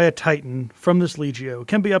equipped by a Titan from this Legio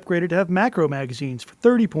can be upgraded to have macro magazines for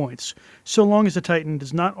 30 points, so long as the Titan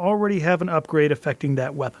does not already have an upgrade affecting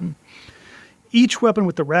that weapon. Each weapon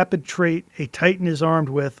with the rapid trait a Titan is armed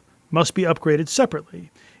with must be upgraded separately.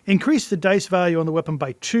 Increase the dice value on the weapon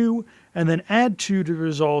by 2, and then add 2 to the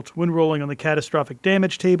result when rolling on the catastrophic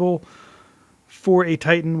damage table for a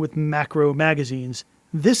Titan with macro magazines.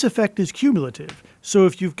 This effect is cumulative, so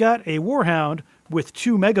if you've got a Warhound with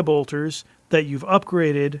 2 Mega Bolters that you've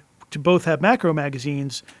upgraded to both have macro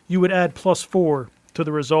magazines, you would add +4 to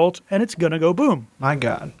the result, and it's going to go boom. My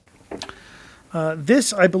God.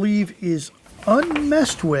 This, I believe, is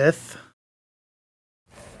unmessed with.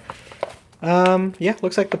 Yeah,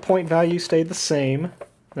 looks like the point value stayed the same.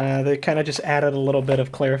 They kind of just added a little bit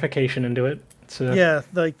of clarification into it. So. Yeah,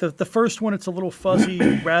 like the first one, it's a little fuzzy,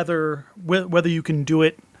 rather whether you can do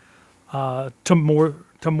it to more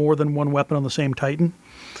than one weapon on the same Titan.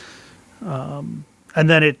 And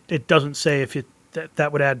then it doesn't say if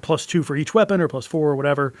that would add +2 for each weapon or +4 or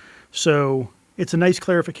whatever. So it's a nice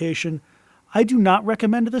clarification. I do not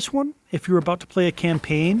recommend this one if you're about to play a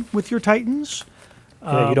campaign with your Titans.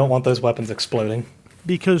 Yeah, you don't want those weapons exploding.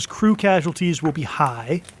 Because crew casualties will be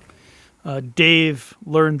high. Dave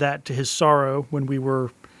learned that to his sorrow when we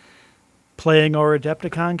were playing our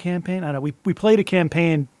Adepticon campaign. I know we played a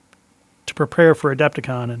campaign to prepare for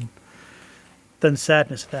Adepticon, and then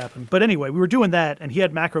sadness had happened. But anyway, we were doing that, and he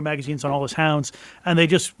had macro magazines on all his hounds, and they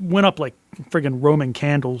just went up like friggin' Roman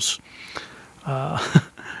candles.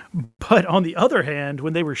 But on the other hand,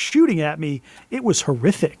 when they were shooting at me, it was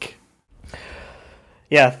horrific.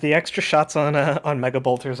 Yeah, the extra shots on Mega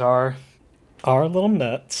Bolters are a little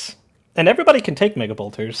nuts. And everybody can take Mega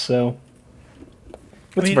Bolters, so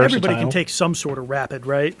it's versatile. Everybody can take some sort of rapid,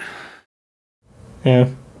 right? Yeah.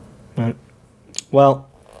 Well,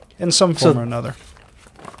 In some form or another.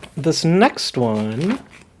 this next one...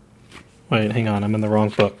 Wait, hang on, I'm in the wrong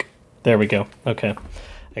book. There we go. Okay.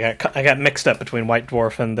 I got mixed up between White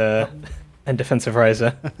Dwarf and Defensive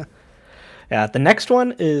Ryza. Yeah, the next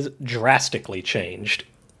one is drastically changed.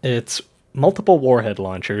 It's multiple warhead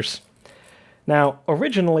launchers. Now,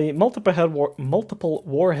 originally, multiple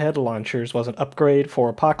warhead launchers was an upgrade for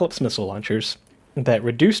Apocalypse missile launchers that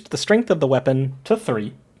reduced the strength of the weapon to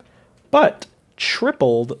 3, but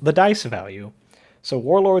tripled the dice value. So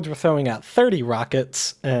Warlords were throwing out 30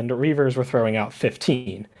 rockets, and Reavers were throwing out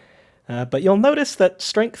 15. But you'll notice that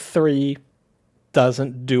strength 3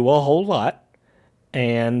 doesn't do a whole lot,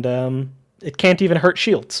 and it can't even hurt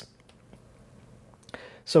shields.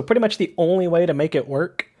 So pretty much the only way to make it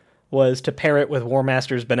work was to pair it with War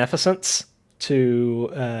Master's Beneficence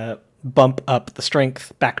to bump up the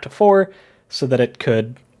strength back to 4 so that it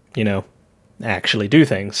could, actually do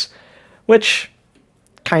things. Which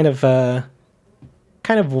kind of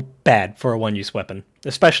bad for a one-use weapon,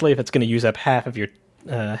 especially if it's going to use up half of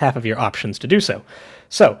your options to do so.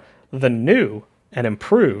 So the new and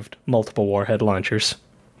improved multiple warhead launchers.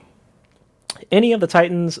 Any of the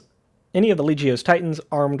Legio's Titans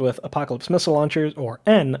armed with Apocalypse missile launchers or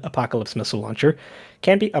an Apocalypse missile launcher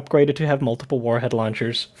can be upgraded to have multiple warhead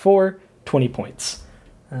launchers for 20 points,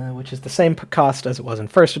 which is the same cost as it was in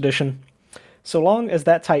First Edition, so long as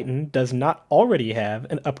that Titan does not already have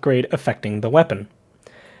an upgrade affecting the weapon.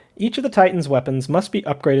 Each of the Titan's weapons must be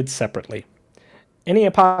upgraded separately. Any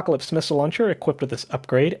Apocalypse missile launcher equipped with this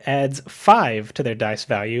upgrade adds 5 to their dice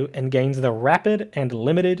value and gains the Rapid and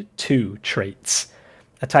Limited 2 traits.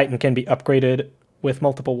 A Titan can be upgraded with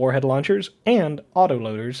multiple warhead launchers and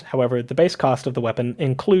autoloaders. However, the base cost of the weapon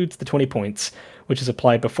includes the 20 points, which is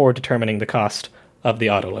applied before determining the cost of the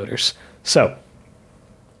autoloaders. So,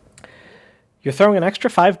 you're throwing an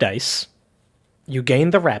extra 5 dice. You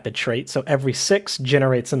gain the Rapid trait, so every 6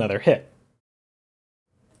 generates another hit.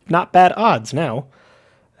 Not bad odds now.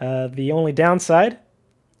 The only downside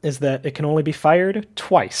is that it can only be fired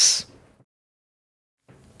twice.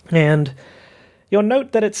 And you'll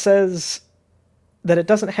note that it says that it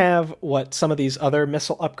doesn't have what some of these other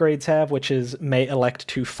missile upgrades have, which is may elect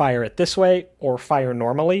to fire it this way or fire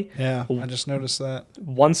normally. Yeah, I just noticed that.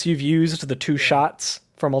 Once you've used the 2 shots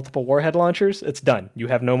for multiple warhead launchers, it's done. You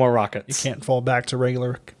have no more rockets. You can't fall back to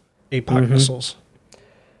regular APOC missiles.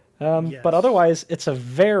 But otherwise, it's a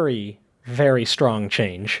very, very strong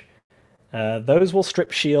change. Those will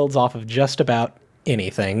strip shields off of just about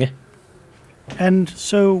anything. And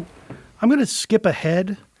so I'm going to skip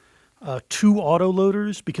ahead to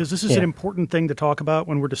autoloaders because this is an important thing to talk about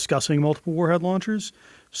when we're discussing multiple warhead launchers.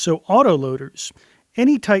 So autoloaders,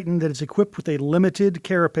 any Titan that is equipped with a limited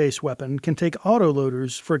carapace weapon can take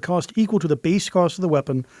autoloaders for a cost equal to the base cost of the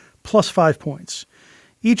weapon plus 5 points.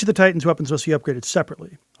 Each of the Titan's weapons must be upgraded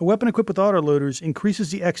separately. A weapon equipped with autoloaders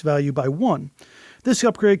increases the X value by 1. This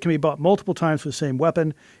upgrade can be bought multiple times for the same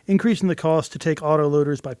weapon, increasing the cost to take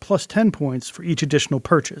autoloaders by plus 10 points for each additional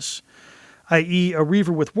purchase. I.e., a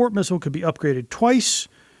Reaver with Warp Missile could be upgraded twice,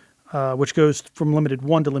 which goes from limited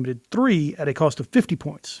 1 to limited 3 at a cost of 50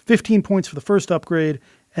 points. 15 points for the first upgrade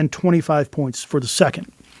and 25 points for the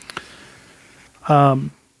second.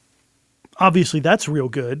 Obviously, that's real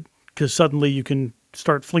good because suddenly you can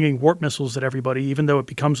start flinging Warp Missiles at everybody, even though it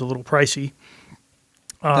becomes a little pricey.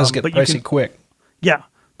 It does get pricey quick. Yeah,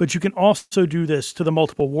 but you can also do this to the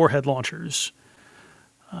multiple warhead launchers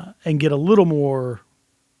and get a little more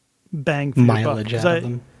bang for mileage your buck. out of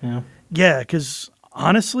them. Yeah, because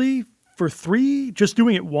honestly, for 3, just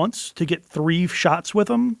doing it once to get 3 shots with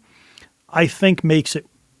them, I think makes it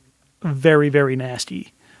very, very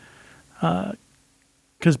nasty.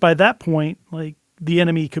 Because by that point, like, the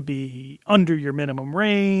enemy could be under your minimum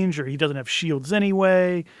range, or he doesn't have shields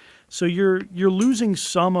anyway. So you're losing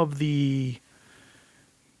some of the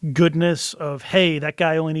goodness of, hey, that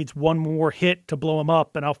guy only needs one more hit to blow him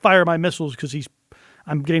up, and I'll fire my missiles because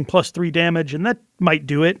I'm getting plus 3 damage, and that might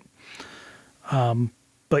do it.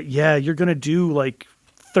 But yeah, you're going to do like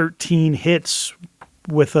 13 hits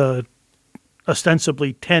with a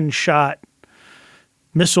ostensibly 10-shot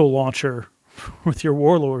missile launcher with your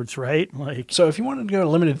warlords, right? Like, so if you wanted to go to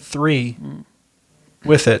limited 3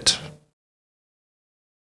 with it,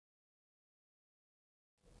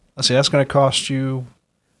 let's see, that's going to cost you...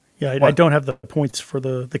 Yeah, I don't have the points for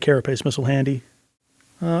the carapace missile handy.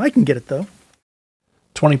 I can get it, though.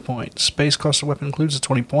 20 points. Base cost of weapon includes the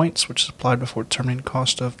 20 points, which is applied before determining the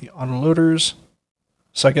cost of the autoloaders.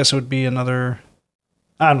 So I guess it would be another...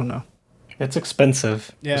 I don't know. It's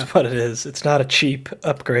expensive, is what it is. It's not a cheap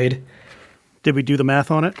upgrade. Did we do the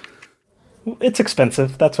math on it? It's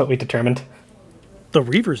expensive. That's what we determined. The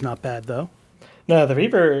Reaver's not bad, though. No, the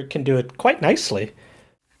Reaver can do it quite nicely.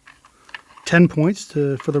 10 points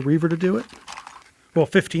for the Reaver to do it? Well,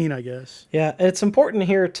 15, I guess. Yeah, it's important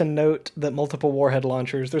here to note that multiple warhead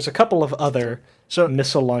launchers, there's a couple of other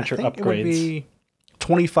missile launcher upgrades. It would be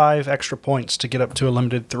 25 extra points to get up to a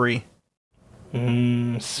limited 3.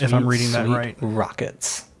 If I'm reading that right.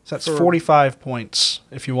 Rockets. So that's 45 points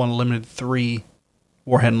if you want a limited 3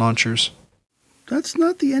 warhead launchers. That's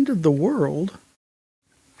not the end of the world.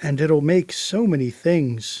 And it'll make so many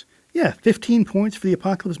things. Yeah, 15 points for the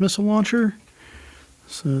Apocalypse missile launcher.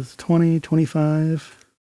 So it's 20, 25.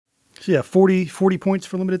 So yeah, 40 points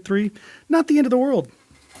for limited 3. Not the end of the world.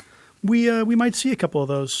 We might see a couple of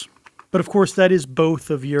those. But of course, that is both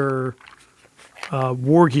of your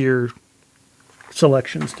war gear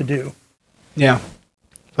selections to do. Yeah.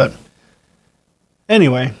 But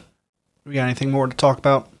anyway, we got anything more to talk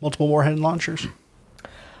about multiple warhead launchers?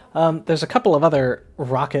 There's a couple of other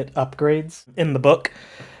rocket upgrades in the book.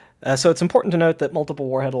 So it's important to note that multiple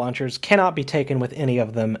warhead launchers cannot be taken with any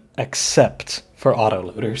of them except for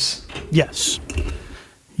autoloaders. Yes.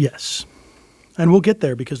 Yes. And we'll get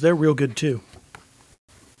there because they're real good too.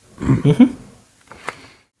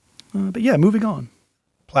 But yeah, moving on.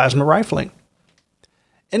 Plasma rifling.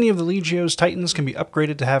 Any of the Legio's Titans can be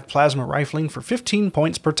upgraded to have plasma rifling for 15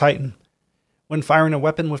 points per Titan. When firing a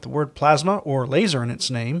weapon with the word plasma or laser in its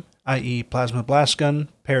name, i.e. plasma blast gun,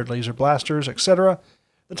 paired laser blasters, etc.,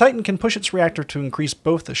 the Titan can push its reactor to increase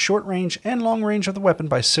both the short range and long range of the weapon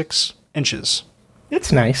by 6 inches.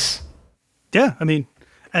 It's nice. Yeah, I mean,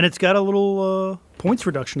 and it's got a little points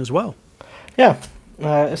reduction as well. Yeah,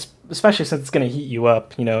 especially since it's going to heat you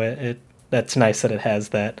up. You know, that's nice that it has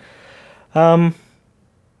that.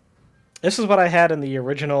 This is what I had in the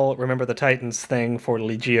original Remember the Titans thing for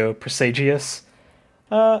Legio Presagius.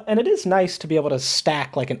 And it is nice to be able to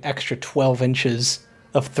stack like an extra 12 inches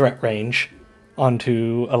of threat range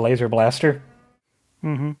onto a laser blaster.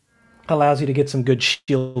 Mm-hmm. Allows you to get some good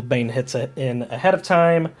shield bane hits in ahead of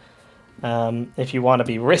time. If you want to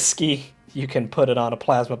be risky, you can put it on a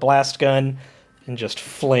plasma blast gun and just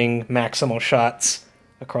fling maximal shots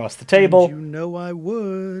across the table. And you know I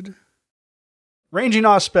would. Ranging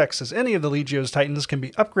Auspexes. Any of the Legio's Titans can be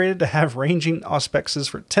upgraded to have Ranging Auspexes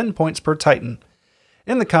for 10 points per Titan.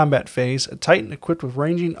 In the combat phase, a Titan equipped with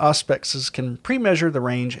Ranging Auspexes can pre-measure the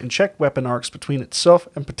range and check weapon arcs between itself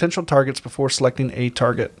and potential targets before selecting a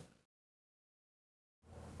target.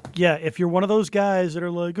 Yeah, if you're one of those guys that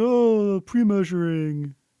are like, oh,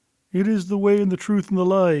 pre-measuring, it is the way and the truth and the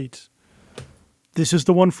light, this is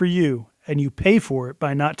the one for you, and you pay for it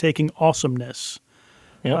by not taking awesomeness.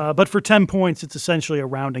 Yep. But for 10 points, it's essentially a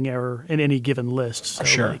rounding error in any given list. So,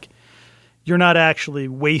 Sure. You're not actually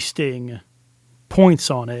wasting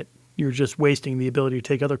points on it. You're just wasting the ability to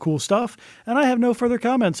take other cool stuff. And I have no further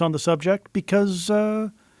comments on the subject because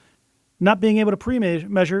not being able to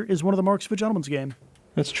pre-measure is one of the marks of a gentleman's game.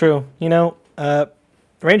 That's true.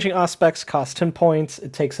 Ranging aspects costs 10 points.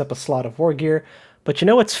 It takes up a slot of war gear. But you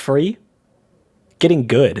know what's free? Getting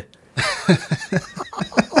good.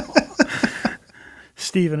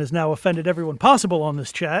 Steven has now offended everyone possible on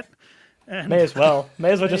this chat. And May as well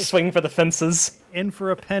just swing for the fences. in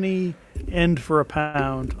for a penny, end for a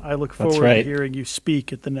pound. I look forward to right. hearing you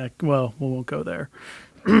speak at the next. Well, we won't go there.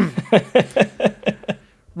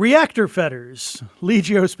 Reactor fetters,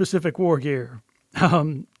 Legio-specific war gear.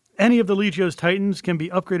 Any of the Legio's Titans can be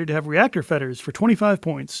upgraded to have reactor fetters for 25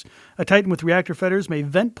 points. A Titan with reactor fetters may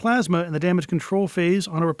vent plasma in the damage control phase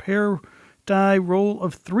on a repair die roll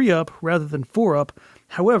of 3-up rather than 4-up.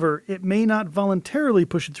 However, it may not voluntarily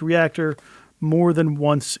push its reactor more than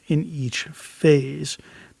once in each phase.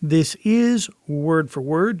 This is, word for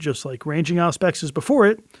word, just like ranging aspects is before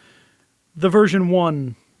it, the version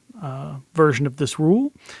 1 version of this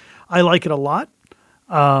rule. I like it a lot.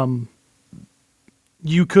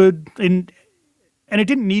 You could, and it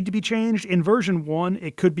didn't need to be changed. In version 1,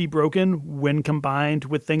 it could be broken when combined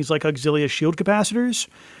with things like auxilia shield capacitors,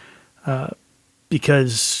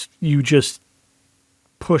 because you just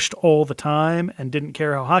pushed all the time and didn't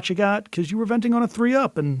care how hot you got because you were venting on a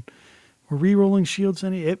 3-up and were re-rolling shields.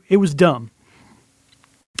 It was dumb.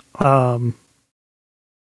 But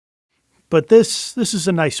this is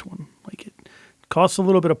a nice one. Like, it costs a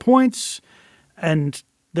little bit of points, and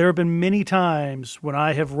there have been many times when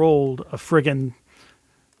I have rolled a friggin'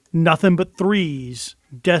 nothing but 3s,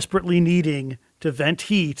 desperately needing to vent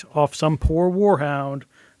heat off some poor warhound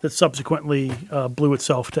that subsequently blew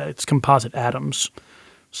itself to its composite atoms.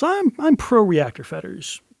 So I'm pro reactor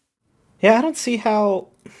fetters. Yeah, I don't see how...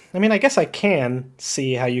 I mean, I guess I can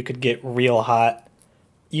see how you could get real hot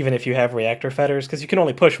even if you have reactor fetters, because you can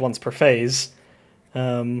only push once per phase.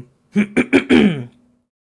 But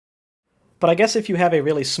I guess if you have a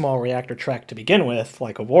really small reactor track to begin with,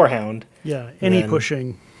 like a warhound... Yeah, any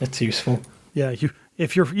pushing. It's useful. Yeah,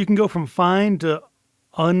 you can go from fine to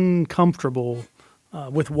uncomfortable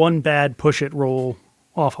with one bad push-it roll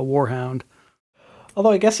off a warhound.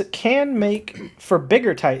 Although I guess it can make, for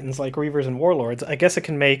bigger titans like Reavers and Warlords, I guess it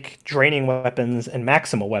can make draining weapons and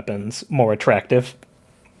maximal weapons more attractive.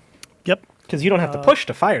 Yep. Because you don't have to push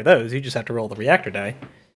to fire those, you just have to roll the reactor die.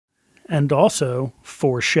 And also,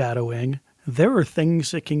 foreshadowing, there are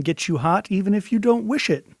things that can get you hot even if you don't wish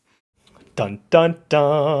it. Dun dun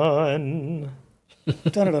dun!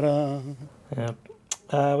 Da-da-da-da. Yep.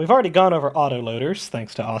 We've already gone over autoloaders,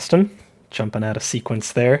 thanks to Austin. Jumping out of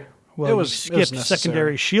sequence there. Well, It you was skipped necessary.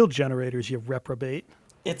 secondary shield generators, you reprobate.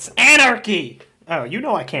 It's anarchy! Oh, you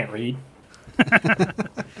know I can't read.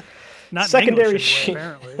 Not Secondary English anyway,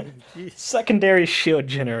 shi- apparently. Jeez. Secondary shield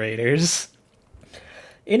generators.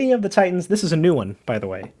 Any of the Titans, this is a new one, by the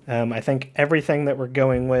way. I think everything that we're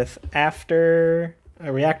going with after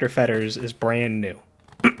reactor fetters is brand new.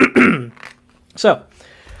 So,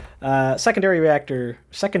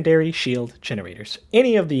 secondary shield generators.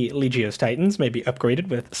 Any of the Legio's Titans may be upgraded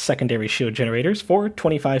with secondary shield generators for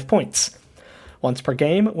 25 points. Once per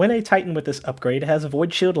game, when a Titan with this upgrade has a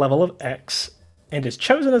void shield level of X and is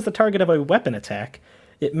chosen as the target of a weapon attack,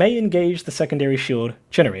 it may engage the secondary shield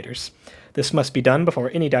generators. This must be done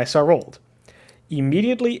before any dice are rolled.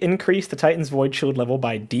 Immediately increase the Titan's void shield level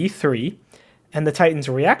by D3 and the Titan's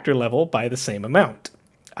reactor level by the same amount.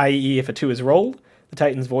 I.e., if a 2 is rolled, the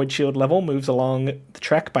Titan's void shield level moves along the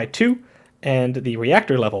track by 2, and the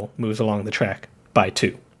reactor level moves along the track by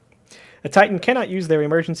 2. A Titan cannot use their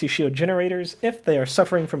emergency shield generators if they are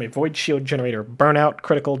suffering from a void shield generator burnout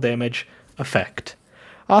critical damage effect.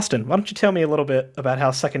 Austin, why don't you tell me a little bit about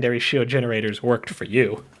how secondary shield generators worked for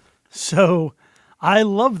you? So, I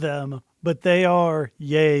love them, but they are,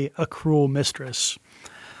 yay, a cruel mistress.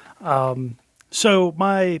 So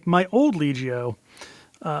my old Legio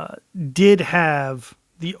did have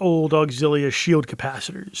the old Auxilia shield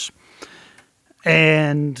capacitors.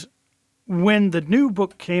 And when the new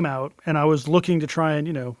book came out and I was looking to try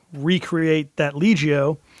and, recreate that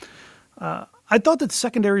Legio, I thought that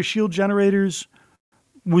secondary shield generators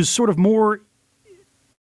was sort of more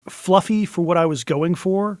fluffy for what I was going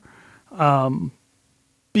for.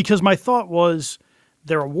 Because my thought was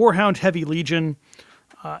they're a Warhound heavy Legion,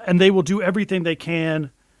 and they will do everything they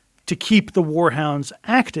can to keep the Warhounds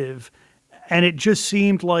active. And it just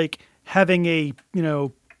seemed like having a,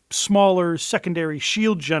 smaller secondary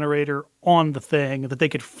shield generator on the thing that they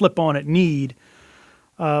could flip on at need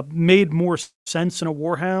made more sense in a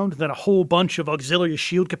Warhound than a whole bunch of auxiliary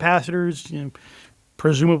shield capacitors,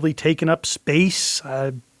 presumably taking up space,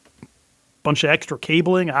 a bunch of extra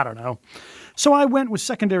cabling, I don't know. So I went with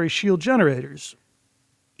secondary shield generators.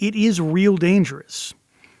 It is real dangerous.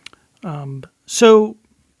 So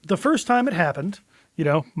the first time it happened,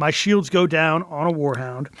 my shields go down on a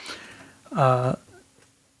Warhound,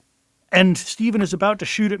 and Steven is about to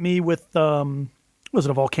shoot at me with, was it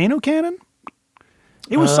a volcano cannon?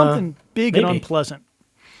 It was something big maybe. and unpleasant.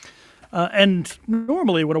 And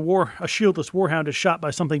normally when a shieldless Warhound is shot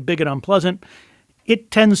by something big and unpleasant,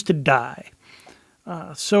 it tends to die.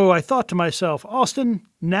 So I thought to myself, Austin,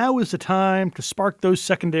 now is the time to spark those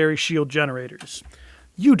secondary shield generators.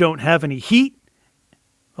 You don't have any heat.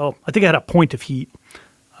 Oh, I think I had a point of heat.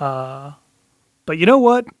 But you know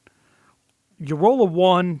what? You roll a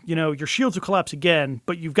 1, your shields will collapse again,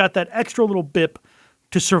 but you've got that extra little bip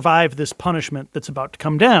to survive this punishment that's about to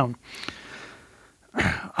come down.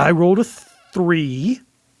 I rolled a 3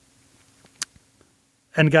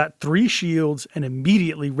 and got 3 shields and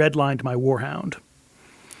immediately redlined my Warhound.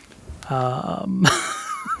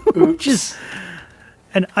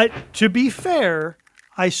 To be fair,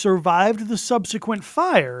 I survived the subsequent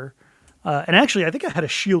fire. And actually, I think I had a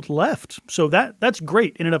shield left. So that's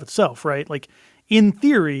great in and of itself, right? Like, in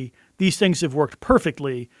theory, these things have worked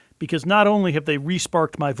perfectly because not only have they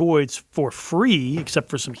resparked my voids for free, except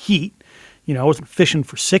for some heat, I wasn't fishing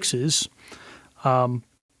for 6s,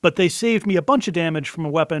 but they saved me a bunch of damage from a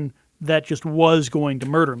weapon that just was going to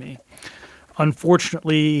murder me.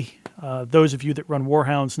 Unfortunately, those of you that run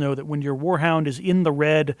Warhounds know that when your Warhound is in the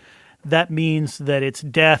red, that means that it's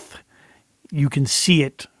death. You can see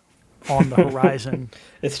it on the horizon.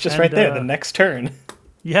 It's just right there, the next turn.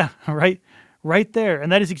 Yeah, right there.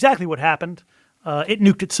 And that is exactly what happened. It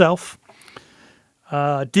nuked itself.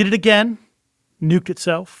 Did it again. Nuked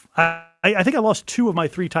itself. I think I lost 2 of my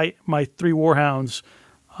 3 Warhounds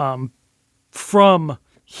from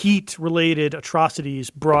heat-related atrocities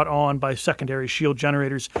brought on by secondary shield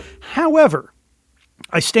generators. However,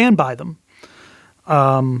 I stand by them.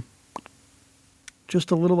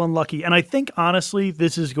 Just a little unlucky. And I think, honestly,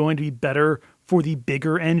 this is going to be better for the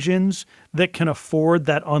bigger engines that can afford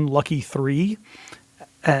that unlucky 3.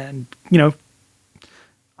 And, if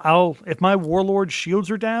my Warlord shields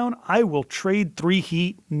are down, I will trade 3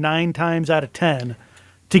 heat 9 times out of 10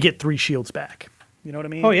 to get 3 shields back. You know what I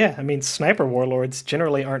mean? Oh, yeah. I mean, sniper Warlords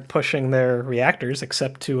generally aren't pushing their reactors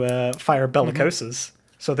except to fire bellicoses.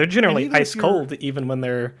 So they're generally ice cold even when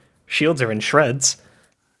their shields are in shreds.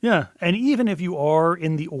 Yeah, and even if you are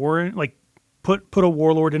in the orange, like put a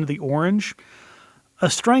Warlord into the orange, a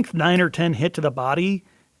strength 9 or 10 hit to the body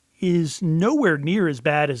is nowhere near as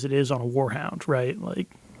bad as it is on a Warhound, right? Like,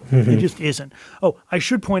 it just isn't. Oh, I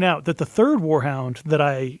should point out that the third Warhound that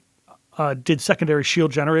I did secondary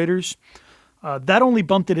shield generators, that only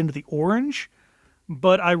bumped it into the orange,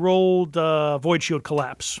 but I rolled Void Shield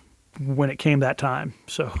Collapse when it came that time.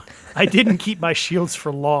 So I didn't keep my shields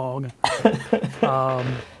for long.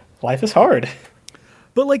 Life is hard.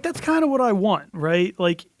 But, like, that's kind of what I want, right?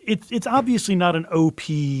 Like, it's obviously not an OP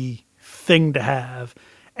thing to have.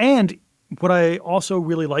 And what I also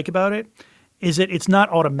really like about it is that it's not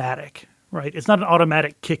automatic, right? It's not an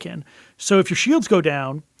automatic kick-in. So if your shields go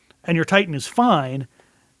down and your Titan is fine,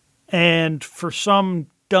 and for some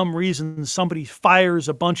dumb reason somebody fires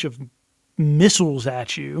a bunch of missiles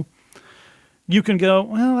at you, you can go,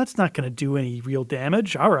 well, that's not going to do any real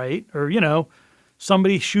damage. All right. Or,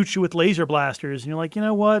 somebody shoots you with laser blasters and you're like, you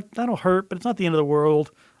know what? That'll hurt, but it's not the end of the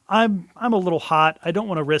world. I'm a little hot. I don't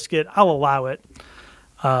want to risk it. I'll allow it.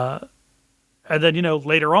 And then,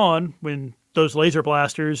 later on, when those laser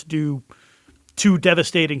blasters do 2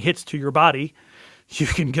 devastating hits to your body, you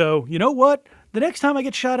can go, you know what? The next time I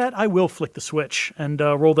get shot at, I will flick the switch and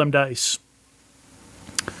roll them dice.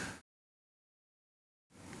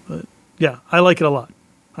 But yeah, I like it a lot.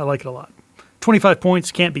 25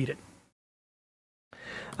 points, can't beat it.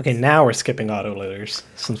 Okay, now we're skipping autoloaders,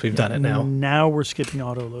 since we've done it now. Now we're skipping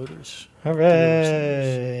autoloaders.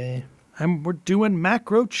 Hooray! And we're doing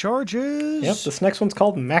macro charges. Yep, this next one's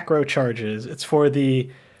called macro charges. It's for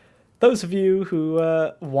those of you who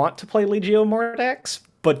want to play Legio Mordax,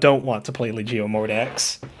 but don't want to play Legio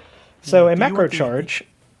Mordax. So a macro charge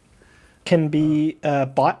can be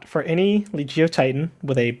bought for any Legio Titan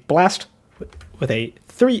with a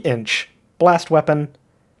 3-inch blast weapon.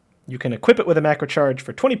 You can equip it with a macro charge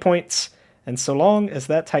for 20 points, and so long as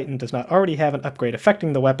that Titan does not already have an upgrade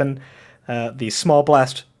affecting the weapon, the small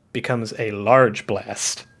blast becomes a large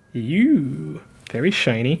blast. Very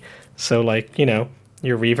shiny. So, like,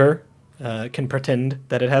 your Reaver can pretend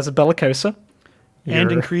that it has a Bellicosa.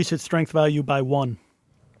 And increase its strength value by 1.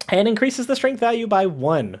 And increases the strength value by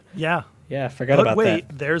 1. Yeah. Yeah, forgot about that. But wait,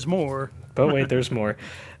 there's more. But wait, there's more.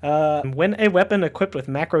 When a weapon equipped with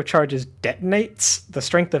macro charges detonates, the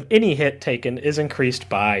strength of any hit taken is increased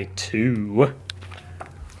by 2.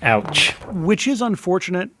 Ouch. Which is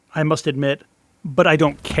unfortunate, I must admit, but I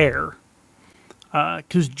don't care.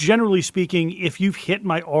 Because generally speaking, if you've hit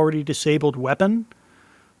my already disabled weapon,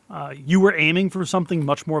 you were aiming for something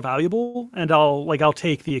much more valuable, and I'll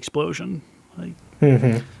take the explosion.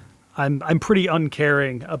 I'm pretty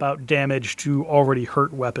uncaring about damage to already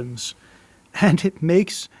hurt weapons, and it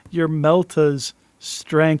makes your Melta's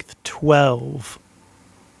strength 12.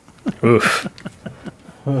 Oof.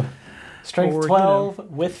 Strength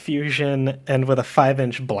 12 with fusion and with a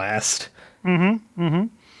 5-inch blast.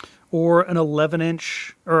 Or an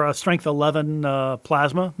 11-inch or a strength 11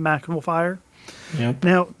 plasma magnifier. Yep.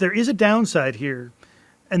 Now, there is a downside here,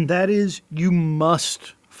 and that is you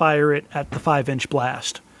must fire it at the 5-inch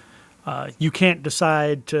blast. You can't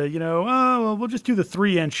decide to, we'll just do the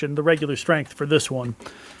 3-inch and the regular strength for this one.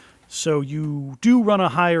 So you do run a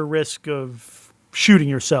higher risk of shooting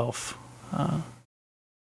yourself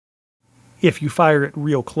if you fire it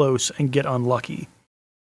real close and get unlucky.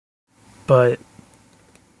 But,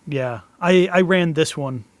 yeah, I ran this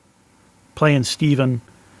one playing Steven,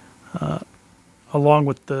 along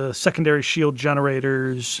with the secondary shield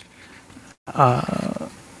generators.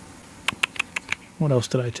 What else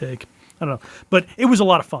did I take? I don't know. But it was a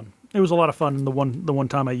lot of fun. It was a lot of fun the one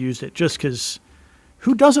time I used it, just because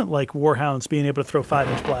who doesn't like Warhounds being able to throw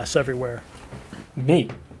 5-inch blasts everywhere? Me.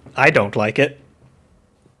 I don't like it.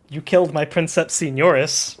 You killed my Princeps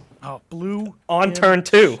Senioris. Oh, blew on turn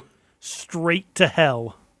 2. Straight to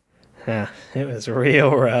hell. Yeah, it was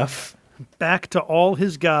real rough. Back to all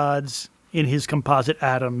his gods in his composite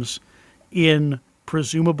atoms in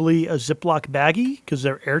presumably a Ziploc baggie because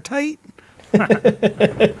they're airtight.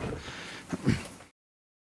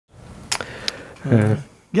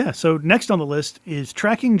 Yeah, so next on the list is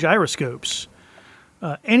tracking gyroscopes.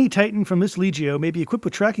 Any Titan from this Legio may be equipped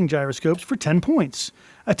with tracking gyroscopes for 10 points.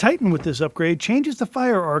 A Titan with this upgrade changes the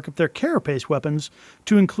fire arc of their carapace weapons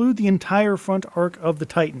to include the entire front arc of the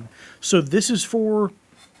Titan. So this is for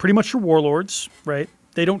pretty much your warlords, right?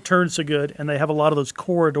 They don't turn so good, and they have a lot of those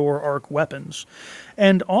corridor arc weapons.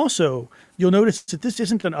 And also, you'll notice that this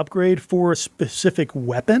isn't an upgrade for a specific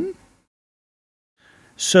weapon.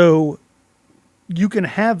 So you can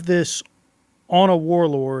have this on a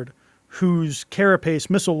warlord whose carapace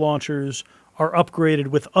missile launchers are upgraded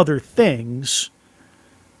with other things,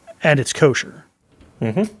 and it's kosher.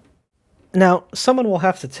 Mm-hmm. Now, someone will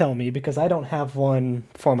have to tell me, because I don't have one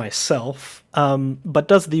for myself, but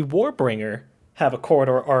does the Warbringer have a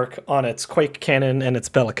corridor arc on its Quake Cannon and its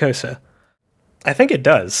Bellicosa? I think it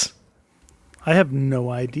does. I have no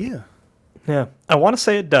idea. Yeah, I want to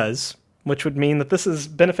say it does, which would mean that this is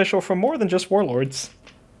beneficial for more than just warlords.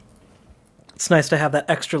 It's nice to have that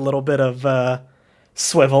extra little bit of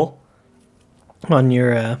swivel on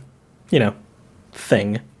your,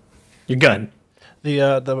 thing, your gun.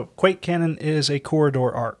 The Quake Cannon is a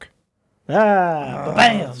corridor arc.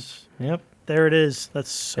 Bam! Yep. There it is.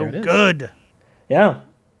 That's so good. Yeah.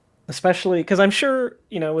 Especially, because I'm sure,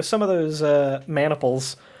 with some of those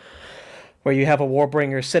maniples where you have a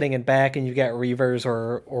Warbringer sitting in back and you got Reavers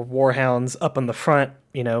or Warhounds up in the front,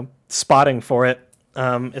 spotting for it,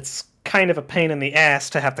 it's kind of a pain in the ass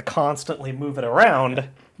to have to constantly move it around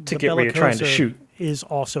to get where you're trying to shoot. Is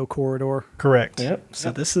also corridor. Correct. Yep.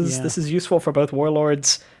 So this is useful for both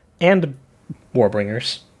warlords and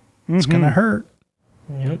Warbringers. It's gonna hurt.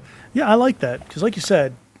 Yep. Yeah, I like that because, like you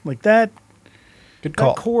said, like that. Good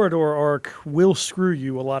call. That corridor arc will screw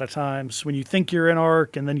you a lot of times when you think you're in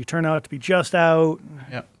arc and then you turn out to be just out.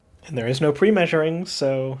 Yep. And there is no pre-measuring,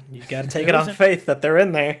 so you got to take it on faith that they're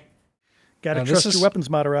in there. Got to trust your weapons,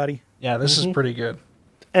 Maserati. Yeah, this is pretty good.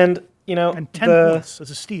 And and 10 points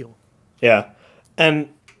as a steal. Yeah, and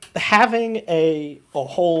having a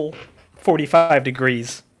whole 45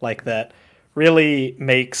 degrees like that really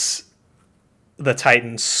makes the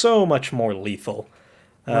Titan so much more lethal.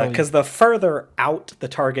 Because the further out the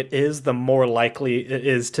target is, the more likely it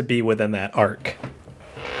is to be within that arc.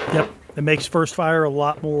 Yep. It makes first fire a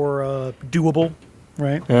lot more doable,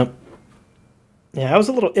 right? Yep. Yeah, I was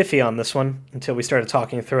a little iffy on this one until we started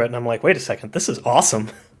talking through it, and I'm like, wait a second, this is awesome.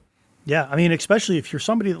 Yeah, I mean, especially if you're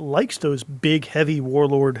somebody that likes those big, heavy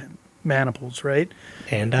warlord maniples, right?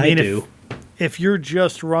 And I do. If you're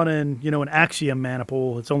just running, an Axiom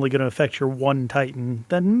maniple, it's only going to affect your one Titan,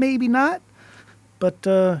 then maybe not. But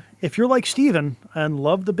if you're like Steven and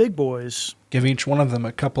love the big boys... Give each one of them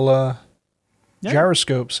a couple of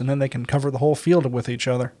gyroscopes, and then they can cover the whole field with each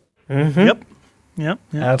other. Mm-hmm. Yep.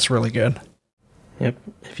 That's really good. Yep.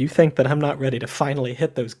 If you think that I'm not ready to finally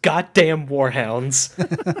hit those goddamn warhounds...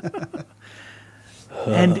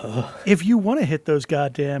 And if you want to hit those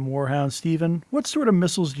goddamn warhounds, Steven, what sort of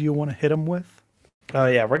missiles do you want to hit them with? Oh,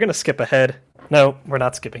 yeah, we're going to skip ahead. No, we're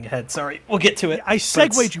not skipping ahead. Sorry. We'll get to it. I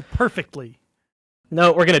segued you perfectly.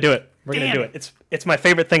 No, we're going to do it. We're going to do it. It's my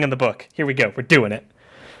favorite thing in the book. Here we go. We're doing it.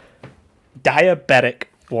 Diabetic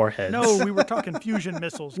warheads. No, we were talking fusion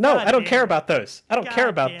missiles. No, God I don't damn care it. about those. I don't care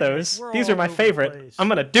about those. We're These all are my over the favorite. place. I'm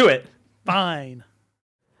going to do it. Fine.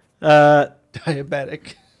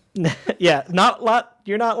 Diabetic. Yeah,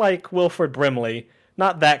 you're not like Wilford Brimley.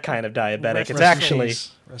 Not that kind of diabetic.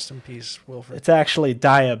 Rest in peace, Wilford. It's actually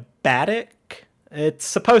diabatic. It's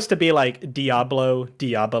supposed to be like Diablo,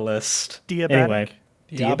 Diabolist. Diabetic? Anyway.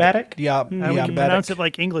 Diabetic? We can pronounce it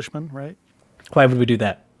like Englishmen, right? Why would we do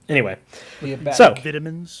that? Anyway. Diabetic. So,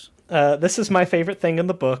 Vitamins. this is my favorite thing in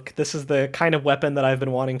the book. This is the kind of weapon that I've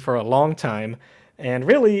been wanting for a long time. And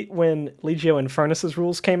really, when Legio Infernus's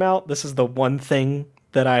rules came out, this is the one thing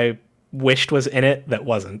that I wished was in it that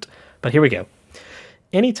wasn't. But here we go.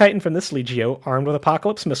 Any Titan from this Legio armed with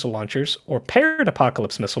Apocalypse missile launchers or paired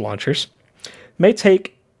Apocalypse missile launchers may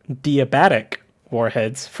take diabatic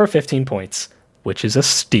warheads for 15 points, which is a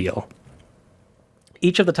steal.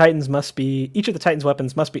 Each of the Titan's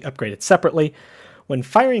weapons must be upgraded separately. When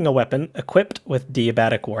firing a weapon equipped with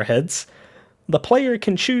diabatic warheads, the player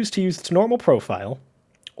can choose to use its normal profile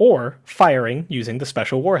or firing using the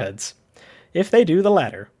special warheads. If they do the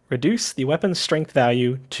latter, reduce the weapon's strength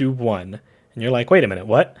value to 1. And you're like, wait a minute,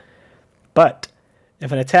 what? But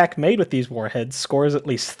if an attack made with these warheads scores at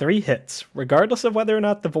least 3 hits, regardless of whether or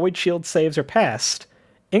not the Void Shield saves are passed,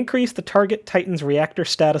 increase the target Titan's reactor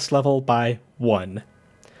status level by 1.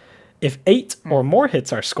 If 8 or more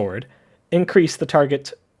hits are scored, increase the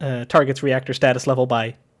target's reactor status level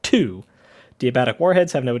by 2. Diabatic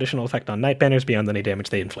warheads have no additional effect on night banners beyond any damage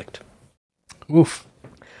they inflict. Oof.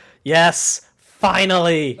 Yes,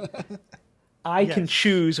 finally! I can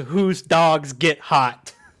choose whose dogs get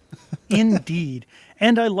hot. Indeed.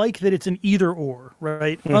 And I like that it's an either or,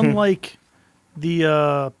 right? Mm-hmm. Unlike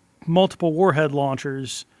the multiple warhead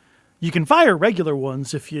launchers, you can fire regular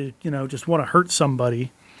ones if you just want to hurt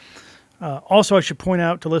somebody. Also, I should point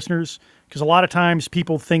out to listeners, because a lot of times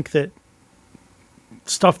people think that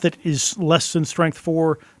stuff that is less than strength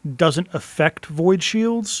 4 doesn't affect void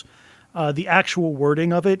shields. The actual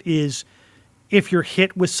wording of it is, if you're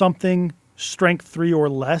hit with something strength 3 or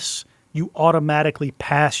less, you automatically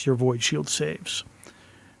pass your void shield saves.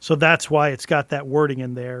 So that's why it's got that wording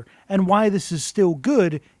in there, and why this is still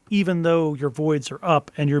good even though your voids are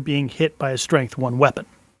up and you're being hit by a strength 1 weapon.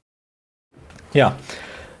 Yeah.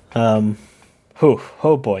 Oh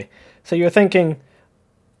boy. So you're thinking,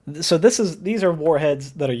 so these are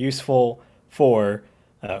warheads that are useful for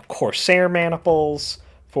Corsair maniples,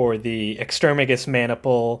 for the Exterminus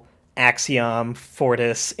maniple, Axiom,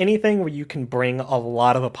 Fortis, anything where you can bring a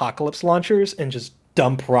lot of Apocalypse launchers and just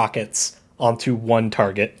dump rockets onto one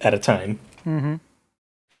target at a time. Mm-hmm.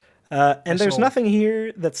 And there's nothing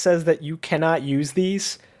here that says that you cannot use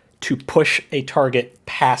these to push a target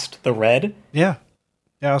past the red. Yeah.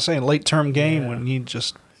 Yeah, I was saying late term game when you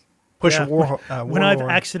just push a war. When I've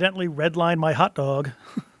accidentally redlined my hot dog,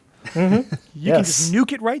 you can just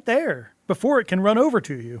nuke it right there before it can run over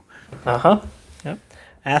to you. Uh-huh. Yep.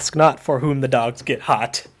 Ask not for whom the dogs get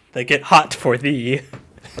hot. They get hot for thee.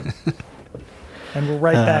 And we're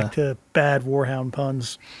right back to bad Warhound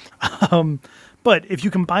puns. But if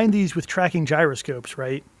you combine these with tracking gyroscopes,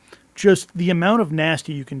 right, just the amount of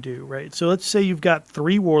nasty you can do, right? So let's say you've got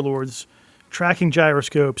 3 warlords, tracking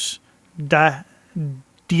gyroscopes,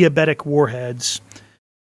 diabetic warheads.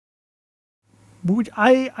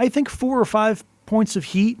 I think 4 or 5 points of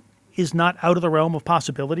heat is not out of the realm of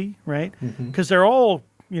possibility, right? Because they're all,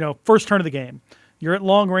 first turn of the game. You're at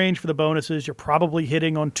long range for the bonuses. You're probably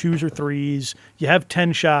hitting on 2s or 3s. You have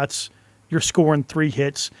 10 shots. You're scoring 3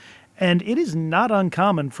 hits. And it is not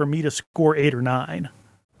uncommon for me to score 8 or 9.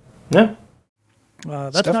 No.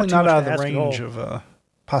 That's definitely not out of the range of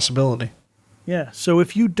possibility. Yeah, so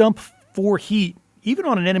if you dump 4 heat, even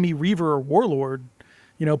on an enemy Reaver or Warlord,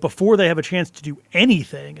 before they have a chance to do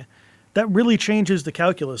anything, that really changes the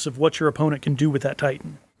calculus of what your opponent can do with that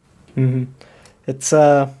Titan. Mm-hmm. It's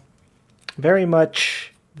very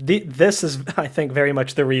much... This is, I think, very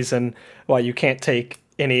much the reason why you can't take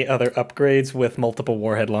any other upgrades with multiple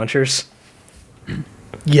warhead launchers.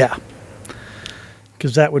 Yeah.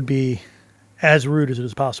 Because that would be as rude as it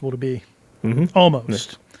is possible to be. Mm-hmm.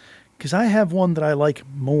 Almost. Because I have one that I like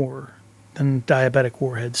more than diabetic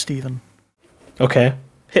warheads, Stephen. Okay.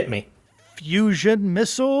 Hit me. Fusion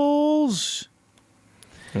missiles!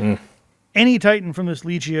 Mm. Any Titan from this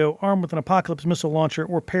Legio armed with an Apocalypse missile launcher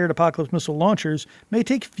or paired Apocalypse missile launchers may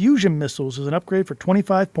take fusion missiles as an upgrade for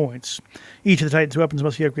 25 points. Each of the Titan's weapons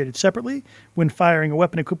must be upgraded separately. When firing a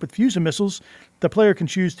weapon equipped with fusion missiles, the player can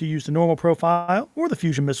choose to use the normal profile or the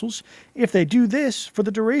fusion missiles. If they do this, for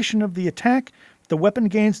the duration of the attack, the weapon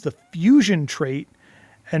gains the fusion trait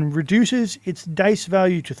and reduces its dice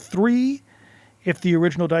value to 3 if the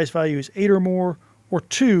original dice value is 8 or more, or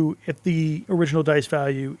 2 if the original dice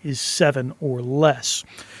value is 7 or less.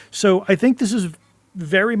 So I think this is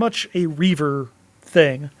very much a Reaver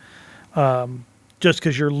thing, just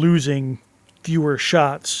because you're losing fewer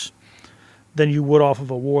shots than you would off of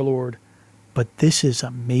a Warlord. But this is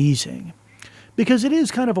amazing, because it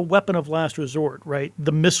is kind of a weapon of last resort, right?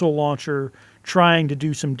 The missile launcher trying to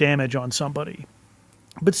do some damage on somebody.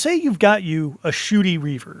 But say you've got you a shooty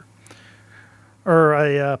Reaver, or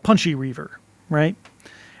a punchy Reaver, right?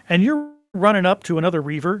 And you're running up to another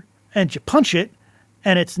Reaver, and you punch it,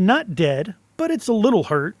 and it's not dead, but it's a little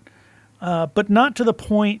hurt, but not to the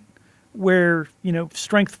point where,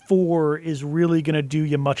 strength 4 is really going to do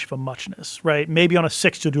you much of a muchness, right? Maybe on a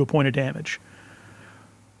 6 you'll do a point of damage.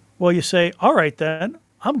 Well, you say, all right then,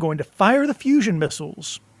 I'm going to fire the fusion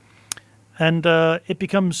missiles. And it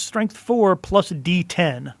becomes strength 4 plus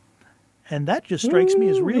D10. And that just strikes me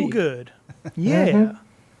as real good. Yeah.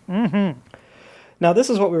 Mm-hmm. Now, this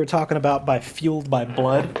is what we were talking about by fueled by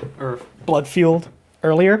blood, or blood fueled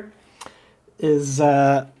earlier, is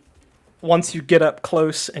once you get up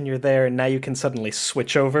close and you're there, and now you can suddenly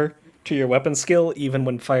switch over to your weapon skill, even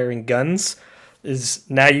when firing guns, is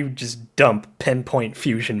now you just dump pinpoint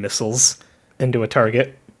fusion missiles into a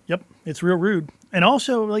target. Yep, it's real rude. And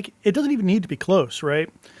also, it doesn't even need to be close, right?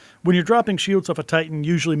 When you're dropping shields off a Titan,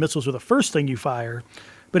 usually missiles are the first thing you fire.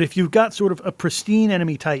 But if you've got sort of a pristine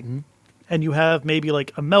enemy Titan, and you have maybe a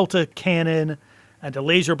Melta cannon and a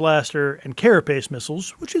laser blaster and carapace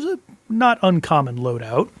missiles, which is a not uncommon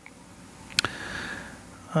loadout,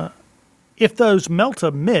 if those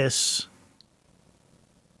Melta miss,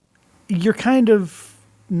 you're kind of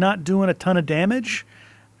not doing a ton of damage,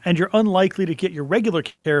 and you're unlikely to get your regular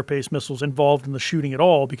carapace missiles involved in the shooting at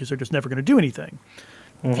all because they're just never going to do anything.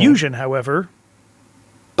 Mm-hmm. Fusion, however,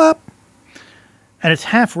 bop, and it's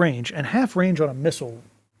half range, and half range on a missile,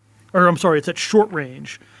 or I'm sorry, it's at short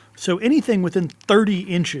range. So anything within 30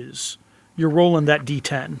 inches, you're rolling that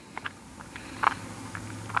D10.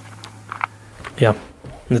 Yeah,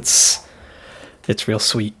 it's real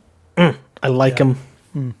sweet. I like them.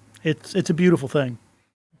 It's a beautiful thing.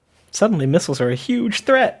 Suddenly, missiles are a huge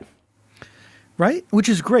threat. Right? Which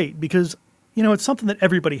is great, because, it's something that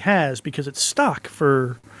everybody has, because it's stock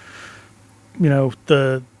for,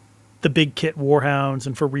 the big kit Warhounds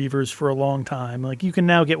and for Reavers for a long time. You can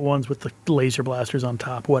now get ones with the laser blasters on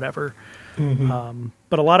top, whatever. Mm-hmm.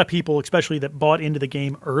 But a lot of people, especially that bought into the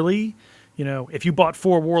game early, if you bought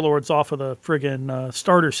 4 Warlords off of the friggin'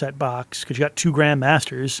 starter set box because you got 2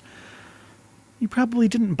 Grandmasters, you probably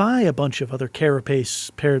didn't buy a bunch of other carapace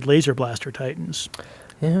paired laser blaster Titans.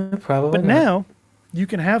 Yeah, probably. But now you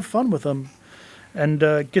can have fun with them and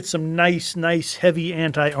get some nice heavy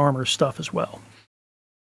anti-armor stuff as well.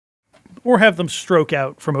 Or have them stroke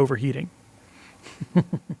out from overheating.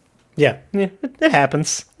 Yeah, it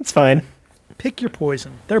happens. It's fine. Pick your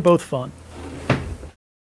poison. They're both fun.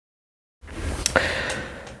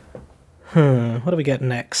 What do we got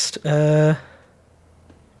next?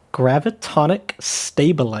 Gravitonic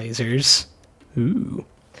stabilizers. Ooh.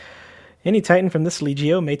 Any Titan from this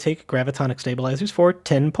Legio may take gravitonic stabilizers for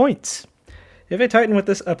 10 points. If a Titan with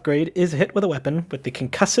this upgrade is hit with a weapon with the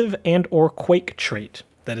concussive and or quake trait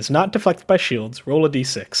that is not deflected by shields, roll a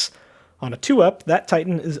d6. On a 2-up, that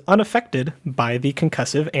Titan is unaffected by the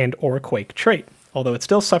concussive and or quake trait, although it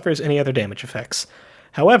still suffers any other damage effects.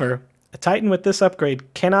 However, a Titan with this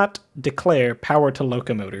upgrade cannot declare power to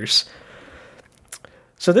locomotors.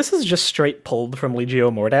 So this is just straight pulled from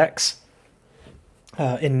Legio Mordax.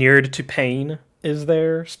 Inured to pain is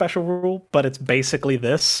their special rule, but it's basically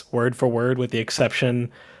this, word for word, with the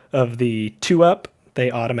exception of the 2-up.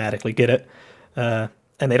 They automatically get it, and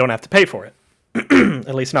they don't have to pay for it.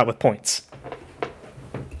 At least not with points.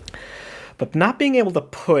 But not being able to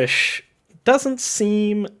push doesn't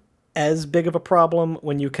seem as big of a problem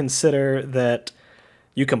when you consider that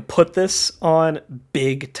you can put this on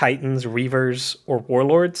big Titans, Reavers, or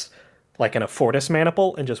Warlords, like in a Fortis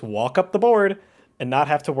Maniple, and just walk up the board and not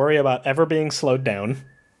have to worry about ever being slowed down.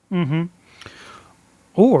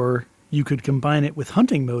 Or you could combine it with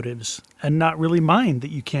hunting motives and not really mind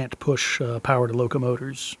that you can't push power to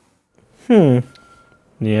locomotives.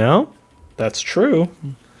 Yeah, that's true.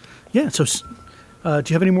 Yeah, so do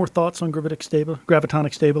you have any more thoughts on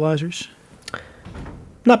gravitonic stabilizers?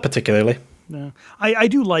 Not particularly. No. I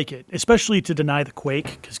do like it, especially to deny the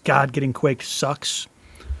quake, because God, getting quaked sucks.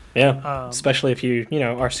 Yeah, especially if you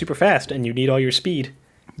are super fast and you need all your speed.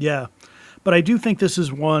 Yeah, but I do think this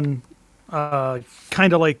is one,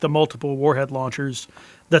 kind of like the multiple warhead launchers,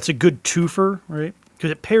 that's a good twofer, right?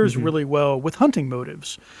 Because it pairs really well with hunting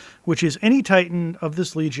motives, which is any Titan of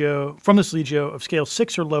this Legio, from this Legio of scale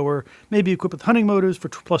 6 or lower, may be equipped with hunting motives for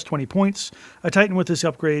plus 20 points. A Titan with this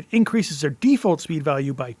upgrade increases their default speed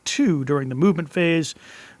value by 2 during the movement phase,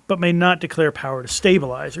 but may not declare power to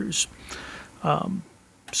stabilizers.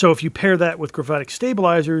 So if you pair that with gravitic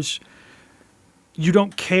stabilizers, you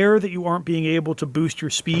don't care that you aren't being able to boost your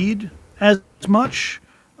speed as much,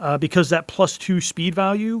 because that plus 2 speed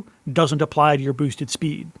value doesn't apply to your boosted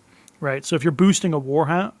speed, right? So if you're boosting a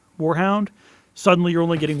Warhound, suddenly you're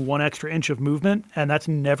only getting 1 extra inch of movement, and that's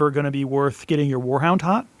never going to be worth getting your Warhound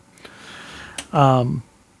hot. And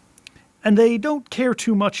they don't care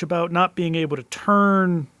too much about not being able to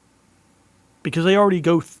turn, because they already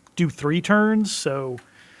do 3 turns, so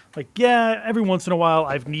every once in a while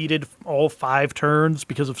I've needed all 5 turns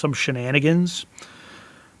because of some shenanigans.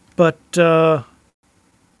 But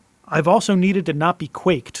I've also needed to not be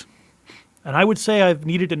quaked. And I would say I've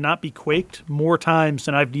needed to not be quaked more times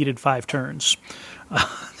than I've needed 5 turns.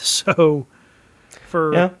 So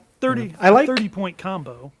for 30-point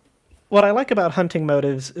combo. What I like about hunting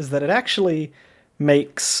motives is that it actually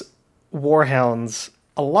makes Warhounds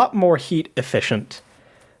a lot more heat efficient.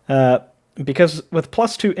 Because with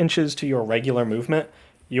plus 2 inches to your regular movement,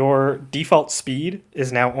 your default speed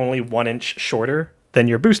is now only 1 inch shorter than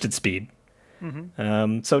your boosted speed.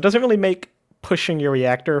 So it doesn't really make pushing your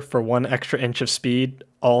reactor for 1 extra inch of speed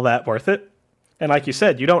all that worth it. And like you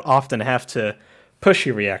said, you don't often have to push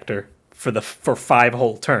your reactor for 5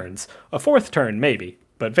 whole turns. A 4th turn, maybe,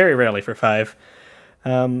 but very rarely for 5.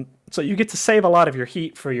 So you get to save a lot of your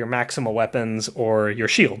heat for your maximal weapons or your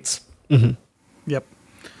shields. Yep.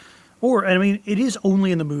 Or, I mean, it is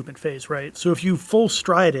only in the movement phase, right? So if you full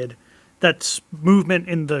strided, that's movement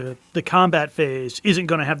in the combat phase isn't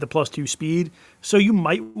going to have the plus 2 speed. So you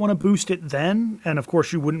might want to boost it then. And of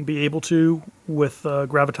course you wouldn't be able to with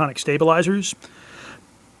gravitonic stabilizers.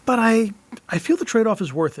 But I feel the trade-off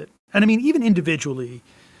is worth it. And I mean, even individually,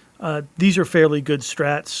 these are fairly good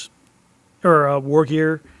strats or war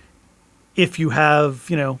gear if you have,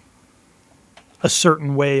 a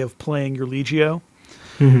certain way of playing your Legio.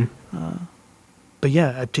 But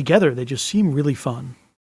yeah, together they just seem really fun.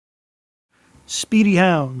 Speedy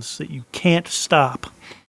hounds that you can't stop.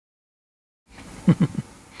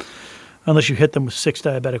 Unless you hit them with 6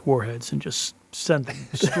 diabetic warheads and just send them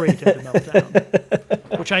straight into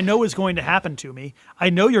meltdown. Which I know is going to happen to me. I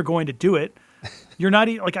know you're going to do it. You're not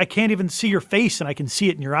I can't even see your face and I can see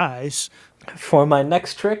it in your eyes. For my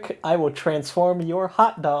next trick, I will transform your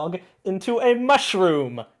hot dog into a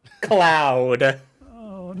mushroom cloud.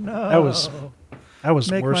 Oh no. That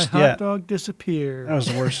was Make worst my hot yet. dog disappear. That was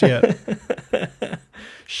the worst yet.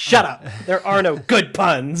 Shut up. There are no good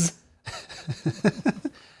puns.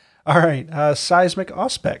 All right, seismic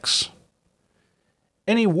auspex.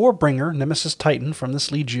 Any Warbringer Nemesis Titan from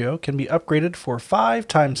this Legio can be upgraded for 5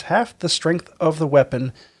 times half the strength of the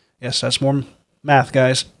weapon. Yes, that's more math,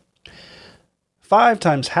 guys. 5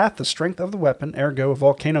 times half the strength of the weapon, ergo a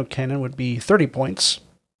Volcano Cannon would be 30 points.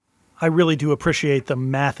 I really do appreciate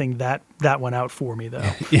them mathing that one out for me,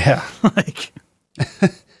 though. Yeah.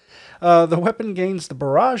 The the weapon gains the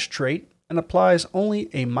Barrage trait and applies only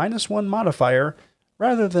a -1 modifier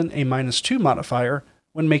rather than a -2 modifier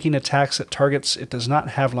when making attacks at targets it does not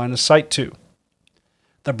have line of sight to.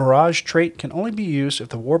 The Barrage trait can only be used if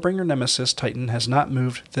the Warbringer Nemesis Titan has not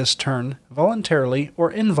moved this turn voluntarily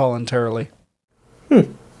or involuntarily.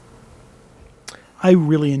 I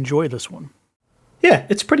really enjoy this one. Yeah,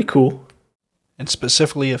 it's pretty cool. And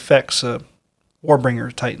specifically affects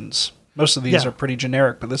Warbringer Titans. Most of these Yeah. are pretty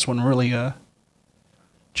generic, but this one really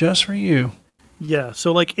just for you. Yeah,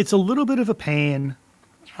 so it's a little bit of a pain,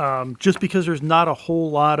 just because there's not a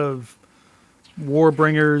whole lot of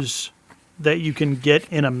Warbringers that you can get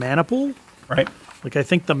in a maniple. Right. I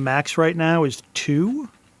think the max right now is 2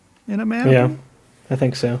 in a maniple. Yeah, I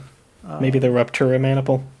think so. Maybe the Ruptura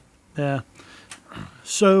maniple. Yeah.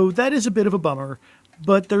 So that is a bit of a bummer,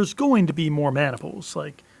 but there's going to be more maniples.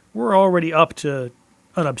 We're already up to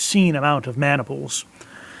an obscene amount of maniples.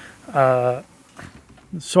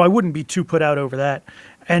 So I wouldn't be too put out over that.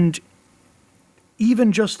 And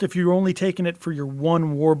even just if you're only taking it for your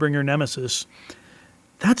one Warbringer nemesis,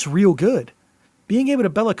 that's real good. Being able to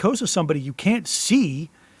bellicosa somebody you can't see,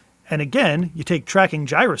 and again, you take tracking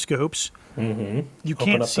gyroscopes, you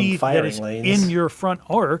can't see that it's in your front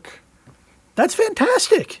arc. That's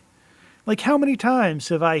fantastic. Like, how many times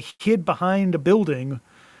have I hid behind a building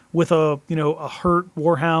with a hurt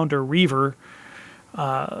Warhound or Reaver,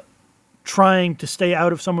 trying to stay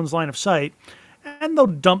out of someone's line of sight, and they'll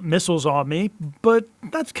dump missiles on me, but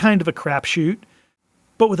that's kind of a crapshoot.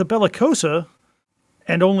 But with a bellicosa,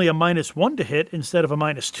 and only a -1 to hit instead of a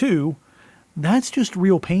 -2, that's just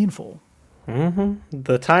real painful.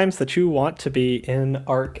 The times that you want to be in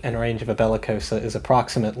arc and range of a bellicosa is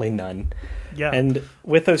approximately none. Yeah. And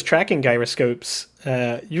with those tracking gyroscopes,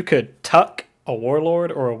 you could tuck a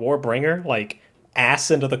warlord or a warbringer like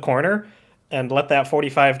ass into the corner and let that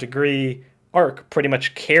 45-degree arc pretty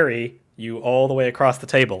much carry you all the way across the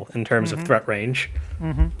table in terms of threat range.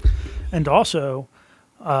 And also,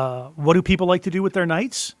 what do people like to do with their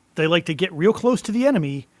knights? They like to get real close to the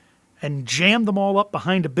enemy and jam them all up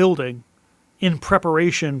behind a building in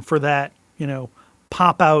preparation for that,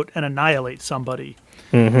 pop out and annihilate somebody.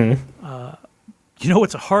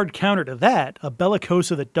 What's a hard counter to that? A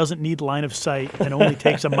bellicosa that doesn't need line of sight and only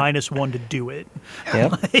takes a -1 to do it.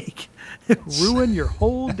 Yep. Like, ruin your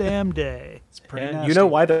whole damn day. It's pretty And nasty. you know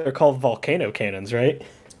why they're called volcano cannons, right?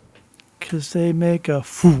 Because they make a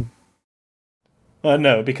foo.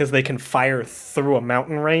 No, because they can fire through a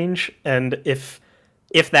mountain range, and if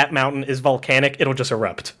that mountain is volcanic, it'll just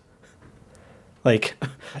erupt. Like,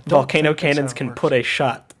 volcano cannons can put a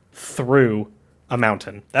shot through a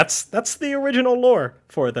mountain. That's the original lore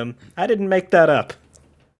for them. I didn't make that up.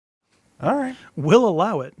 All right. We'll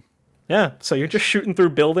allow it. Yeah, so you're just shooting through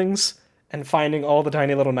buildings and finding all the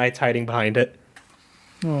tiny little knights hiding behind it.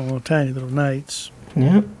 Oh, tiny little knights.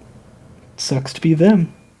 Yeah. Sucks to be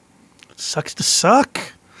them. Sucks to suck.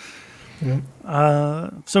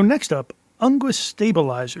 So next up, Unguis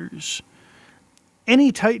Stabilizers.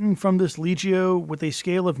 Any Titan from this Legio with a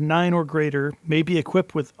scale of 9 or greater may be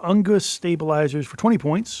equipped with Unguis Stabilizers for 20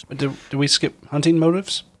 points. Do we skip hunting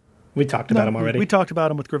motives? We talked about them already. We talked about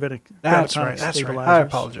them with gravitic. That's gravitonic right. That's right. stabilizers. I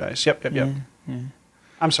apologize. Yep.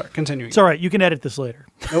 I'm sorry. Continue. It's all right. You can edit this later.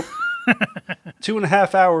 Nope.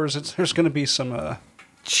 2.5 hours. There's going to be some.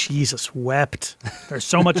 Jesus wept. There's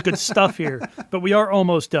so much good stuff here, but we are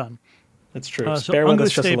almost done. That's true. So Bear with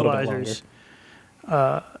us Unguis just a little bit longer.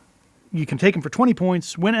 Stabilizers. You can take them for 20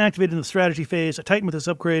 points. When activated in the strategy phase, a Titan with this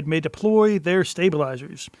upgrade may deploy their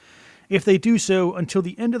stabilizers. If they do so, until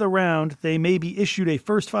the end of the round, they may be issued a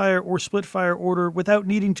first fire or split fire order without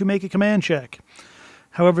needing to make a command check.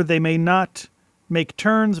 However, they may not make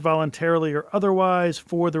turns voluntarily or otherwise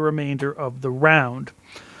for the remainder of the round,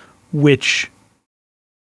 which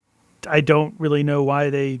I don't really know why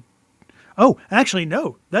they... Oh, actually,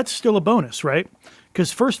 no. That's still a bonus, right?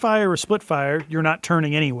 Because first fire or split fire, you're not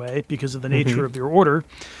turning anyway because of the nature of your order.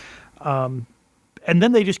 And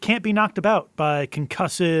then they just can't be knocked about by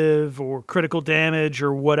concussive or critical damage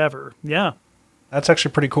or whatever. Yeah. That's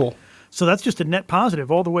actually pretty cool. So that's just a net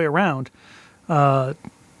positive all the way around. And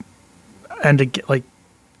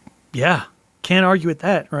can't argue with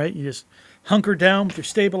that, right? You just hunker down with your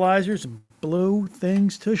stabilizers and blow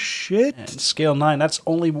things to shit. And scale 9, that's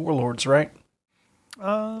only warlords, right?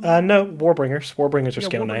 No, Warbringers. Warbringers are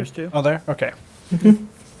scale 9. Too. Oh, there? Okay.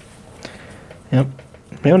 Yep.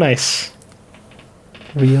 Real nice.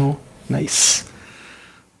 Real nice.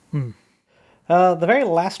 The very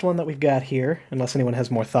last one that we've got here, unless anyone has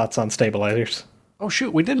more thoughts on stabilizers. Oh,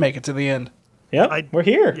 shoot. We did make it to the end. Yep, we're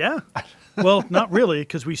here. Yeah. Well, not really,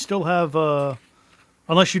 because we still have,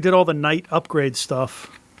 unless you did all the knight upgrade stuff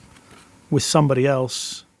with somebody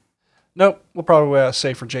else. Nope. We'll probably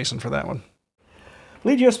save for Jason for that one.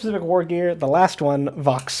 Legio-specific war gear, the last one,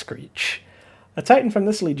 Vox Screech. A Titan from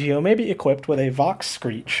this Legio may be equipped with a Vox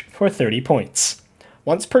Screech for 30 points.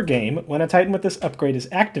 Once per game, when a Titan with this upgrade is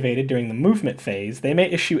activated during the movement phase, they may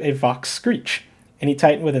issue a Vox Screech. Any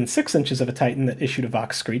Titan within 6 inches of a Titan that issued a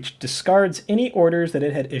Vox Screech discards any orders that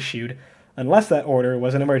it had issued, unless that order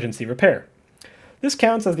was an emergency repair. This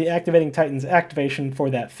counts as the activating Titan's activation for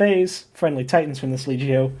that phase. Friendly Titans from this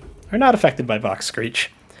Legio are not affected by Vox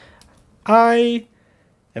Screech. I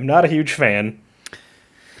am not a huge fan.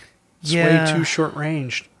 It's way too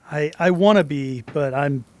short-ranged. I want to be, but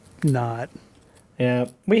I'm not. Yeah,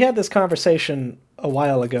 we had this conversation a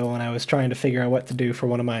while ago when I was trying to figure out what to do for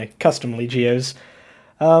one of my custom Legios.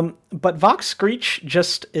 But Vox Screech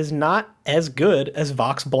just is not as good as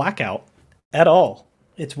Vox Blackout at all.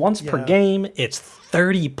 It's once per game, it's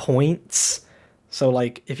 30 points. So,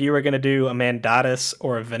 like, if you were going to do a Mandatus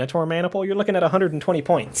or a Venator Maniple, you're looking at 120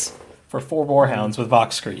 points for 4 Warhounds with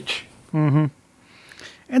Vox Screech. And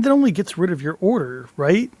it only gets rid of your order,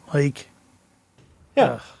 right? Like,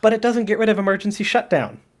 Yeah, but it doesn't get rid of Emergency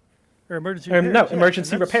Shutdown. or emergency Or, repairs. no, yeah,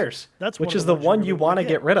 Emergency and Repairs. That's which one is of the ones you one really you want to wanna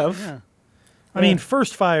get rid of. Yeah. I mean,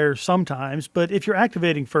 first fire sometimes, but if you're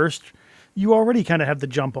activating first, you already kind of have the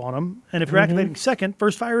jump on them. And if you're activating second,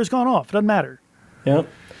 first fire has gone off. It doesn't matter. Yep.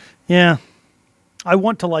 Yeah. I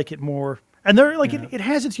want to like it more. And they're like it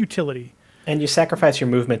has its utility. And you sacrifice your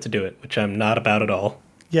movement to do it, which I'm not about at all.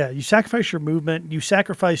 Yeah, you sacrifice your movement. You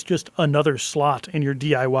sacrifice just another slot in your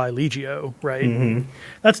DIY Legio, right?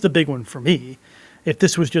 That's the big one for me. If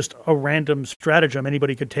this was just a random stratagem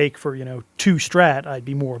anybody could take for, 2 strat, I'd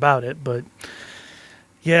be more about it. But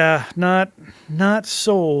yeah, not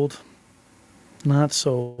sold. Not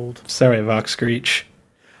sold. Sorry, Vox Screech.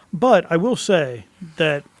 But I will say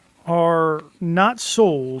that our not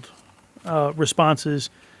sold responses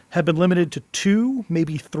have been limited to 2,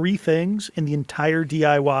 maybe 3 things in the entire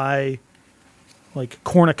DIY, like,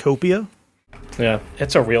 cornucopia. Yeah,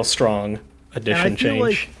 it's a real strong addition And I feel change.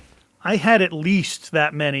 like I had at least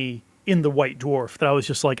that many in the White Dwarf that I was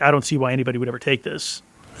just like, I don't see why anybody would ever take this.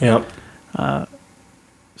 Yep.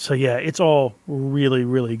 So yeah, it's all really,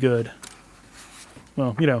 really good.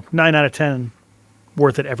 Well, 9 out of 10,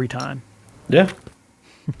 worth it every time. Yeah.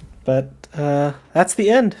 But that's the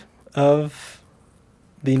end of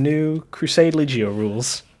the new Crusade Legio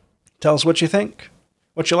rules. Tell us what you think,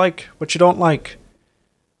 what you like, what you don't like.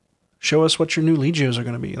 Show us what your new Legios are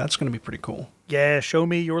going to be. That's going to be pretty cool. Yeah, show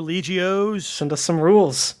me your Legios. Send us some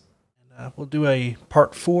rules. We'll do a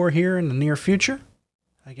part 4 here in the near future.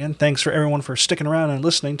 Again, thanks for everyone for sticking around and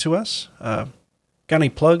listening to us. Got any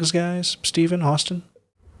plugs, guys? Steven, Austin?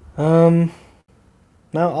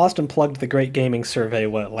 No, Austin plugged the Great Gaming Survey,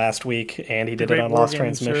 last week, and he did it Great on Lost Wargaming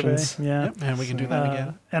Transmissions. Survey. Yeah. Yep, and we can do that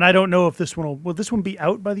again. And I don't know if this one will this one be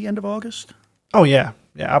out by the end of August? Oh, yeah.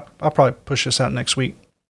 Yeah, I'll probably push this out next week.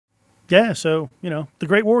 Yeah, so, the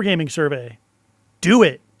Great Wargaming Survey. Do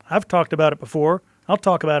it. I've talked about it before. I'll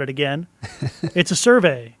talk about it again. It's a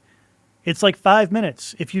survey. It's like 5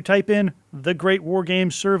 minutes. If you type in the Great War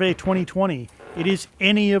Games Survey 2020, it is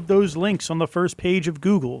any of those links on the first page of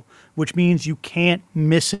Google, which means you can't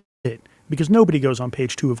miss it because nobody goes on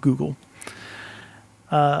page 2 of Google.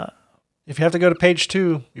 If you have to go to page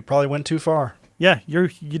 2, you probably went too far. Yeah, you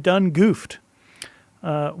done goofed.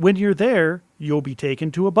 When you're there, you'll be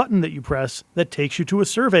taken to a button that you press that takes you to a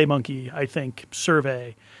Survey Monkey, I think,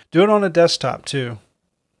 survey. Do it on a desktop, too.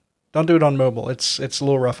 Don't do it on mobile. It's a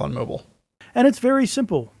little rough on mobile. And it's very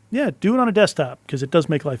simple. Yeah, do it on a desktop because it does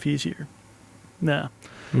make life easier. Yeah.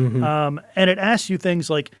 And it asks you things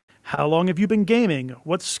like, how long have you been gaming?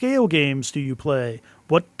 What scale games do you play?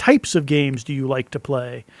 What types of games do you like to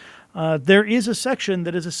play? There is a section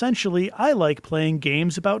that is essentially, I like playing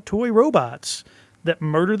games about toy robots that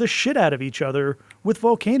murder the shit out of each other with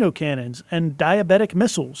volcano cannons and diabetic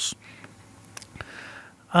missiles.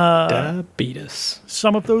 Diabetes.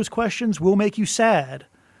 Some of those questions will make you sad.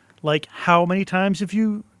 Like, how many times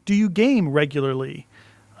do you game regularly?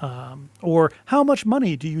 Or how much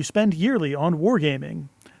money do you spend yearly on wargaming?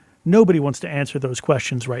 Nobody wants to answer those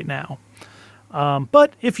questions right now.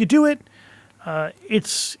 But if you do it,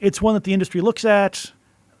 it's one that the industry looks at.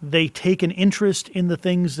 They take an interest in the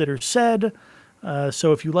things that are said.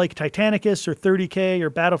 So if you like Titanicus or 30K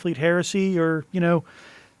or Battlefleet Heresy or,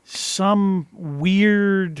 some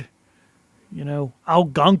weird,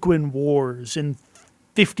 Algonquin Wars in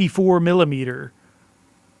 54 millimeter,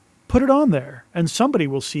 put it on there and somebody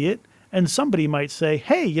will see it and somebody might say,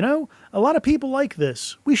 hey, a lot of people like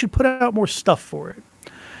this. We should put out more stuff for it.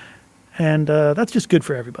 And that's just good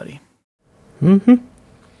for everybody. And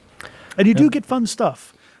you do get fun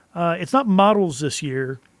stuff. It's not models this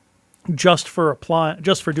year just for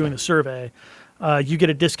doing the survey. You get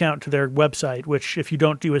a discount to their website, which if you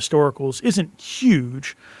don't do historicals isn't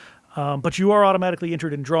huge. But you are automatically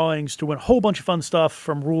entered in drawings to win a whole bunch of fun stuff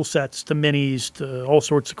from rule sets to minis to all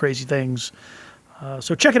sorts of crazy things.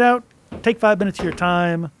 So check it out. Take 5 minutes of your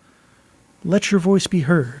time. Let your voice be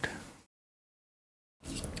heard.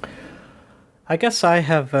 I guess I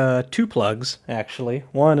have 2 plugs, actually.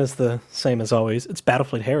 One is the same as always. It's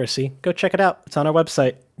Battlefleet Heresy. Go check it out. It's on our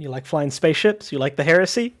website. You like flying spaceships? You like the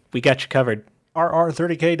heresy? We got you covered.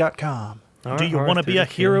 rr30k.com. Do you want to be a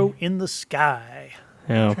hero in the sky?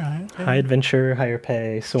 Yeah. High adventure, higher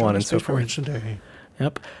pay, so on and so forth.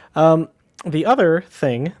 Yep. The other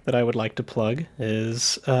thing that I would like to plug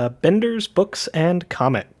is Bender's Books and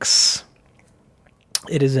Comics.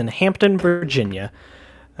 It is in Hampton, Virginia.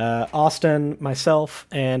 Austin, myself,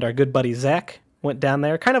 and our good buddy Zach went down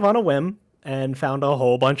there kind of on a whim and found a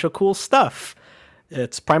whole bunch of cool stuff.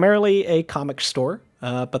 It's primarily a comic store,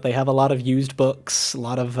 but they have a lot of used books, a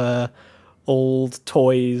lot of old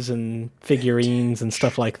toys and figurines and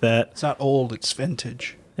stuff like that. It's not old, it's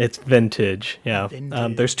vintage. It's vintage, yeah.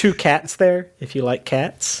 Vintage. There's 2 cats there, if you like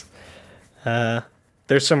cats.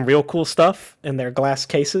 There's some real cool stuff in their glass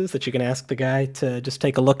cases that you can ask the guy to just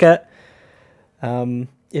take a look at.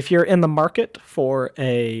 If you're in the market for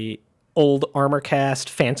a old armor cast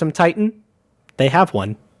Phantom Titan, they have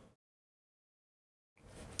one.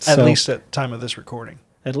 At least at the time of this recording.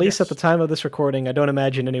 At least at the time of this recording, I don't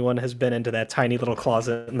imagine anyone has been into that tiny little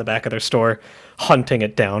closet in the back of their store hunting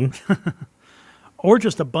it down. Or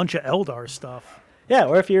just a bunch of Eldar stuff. Yeah,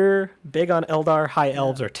 or if you're big on Eldar, High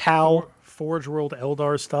Elves, or Tau. Forge World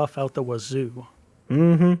Eldar stuff out the wazoo.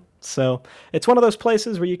 So it's one of those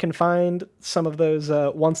places where you can find some of those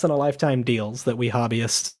once-in-a-lifetime deals that we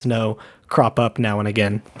hobbyists know crop up now and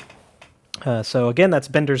again. So again, that's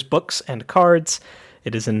Bender's Books and Cards.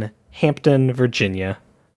 It is in Hampton, Virginia.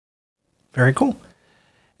 Very cool.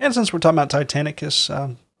 And since we're talking about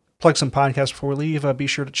Titanicus, plug some podcasts before we leave. Be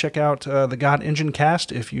sure to check out the God Engine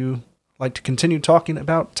cast if you like to continue talking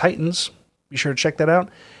about Titans. Be sure to check that out.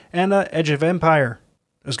 And Edge of Empire.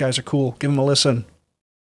 Those guys are cool. Give them a listen.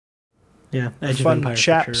 Yeah, Edge of Fun Empire.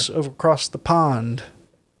 chaps For sure. over across the pond.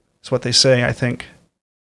 That's what they say, I think.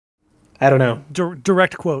 I don't know.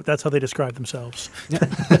 Direct quote. That's how they describe themselves.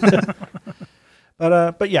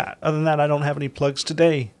 But yeah, other than that, I don't have any plugs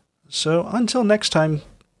today. So until next time,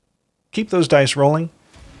 keep those dice rolling,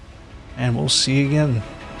 and we'll see you again.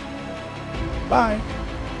 Bye.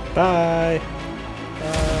 Bye.